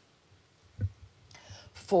telethon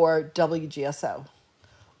for WGSO,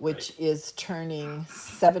 which is turning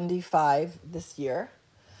 75 this year.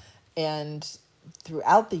 And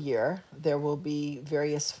throughout the year, there will be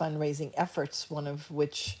various fundraising efforts, one of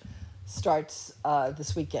which starts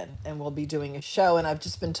this weekend. And we'll be doing a show. And I've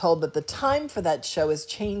just been told that the time for that show is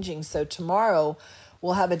changing. So tomorrow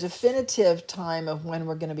we'll have a definitive time of when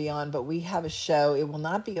we're going to be on. But we have a show. It will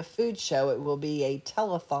not be a food show. It will be a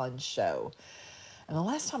telethon show. And the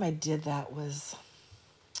last time I did that was...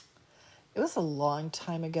 It was a long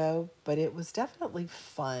time ago, but it was definitely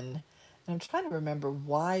fun. And I'm trying to remember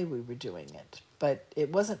why we were doing it. But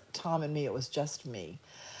it wasn't Tom and me, it was just me.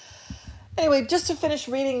 Anyway, just to finish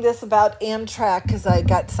reading this about Amtrak, because I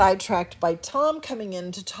got sidetracked by Tom coming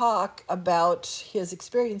in to talk about his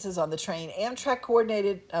experiences on the train. Amtrak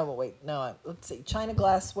coordinated, let's see, China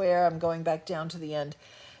Glassware, I'm going back down to the end.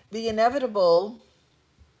 The inevitable,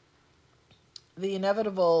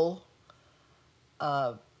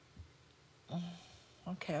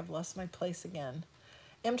 okay, I've lost my place again.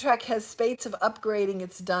 Amtrak has spates of upgrading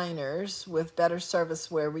its diners with better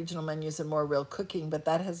serviceware, regional menus, and more real cooking, but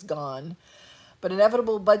that has gone. But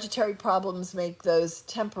inevitable budgetary problems make those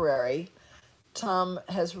temporary. Tom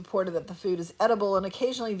has reported that the food is edible and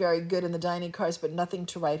occasionally very good in the dining cars, but nothing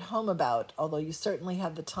to write home about, although you certainly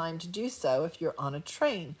have the time to do so if you're on a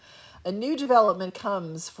train. A new development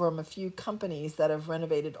comes from a few companies that have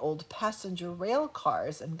renovated old passenger rail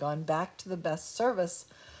cars and gone back to the best service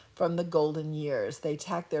from the golden years. They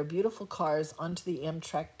tack their beautiful cars onto the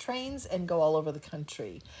Amtrak trains and go all over the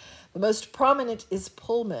country. The most prominent is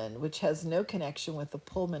Pullman, which has no connection with the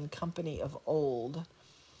Pullman company of old.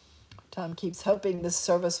 Tom keeps hoping this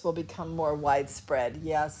service will become more widespread.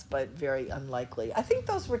 Yes, but very unlikely. I think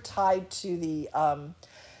those were tied to the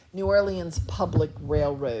New Orleans Public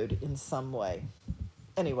Railroad in some way.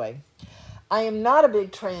 Anyway, I am not a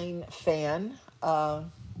big train fan.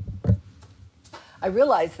 I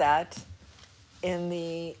realized that in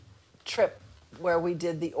the trip where we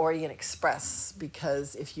did the Orient Express,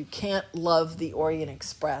 because if you can't love the Orient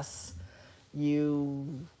Express,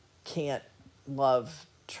 you can't love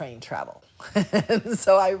train travel. And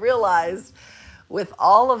so I realized with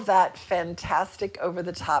all of that fantastic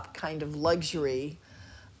over-the-top kind of luxury,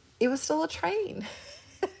 it was still a train.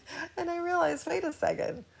 And I realized, wait a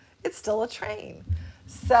second, it's still a train.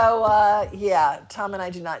 So yeah, Tom and I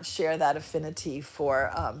do not share that affinity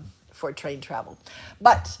for train travel.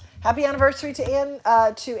 But happy anniversary to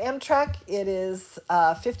Amtrak. It is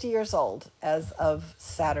 50 years old as of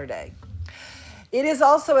Saturday. It is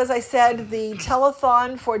also, as I said, the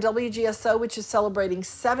telethon for WGSO, which is celebrating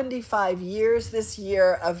 75 years this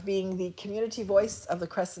year of being the community voice of the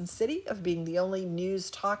Crescent City, of being the only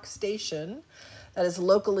news talk station that is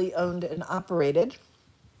locally owned and operated.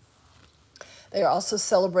 They are also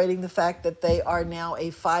celebrating the fact that they are now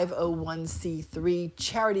a 501c3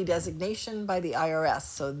 charity designation by the IRS.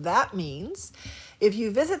 So that means if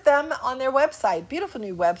you visit them on their website, beautiful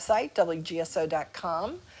new website,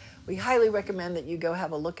 WGSO.com, we highly recommend that you go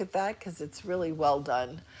have a look at that because it's really well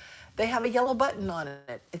done. They have a yellow button on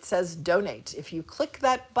it. It says donate. If you click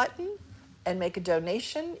that button and make a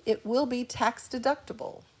donation, it will be tax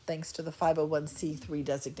deductible thanks to the 501c3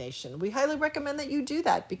 designation. We highly recommend that you do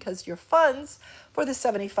that because your funds for the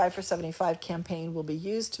 75 for 75 campaign will be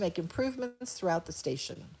used to make improvements throughout the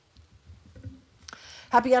station.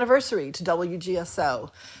 Happy anniversary to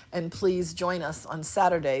WGSO. And please join us on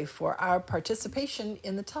Saturday for our participation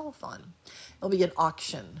in the telethon. It'll be an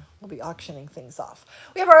auction. We'll be auctioning things off.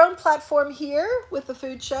 We have our own platform here with the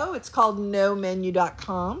food show. It's called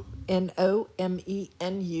nomenu.com, NOMENU.com.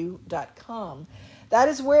 That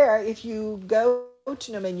is where, if you go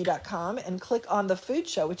to nomenu.com and click on the food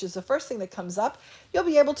show, which is the first thing that comes up, you'll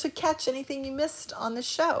be able to catch anything you missed on the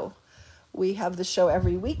show. We have the show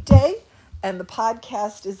every weekday, and the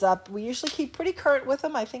podcast is up. We usually keep pretty current with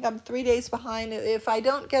them. I think I'm 3 days behind. If I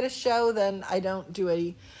don't get a show, then I don't do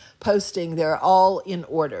any posting. They're all in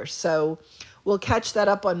order. So we'll catch that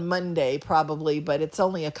up on Monday probably, but it's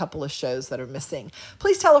only a couple of shows that are missing.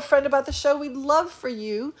 Please tell a friend about the show. We'd love for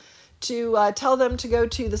you to tell them to go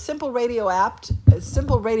to the Simple Radio app,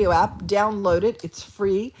 download it. It's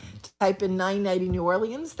free. Type in 990 New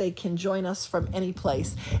Orleans. They can join us from any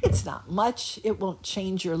place. It's not much. It won't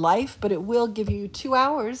change your life, but it will give you 2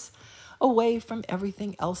 hours away from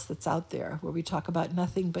everything else that's out there, where we talk about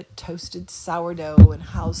nothing but toasted sourdough and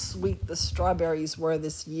how sweet the strawberries were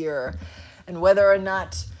this year, and whether or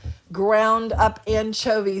not ground up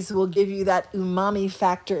anchovies will give you that umami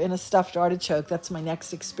factor in a stuffed artichoke. That's my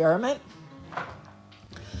next experiment.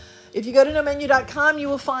 If you go to nomenu.com, you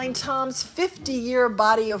will find Tom's 50-year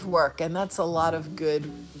body of work, and that's a lot of good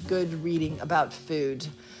reading about food.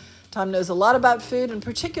 Tom knows a lot about food, and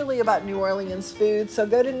particularly about New Orleans food, so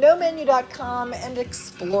go to nomenu.com and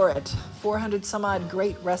explore it. 400 some odd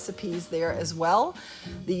great recipes there as well.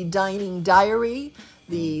 The dining diary,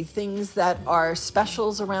 the things that are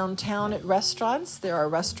specials around town at restaurants. There are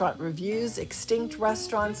restaurant reviews, extinct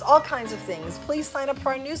restaurants, all kinds of things. Please sign up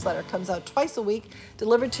for our newsletter. It comes out twice a week,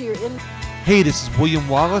 delivered to your inbox. Hey, this is William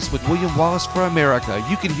Wallace with William Wallace for America.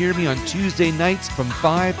 You can hear me on Tuesday nights from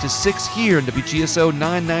 5 to 6 here in WGSO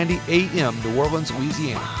 990 AM, New Orleans,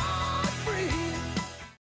 Louisiana.